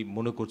আমি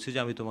মনে করছি যে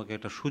আমি তোমাকে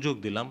একটা সুযোগ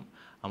দিলাম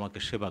আমাকে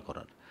সেবা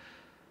করার।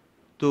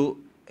 তো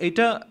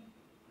এইটা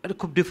একটা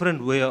খুব different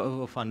way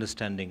of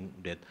understanding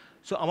death.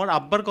 So আমার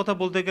আব্বার কথা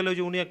বলতে গেলে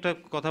যে উনি একটা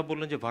কথা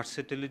বললেন যে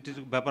ভার্সেটিলিটির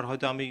ব্যাপার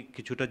হয়তো আমি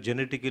কিছুটা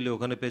জেনেটিক্যালি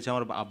ওখানে পেয়েছি।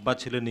 আমার আব্বা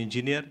ছিলেন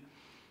ইঞ্জিনিয়ার,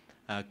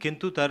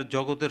 কিন্তু তার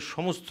জগতের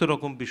সমস্ত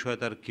রকম বিষয়ে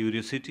তার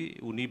কিউরিওসিটি।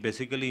 উনি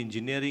বেসিক্যালি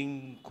ইঞ্জিনিয়ারিং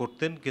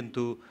করতেন,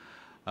 কিন্তু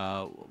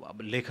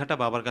লেখাটা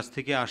বাবার কাছ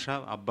থেকে আসা।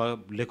 আব্বা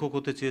লেখক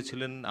হতে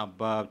চেয়েছিলেন,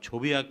 আব্বা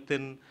ছবি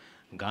আঁকতেন,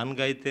 গান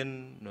গাইতেন,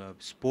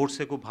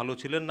 স্পোর্টসে খুব ভালো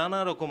ছিলেন, নানা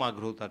রকম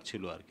আগ্রহ তার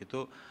ছিল আর কি। তো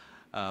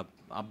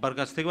আব্বার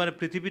কাছ থেকে মানে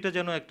পৃথিবীটা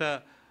যেন একটা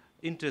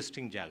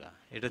ইন্টারেস্টিং জায়গা,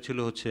 এটা ছিল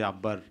হচ্ছে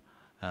আব্বার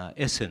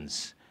এসেন্স,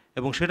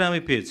 এবং সেটা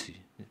আমি পেয়েছি।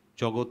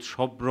 জগৎ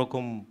সব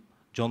রকম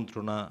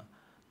যন্ত্রণা,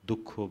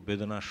 দুঃখ,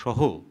 বেদনা সহ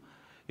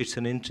ইটস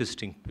অ্যান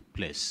ইন্টারেস্টিং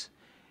প্লেস।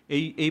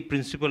 এই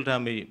প্রিন্সিপালটা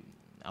আমি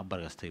আব্বার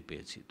কাছ থেকে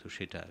পেয়েছি। তো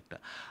সেটা একটা।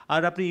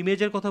 আর আপনি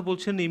ইমেজের কথা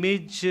বলছেন,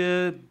 ইমেজ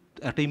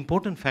একটা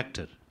ইম্পর্ট্যান্ট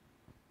ফ্যাক্টর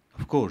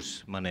অফকোর্স,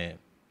 মানে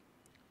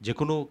যে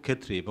কোনো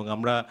ক্ষেত্রে। এবং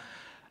আমরা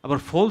আবার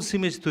ফলস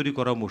ইমেজ তৈরি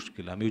করা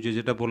মুশকিল। আমি ওই যে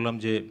যেটা বললাম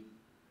যে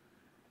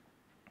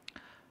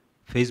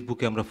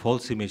ফেসবুকে আমরা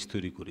ফলস ইমেজ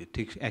তৈরি করি,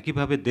 ঠিক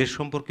একইভাবে দেশ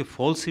সম্পর্কে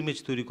ফলস ইমেজ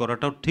তৈরি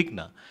করাটাও ঠিক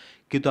না।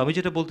 কিন্তু আমি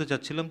যেটা বলতে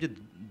চাচ্ছিলাম যে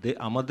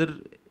আমাদের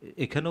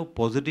এখানেও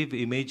পজিটিভ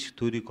ইমেজ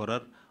তৈরি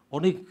করার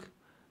অনেক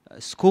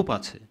স্কোপ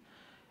আছে,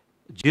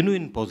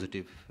 জেনুইন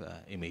পজিটিভ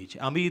ইমেজ।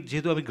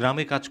 যেহেতু আমি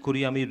গ্রামে কাজ করি,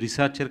 আমি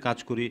রিসার্চের কাজ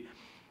করি,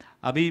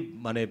 আমি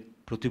মানে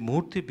প্রতি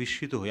মুহূর্তে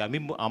বিস্মিত হই।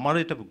 আমার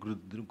এটা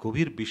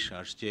গভীর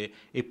বিশ্বাস যে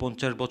এই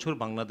 50 বছর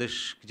বাংলাদেশ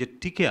যে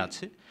টিকে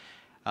আছে,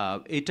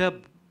 এটা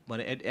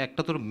মানে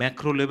একটা তোর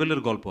ম্যাক্রো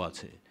লেভেলের গল্প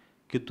আছে,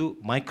 কিন্তু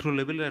মাইক্রো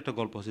লেভেলের একটা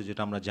গল্প আছে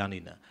যেটা আমরা জানি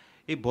না।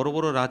 এই বড়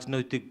বড়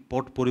রাজনৈতিক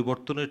পট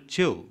পরিবর্তনের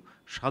চেয়েও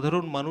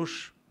সাধারণ মানুষ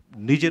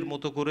নিজের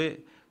মতো করে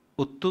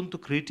অত্যন্ত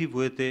ক্রিয়েটিভ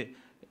ওয়েতে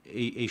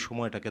এই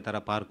সময়টাকে তারা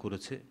পার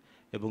করেছে,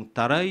 এবং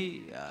তারাই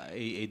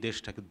এই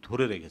দেশটাকে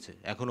ধরে রেখেছে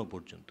এখনো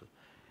পর্যন্ত।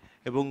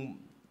 এবং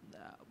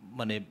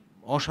মানে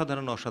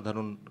অসাধারণ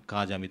অসাধারণ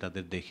কাজ আমি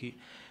তাদের দেখি,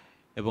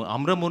 এবং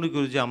আমরা মনে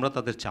করি যে আমরা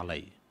তাদের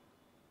চালাই,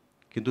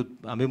 কিন্তু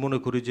আমি মনে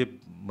করি যে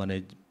মানে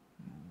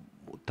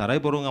তারাই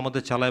বরং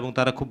আমাদের চালায়। এবং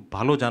তারা খুব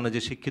ভালো জানে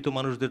যে শিক্ষিত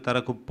মানুষদের তারা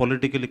খুব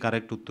পলিটিক্যালি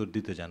কারেক্ট উত্তর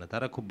দিতে জানে।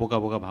 তারা খুব বোকা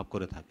বোকা ভাব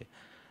করে থাকে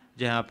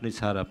যে হ্যাঁ আপনি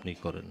স্যার আপনি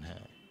করেন,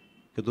 হ্যাঁ,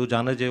 কিন্তু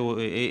জানে যে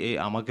এই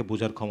আমাকে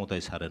বোঝার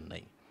ক্ষমতায় স্যারের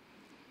নাই।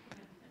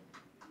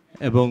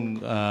 এবং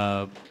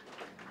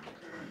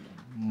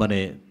মানে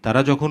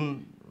তারা যখন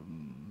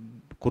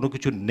কোনো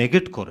কিছু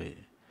নেগেট করে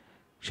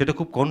সেটা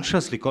খুব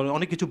কনসিয়াসলি করে,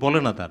 অনেক কিছু বলে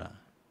না তারা,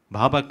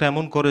 ভাব একটা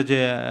এমন করে যে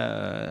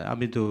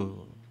আমি তো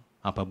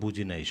আপা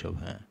বুঝি না এইসব,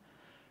 হ্যাঁ,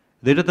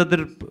 এটা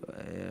তাদের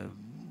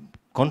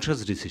কনসিয়াস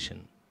ডিসিশন।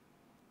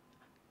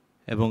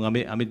 এবং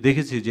আমি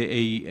দেখেছি যে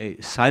এই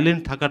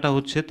সাইলেন্ট থাকাটা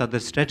হচ্ছে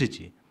তাদের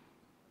স্ট্র্যাটেজি,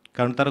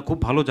 কারণ তারা খুব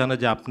ভালো জানে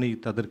যে আপনি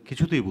তাদের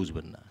কিছুতেই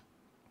বুঝবেন না।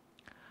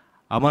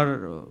 আমার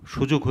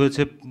সুযোগ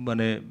হয়েছে,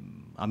 মানে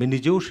আমি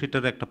নিজেও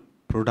সেটার একটা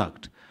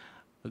প্রোডাক্ট।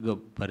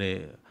 মানে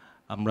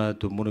আমরা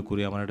তো মনে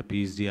করি আমার একটা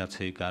পিএইচডি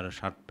আছে, কার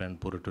শার্ট প্যান্ট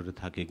পরে টরে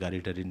থাকে, গাড়ি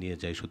টাড়ি নিয়ে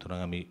যাই, সুতরাং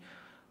আমি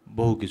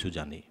বহু কিছু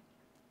জানি।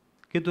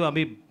 কিন্তু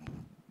আমি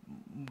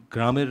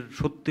গ্রামের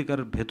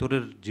সত্যিকার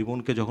ভেতরের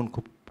জীবনকে যখন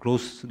খুব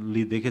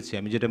ক্লোজলি দেখেছি,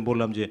 আমি যেটা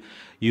বললাম যে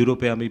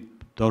ইউরোপে আমি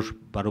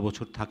 10-12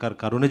 বছর থাকার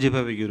কারণে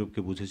যেভাবে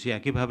ইউরোপকে বুঝেছি,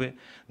 একইভাবে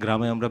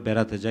গ্রামে আমরা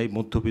বেড়াতে যাই,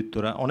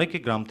 মধ্যবিত্তরা অনেকে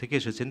গ্রাম থেকে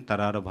এসেছেন,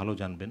 তারা আরও ভালো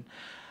জানবেন।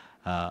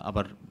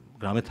 আবার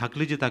গ্রামে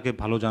থাকলেই যে তাকে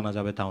ভালো জানা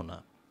যাবে তাও না।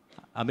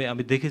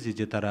 আমি দেখেছি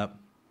যে তারা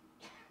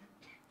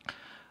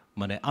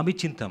মানে আমি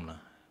চিনতাম না,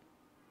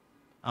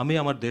 আমি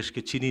আমার দেশকে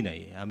চিনি নাই।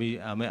 আমি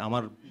আমি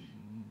আমার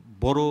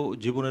বড়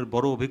জীবনের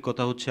বড়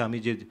অভিজ্ঞতা হচ্ছে আমি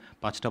যে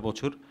 5টা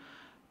বছর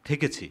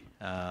থেকেছি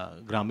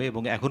গ্রামে,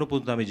 এবং এখনও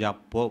পর্যন্ত আমি যা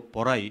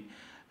পড়াই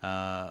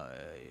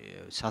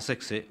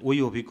সাসেক্সে, ওই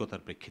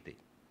অভিজ্ঞতার প্রেক্ষিতেই।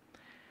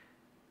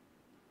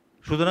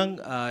 সুতরাং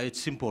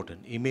ইটস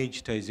ইম্পর্টেন্ট,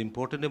 ইমেজটা ইজ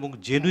ইম্পর্টেন্ট, এবং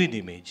জেনুইন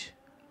ইমেজ।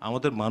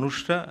 আমাদের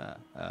মানুষরা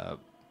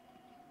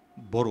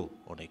বড়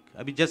অনেক।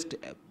 আমি জাস্ট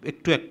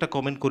একটু একটা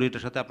কমেন্ট করি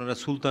এটার সাথে, আপনারা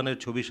সুলতানের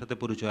ছবির সাথে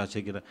পরিচয় আছে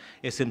কিনা?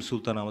 SM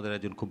সুলতান আমাদের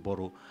একজন খুব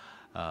বড়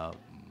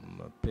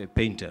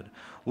পেইন্টার।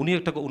 উনি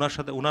ওনার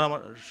সাথে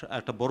আমার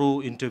একটা বড়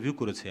ইন্টারভিউ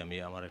করেছি আমি,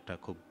 আমার একটা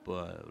খুব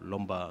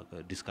লম্বা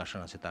ডিসকাশন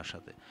আছে তার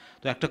সাথে।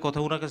 তো একটা কথা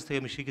ওনার কাছ থেকে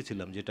আমি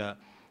শিখেছিলাম, যেটা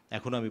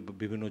এখন আমি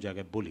বিভিন্ন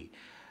জায়গায় বলি।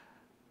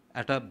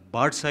 একটা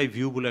বার্ডস আই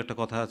ভিউ বলে একটা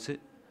কথা আছে,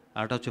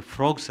 আর একটা হচ্ছে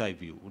ফ্রগস আই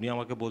ভিউ। উনি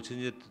আমাকে বলছেন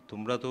যে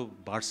তোমরা তো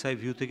বার্ডস আই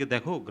ভিউ থেকে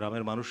দেখো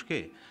গ্রামের মানুষকে,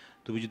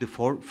 তুমি যদি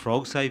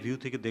ফ্রগস আই ভিউ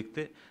থেকে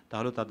দেখতে,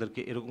 তাহলে তাদেরকে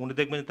এরকম, উনি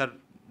দেখবেন তার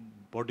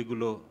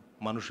বডিগুলো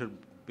মানুষের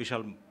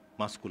বিশাল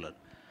মাস্কুলার,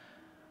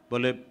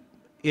 বলে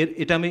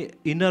এটা আমি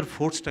ইনার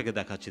ফোর্সটাকে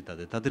দেখাচ্ছি,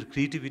 তাদের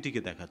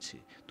ক্রিয়েটিভিটিকে দেখাচ্ছি।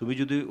 তুমি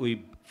যদি ওই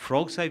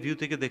ফ্রগস আই ভিউ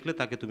থেকে দেখলে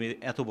তাকে তুমি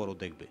এত বড়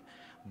দেখবে,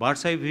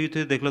 বার্ডস আই ভিউ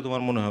থেকে দেখলে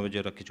তোমার মনে হবে যে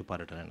ওরা কিছু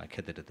পারে টারে না,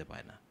 খেতে টেতে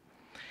পায় না।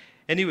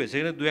 এনিওয়েজ,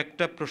 এখানে দু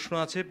একটা প্রশ্ন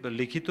আছে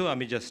লিখিত,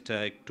 আমি জাস্ট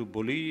একটু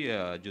বলি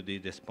যদি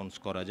রেসপন্স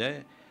করা যায়।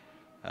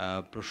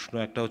 প্রশ্ন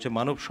একটা হচ্ছে,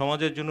 মানব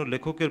সমাজের জন্য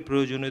লেখকের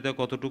প্রয়োজনীয়তা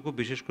কতটুকু,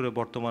 বিশেষ করে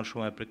বর্তমান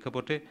সময়ের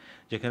প্রেক্ষাপটে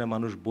যেখানে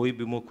মানুষ বই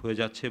বিমুখ হয়ে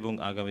যাচ্ছে এবং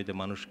আগামীতে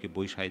মানুষকে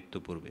বই সাহিত্য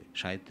পড়বে,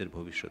 সাহিত্যের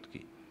ভবিষ্যৎ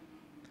কী?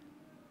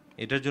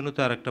 এটার জন্য তো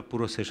আর একটা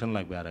পুরো সেশন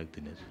লাগবে আর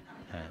একদিনের।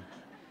 হ্যাঁ,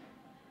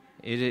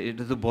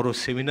 এটা তো বড়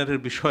সেমিনারের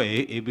বিষয়,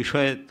 এই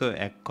বিষয়ে তো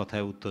এক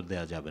কথায় উত্তর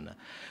দেওয়া যাবে না।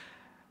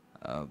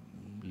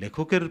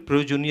 লেখকের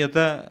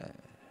প্রয়োজনীয়তা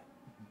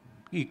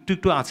একটু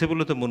একটু আছে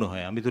বলে তো মনে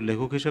হয়। আমি তো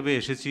লেখক হিসেবে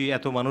এসেছি,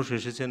 এত মানুষ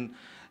এসেছেন,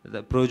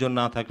 প্রয়োজন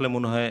না থাকলে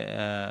মনে হয়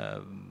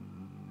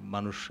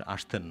মানুষ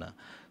আসতেন না।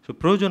 সো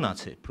প্রয়োজন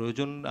আছে,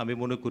 প্রয়োজন আমি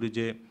মনে করি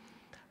যে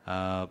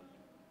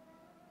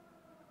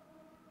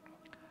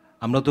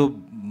আমরা তো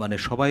মানে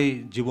সবাই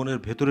জীবনের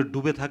ভেতরে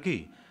ডুবে থাকি,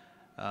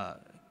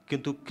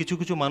 কিন্তু কিছু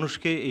কিছু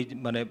মানুষকে এই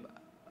মানে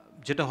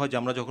যেটা হয় যে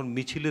আমরা যখন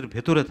মিছিলের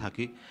ভেতরে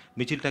থাকি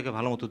মিছিলটাকে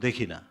ভালো মতো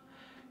দেখি না,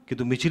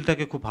 কিন্তু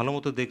মিছিলটাকে খুব ভালো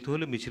মতো দেখতে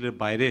হলে মিছিলের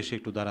বাইরে এসে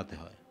একটু দাঁড়াতে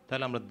হয়,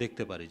 তাহলে আমরা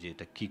দেখতে পারি যে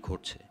এটা কী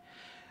ঘটছে।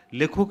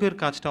 লেখকের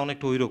কাজটা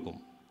অনেকটা ওই রকম,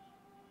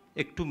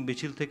 একটু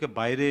মিছিল থেকে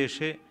বাইরে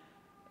এসে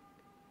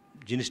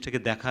জিনিসটাকে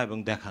দেখা এবং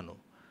দেখানো।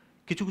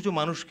 কিছু কিছু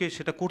মানুষকে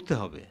সেটা করতে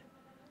হবে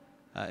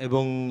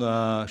এবং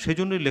সেই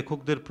জন্যই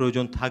লেখকদের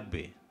প্রয়োজন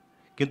থাকবে,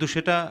 কিন্তু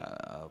সেটা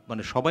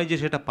মানে সবাই যে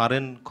সেটা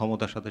পারেন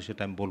ক্ষমতার সাথে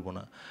সেটা আমি বলবো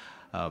না।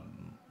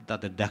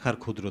 তাদের দেখার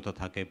ক্ষুদ্রতা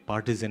থাকে,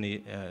 পার্টিজানি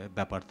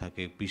ব্যাপার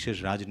থাকে, বিশেষ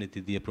রাজনীতি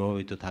দিয়ে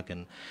প্রভাবিত থাকেন,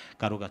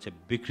 কারো কাছে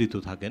বিকৃত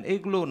থাকেন,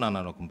 এইগুলো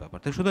নানা রকম ব্যাপার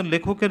থাকে। সুতরাং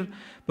লেখকের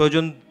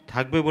প্রয়োজন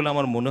থাকবে বলে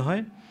আমার মনে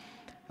হয়।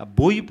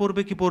 বই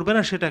পড়বে কি পড়বে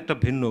না সেটা একটা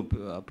ভিন্ন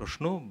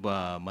প্রশ্ন। বা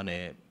মানে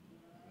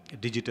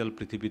ডিজিটাল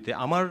পৃথিবীতে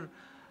আমার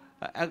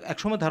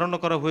একসময় ধারণা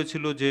করা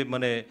হয়েছিল যে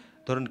মানে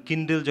ধরেন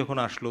কিন্ডেল যখন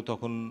আসলো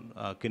তখন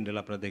কিন্ডেল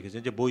আপনারা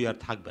দেখেছেন যে বই আর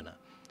থাকবে না,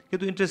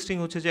 কিন্তু ইন্টারেস্টিং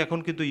হচ্ছে যে এখন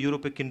কিন্তু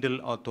ইউরোপে কিন্ডেল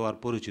অত আর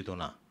পরিচিত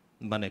না,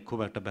 মানে খুব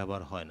একটা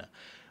ব্যবহার হয় না।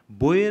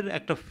 বইয়ের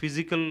একটা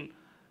ফিজিক্যাল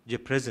যে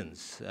প্রেজেন্স,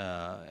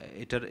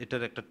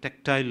 এটার একটা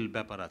ট্যাকটাইল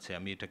ব্যাপার আছে,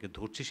 আমি এটাকে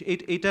ধরছি,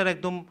 এইটার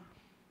একদম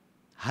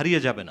হারিয়ে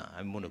যাবে না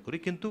আমি মনে করি,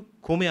 কিন্তু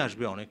কমে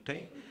আসবে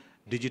অনেকটাই।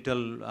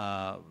 ডিজিটাল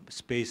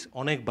স্পেস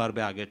অনেক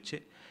বাড়বে আগের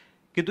চেয়ে,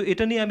 কিন্তু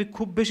এটা নিয়ে আমি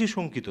খুব বেশি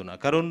শঙ্কিত না,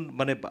 কারণ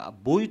মানে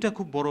বইটা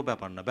খুব বড়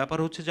ব্যাপার না,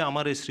 ব্যাপার হচ্ছে যে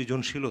আমার এই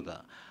সৃজনশীলতা,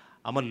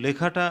 আমার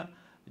লেখাটা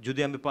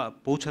যদি আমি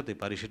পৌঁছাতে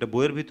পারি, সেটা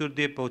বইয়ের ভিতর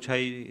দিয়ে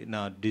পৌঁছাই না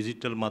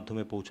ডিজিটাল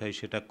মাধ্যমে পৌঁছাই,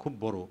 সেটা খুব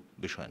বড়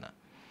বিষয় না।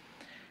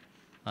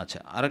 আচ্ছা,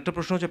 আর একটা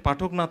প্রশ্ন হচ্ছে,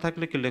 পাঠক না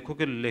থাকলে কি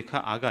লেখকের লেখা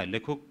আগায়?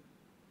 লেখক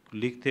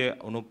লিখতে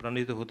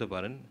অনুপ্রাণিত হতে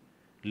পারেন,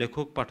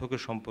 লেখক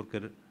পাঠকের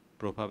সম্পর্কের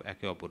প্রভাব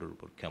একে অপরের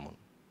উপর কেমন?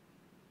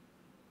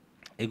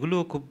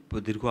 এগুলোও খুব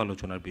দীর্ঘ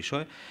আলোচনার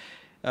বিষয়।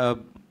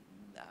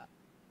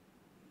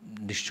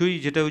 নিশ্চয়ই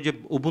যেটা ওই যে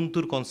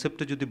উবুন্তুর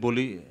কনসেপ্টে যদি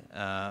বলি,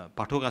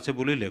 পাঠক আছে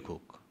বলেই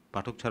লেখক,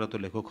 পাঠক ছাড়া তো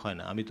লেখক হয়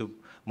না। আমি তো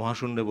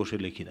মহাশূন্যে বসে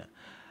লিখি না,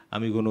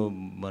 আমি কোনো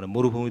মানে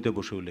মরুভূমিতে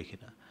বসেও লিখি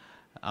না,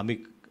 আমি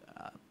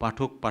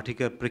পাঠক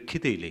পাঠিকার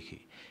প্রেক্ষিতেই লিখি।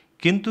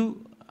 কিন্তু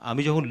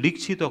আমি যখন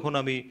লিখছি তখন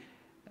আমি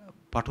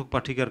পাঠক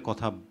পাঠিকার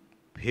কথা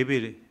ভেবে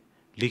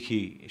লিখি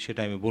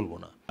সেটা আমি বলবো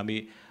না। আমি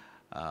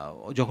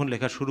যখন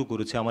লেখা শুরু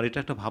করেছি আমার এটা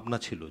একটা ভাবনা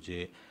ছিল যে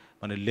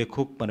মানে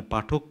লেখক মানে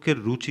পাঠকের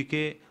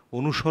রুচিকে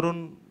অনুসরণ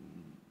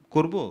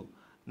করব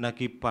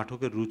নাকি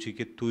পাঠকের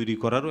রুচিকে তৈরি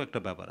করারও একটা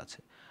ব্যাপার আছে।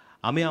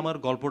 আমি আমার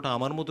গল্পটা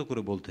আমার মতো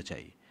করে বলতে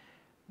চাই,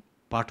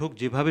 পাঠক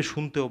যেভাবে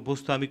শুনতে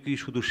অভ্যস্ত আমি কি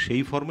শুধু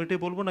সেই ফরম্যাটে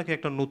বলবো নাকি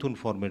একটা নতুন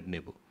ফরম্যাট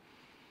নেব।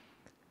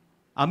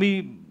 আমি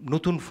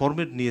নতুন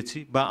ফরম্যাট নিয়েছি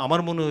বা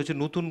আমার মনে হয়েছে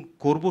নতুন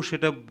করব,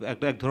 সেটা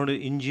এক ধরনের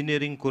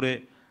ইঞ্জিনিয়ারিং করে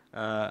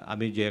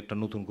আমি যে একটা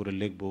নতুন করে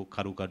লিখবো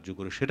কারুকার্য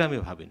করে, সেটা আমি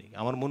ভাবিনি।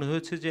 আমার মনে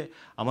হয়েছে যে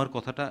আমার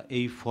কথাটা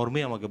এই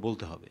ফর্মে আমাকে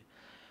বলতে হবে,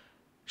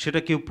 সেটা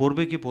কেউ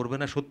পড়বে কি পড়বে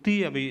না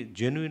সত্যিই আমি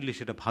জেনুইনলি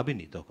সেটা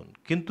ভাবিনি তখন।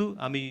 কিন্তু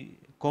আমি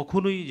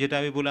কখনোই, যেটা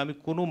আমি বলি, আমি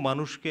কোনো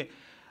মানুষকে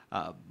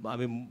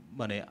আমি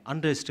মানে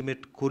আন্ডার এস্টিমেট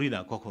করি না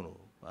কখনো।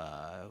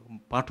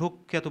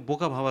 পাঠককে এত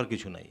বোকা ভাবার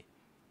কিছু নাই,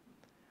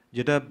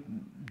 যেটা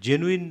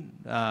জেনুইন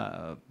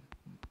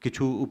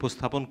কিছু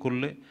উপস্থাপন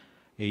করলে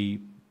এই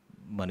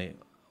মানে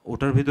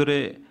ওটার ভিতরে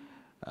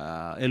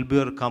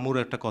এলবিওর কামুর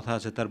একটা কথা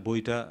আছে, তার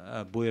বইটা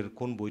বইয়ের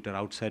কোন বইটার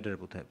আউটসাইডার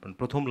বোধহয়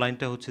প্রথম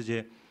লাইনটা হচ্ছে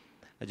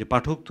যে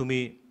পাঠক তুমি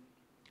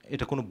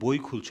এটা কোনো বই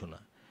খুলছো না,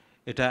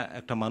 এটা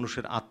একটা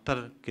মানুষের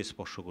আত্মারকে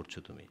স্পর্শ করছো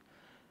তুমি।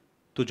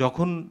 তো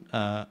যখন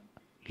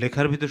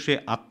লেখার ভিতর সে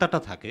আত্মাটা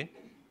থাকে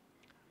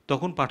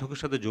তখন পাঠকের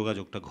সাথে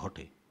যোগাযোগটা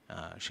ঘটে,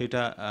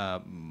 সেটা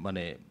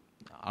মানে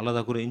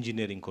আলাদা করে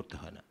ইঞ্জিনিয়ারিং করতে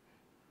হয় না।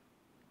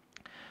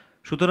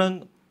 সুতরাং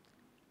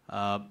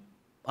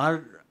আর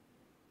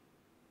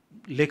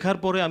লেখার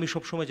পরে আমি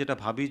সবসময় যেটা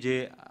ভাবি যে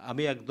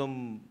আমি একদম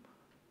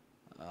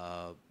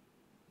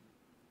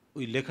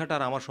ওই লেখাটা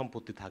আর আমার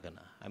সম্পত্তি থাকে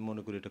না, আমি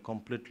মনে করি এটা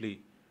কমপ্লিটলি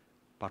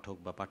পাঠক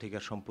বা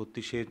পাঠিকার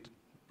সম্পত্তি। সে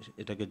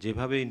এটাকে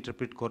যেভাবে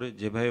ইন্টারপ্রিট করে,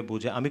 যেভাবে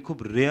বোঝে, আমি খুব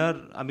রেয়ার,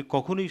 আমি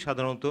কখনোই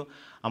সাধারণত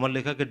আমার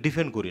লেখাকে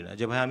ডিফেন্ড করি না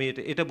যে ভাই আমি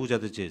এটা এটা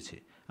বোঝাতে চেয়েছি,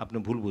 আপনি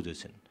ভুল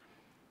বুঝেছেন,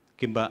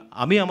 কিংবা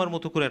আমি আমার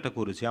মতো করে একটা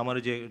করেছি। আমার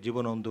এই যে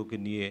জীবনানন্দকে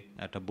নিয়ে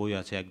একটা বই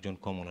আছে, একজন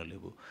কমলা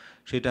লেবু,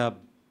 সেটা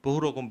বহু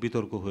রকম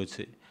বিতর্ক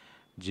হয়েছে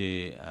যে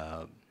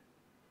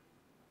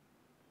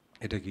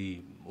এটা কি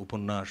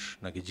উপন্যাস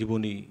নাকি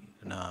জীবনী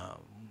না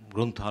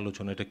গ্রন্থ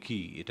আলোচনা, এটা কি,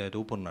 এটা এটা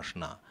উপন্যাস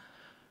না।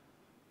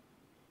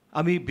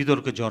 আমি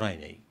বিতর্কে জড়াই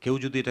নাই। কেউ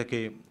যদি এটাকে,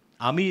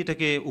 আমি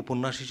এটাকে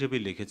উপন্যাস হিসেবে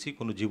লিখেছি,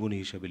 কোনো জীবনী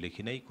হিসেবে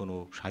লিখি নাই, কোনো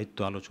সাহিত্য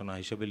আলোচনা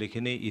হিসেবে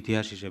লিখিনি,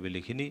 ইতিহাস হিসেবে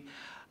লিখিনি।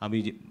 আমি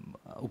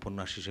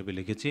উপন্যাস হিসেবে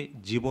লিখেছি।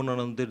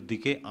 জীবনানন্দের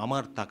দিকে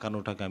আমার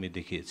তাকানোটাকে আমি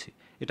দেখিয়েছি।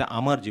 এটা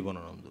আমার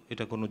জীবনানন্দ,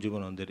 এটা কোনো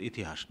জীবনানন্দের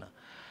ইতিহাস না।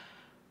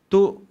 তো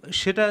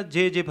সেটা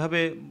যে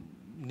যেভাবে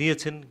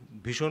নিয়েছেন,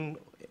 ভীষণ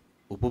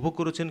উপভোগ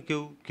করেছেন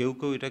কেউ, কেউ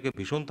কেউ এটাকে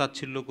ভীষণ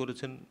তাচ্ছিল্য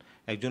করেছেন।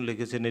 একজন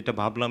লিখেছেন, এটা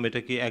ভাবলাম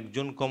এটা কি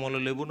একজন কমলা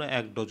লেবু না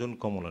 1 ডজন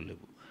কমলা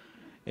লেবু,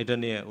 এটা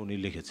নিয়ে উনি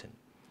লিখেছেন।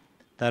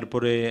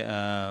 তারপরে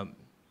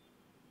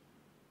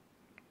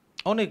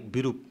অনেক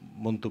বিরূপ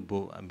মন্তব্য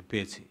আমি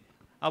পেয়েছি।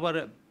 আবার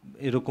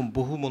এরকম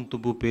বহু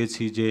মন্তব্য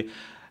পেয়েছি যে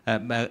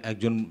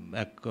একজন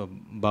এক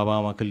বাবা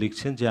আমাকে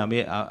লিখছেন যে আমি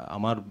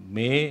আমার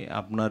মেয়ে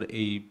আপনার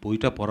এই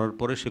বইটা পড়ার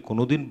পরে সে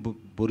কোনোদিন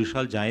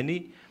বরিশাল যায়নি,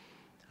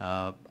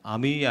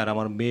 আমি আর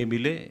আমার মেয়ে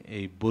মিলে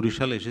এই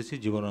বরিশাল এসেছি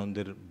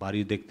জীবনানন্দের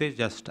বাড়ি দেখতে,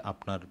 জাস্ট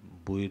আপনার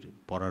বইয়ের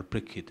পড়ার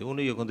প্রেক্ষিতে।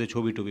 উনি ওখান থেকে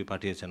ছবি টবি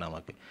পাঠিয়েছেন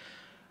আমাকে।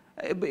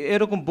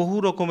 এরকম বহু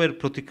রকমের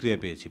প্রতিক্রিয়া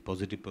পেয়েছি,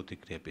 পজিটিভ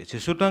প্রতিক্রিয়া পেয়েছি।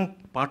 সুতরাং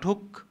পাঠক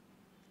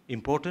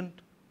ইম্পর্ট্যান্ট,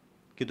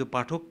 কিন্তু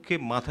পাঠককে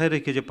মাথায়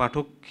রেখে যে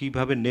পাঠক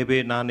কীভাবে নেবে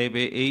না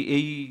নেবে এই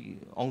এই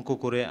অঙ্ক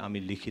করে আমি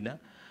লিখি না।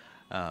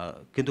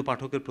 কিন্তু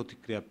পাঠকের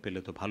প্রতিক্রিয়া পেলে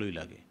তো ভালোই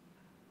লাগে।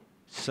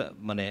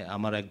 মানে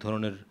আমার এক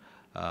ধরনের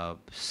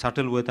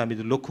সাটেল ওয়েতে আমি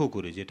লক্ষ্য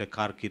করি যে এটা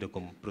কার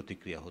কীরকম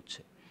প্রতিক্রিয়া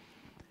হচ্ছে,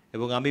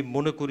 এবং আমি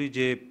মনে করি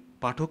যে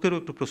পাঠকেরও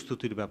একটু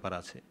প্রস্তুতির ব্যাপার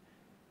আছে।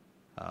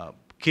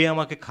 কে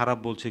আমাকে খারাপ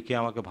বলছে, কে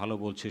আমাকে ভালো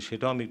বলছে,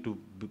 সেটাও আমি একটু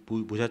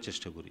বোঝার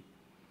চেষ্টা করি,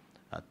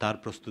 তার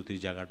প্রস্তুতির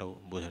জায়গাটাও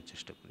বোঝার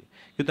চেষ্টা করি,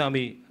 কিন্তু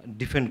আমি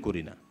ডিফেন্ড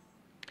করি না।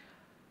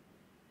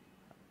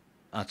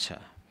 আচ্ছা,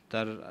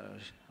 তার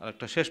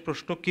আরেকটা শেষ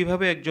প্রশ্ন,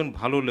 কিভাবে একজন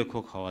ভালো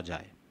লেখক হওয়া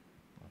যায়?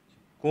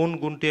 কোন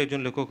গুণটি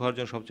একজন লেখক হওয়ার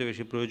জন্য সবচেয়ে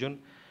বেশি প্রয়োজন?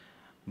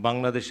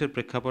 বাংলাদেশের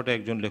প্রেক্ষাপটে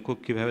একজন লেখক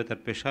কিভাবে তার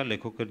পেশা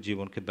লেখকের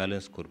জীবনকে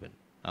ব্যালেন্স করবেন,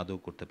 আদৌ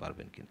করতে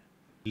পারবেন কিনা?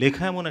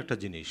 লেখা এমন একটা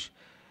জিনিস,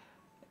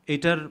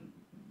 এটার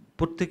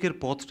প্রত্যেকের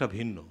পথটা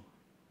ভিন্ন,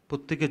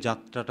 প্রত্যেকের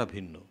যাত্রাটা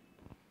ভিন্ন।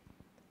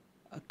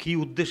 কী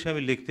উদ্দেশ্যে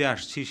আমি লিখতে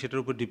আসছি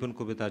সেটার উপর ডিপেন্ড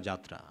করবে তার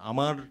যাত্রা।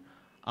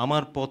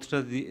 আমার পথটা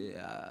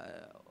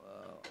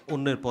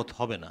অন্যের পথ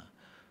হবে না।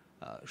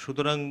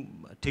 সুতরাং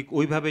ঠিক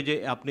ওইভাবে যে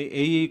আপনি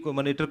এই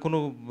মানে এটার কোনো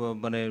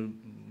মানে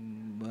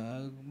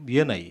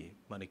ইয়ে নাই,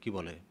 মানে কি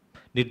বলে,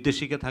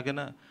 নির্দেশিকা থাকে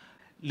না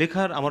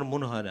লেখার। আমার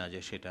মনে হয় না যে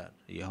সেটা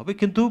ইয়ে হবে,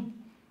 কিন্তু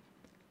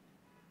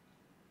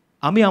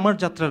আমি আমার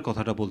যাত্রার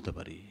কথাটা বলতে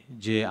পারি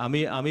যে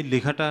আমি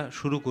লেখাটা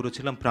শুরু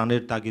করেছিলাম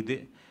প্রাণের তাগিদে,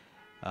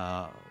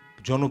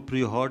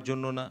 জনপ্রিয় হওয়ার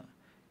জন্য না,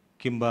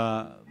 কিংবা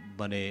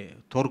মানে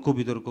তর্ক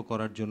বিতর্ক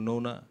করার জন্যও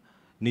না,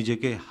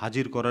 নিজেকে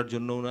হাজির করার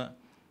জন্যও না।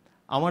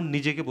 আমার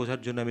নিজেকে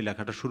বোঝার জন্য আমি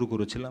লেখাটা শুরু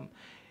করেছিলাম,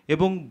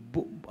 এবং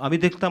আমি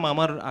দেখতাম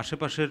আমার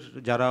আশেপাশের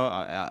যারা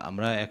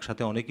আমরা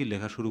একসাথে অনেকেই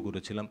লেখা শুরু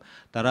করেছিলাম,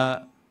 তারা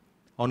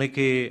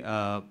অনেকে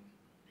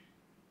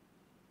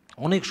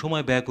অনেক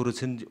সময় ব্যয়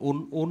করেছেন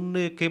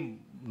অন্যকে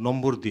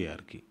নম্বর দিয়ে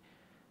আর কি।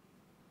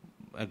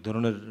 এক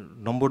ধরনের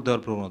নম্বর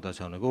দেওয়ার প্রবণতা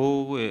আছে অনেক,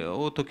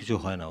 ও তো কিছু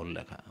হয় না, ওর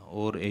লেখা,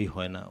 ওর এই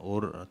হয় না,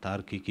 ওর তার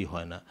কি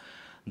হয় না,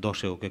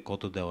 10-এ ওকে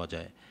কত দেওয়া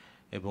যায়,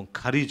 এবং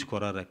খারিজ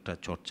করার একটা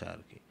চর্চা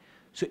আর কি।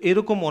 সো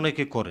এরকম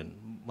অনেকে করেন,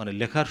 মানে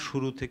লেখার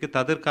শুরু থেকে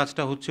তাদের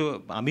কাজটা হচ্ছে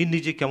আমি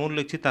নিজে কেমন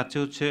লিখছি তার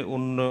চেয়ে হচ্ছে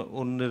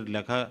অন্যের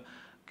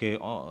লেখাকে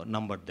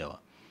নাম্বার দেওয়া।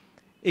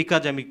 এই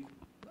কাজ আমি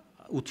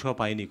উৎসাহ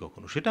পাইনি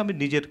কখনো। সেটা আমি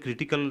নিজের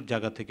ক্রিটিক্যাল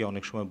জায়গা থেকে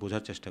অনেক সময়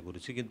বোঝার চেষ্টা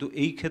করেছি, কিন্তু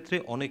এই ক্ষেত্রে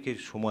অনেকে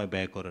সময়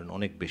ব্যয় করেন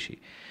অনেক বেশি।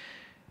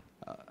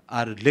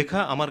 আর লেখা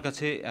আমার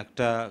কাছে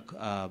একটা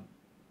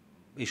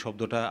এই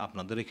শব্দটা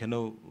আপনাদের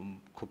এখানেও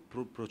খুব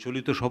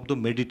প্রচলিত শব্দ,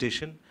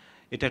 মেডিটেশন।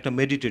 এটা একটা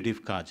মেডিটেটিভ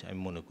কাজ আমি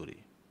মনে করি।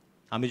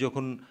 আমি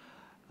যখন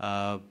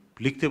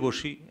লিখতে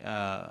বসি,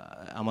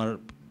 আমার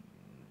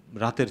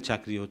রাতের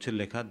চাকরি হচ্ছে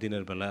লেখা,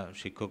 দিনের বেলা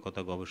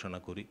শিক্ষকতা গবেষণা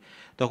করি,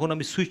 তখন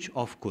আমি সুইচ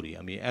অফ করি।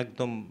 আমি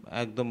একদম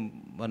একদম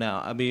মানে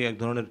আমি এক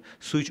ধরনের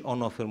সুইচ অন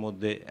অফের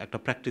মধ্যে একটা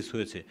প্র্যাকটিস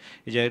হয়েছে।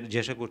 এই যে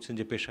জিজ্ঞাসা করছেন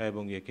যে পেশা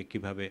এবং ইয়েকে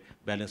কীভাবে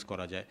ব্যালেন্স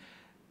করা যায়,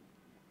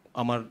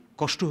 আমার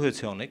কষ্ট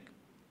হয়েছে অনেক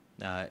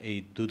এই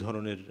দু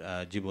ধরনের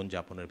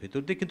জীবনযাপনের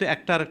ভিতর দিয়ে, কিন্তু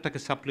একটা আর একটাকে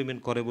সাপ্লিমেন্ট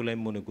করে বলে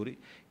আমি মনে করি।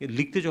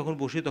 লিখতে যখন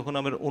বসি তখন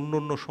আমার অন্য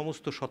অন্য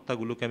সমস্ত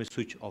সত্তাগুলোকে আমি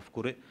সুইচ অফ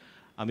করে,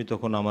 আমি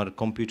তখন আমার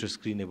কম্পিউটার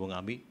স্ক্রিন এবং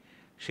আমি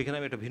সেখানে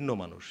আমি একটা ভিন্ন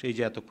মানুষ। এই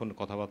যে এতক্ষণ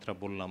কথাবার্তা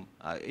বললাম,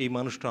 এই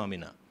মানুষটা আমি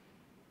না।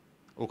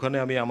 ওখানে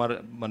আমি আমার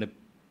মানে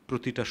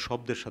প্রতিটা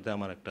শব্দের সাথে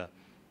আমার একটা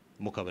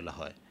মোকাবেলা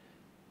হয়,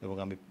 এবং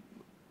আমি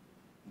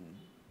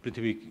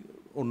পৃথিবী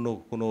অন্য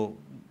কোনো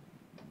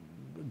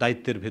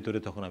দায়িত্বের ভেতরে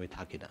তখন আমি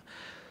থাকি না।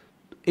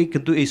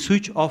 কিন্তু এই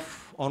সুইচ অফ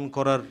অন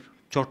করার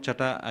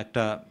চর্চাটা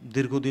একটা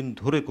দীর্ঘদিন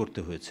ধরে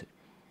করতে হয়েছে।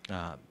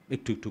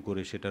 একটু একটু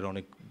করে সেটার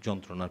অনেক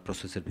যন্ত্রণার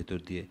প্রসেসের ভিতর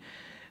দিয়ে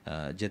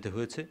যেতে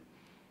হয়েছে।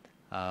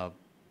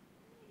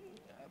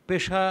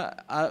 পেশা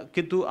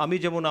কিন্তু আমি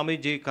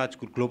যে কাজ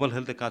গ্লোবাল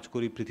হেলথে কাজ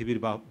করি, পৃথিবীর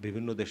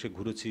বিভিন্ন দেশে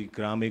ঘুরেছি,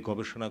 গ্রামে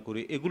গবেষণা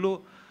করি, এগুলো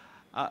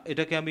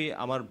এটাকে আমি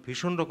আমার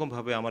ভীষণ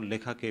রকমভাবে আমার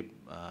লেখাকে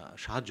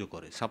সাহায্য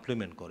করে,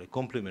 সাপ্লিমেন্ট করে,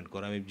 কমপ্লিমেন্ট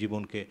করে। আমি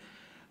জীবনকে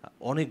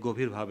অনেক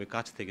গভীরভাবে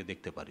কাছ থেকে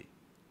দেখতে পারি।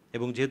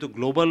 এবং যেহেতু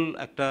গ্লোবাল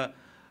একটা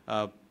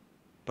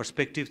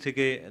পার্সপেক্টিভ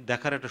থেকে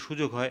দেখার একটা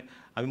সুযোগ হয়,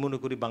 আমি মনে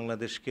করি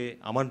বাংলাদেশকে,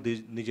 আমার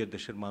নিজের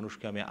দেশের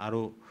মানুষকে আমি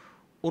আরও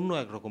অন্য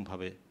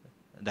একরকমভাবে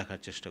দেখার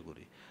চেষ্টা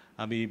করি।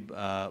 আমি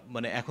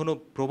মানে এখনও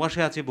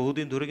প্রবাসে আছি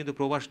বহুদিন ধরে, কিন্তু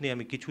প্রবাস নিয়ে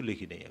আমি কিছু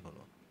লিখি নাই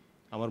এখনও।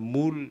 আমার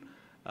মূল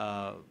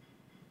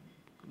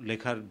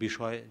লেখার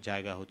বিষয়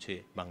জায়গা হচ্ছে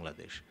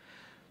বাংলাদেশ।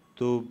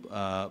 তো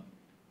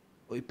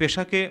ওই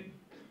পেশাকে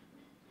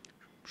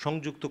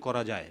সংযুক্ত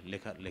করা যায়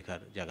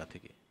লেখার জায়গা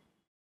থেকে।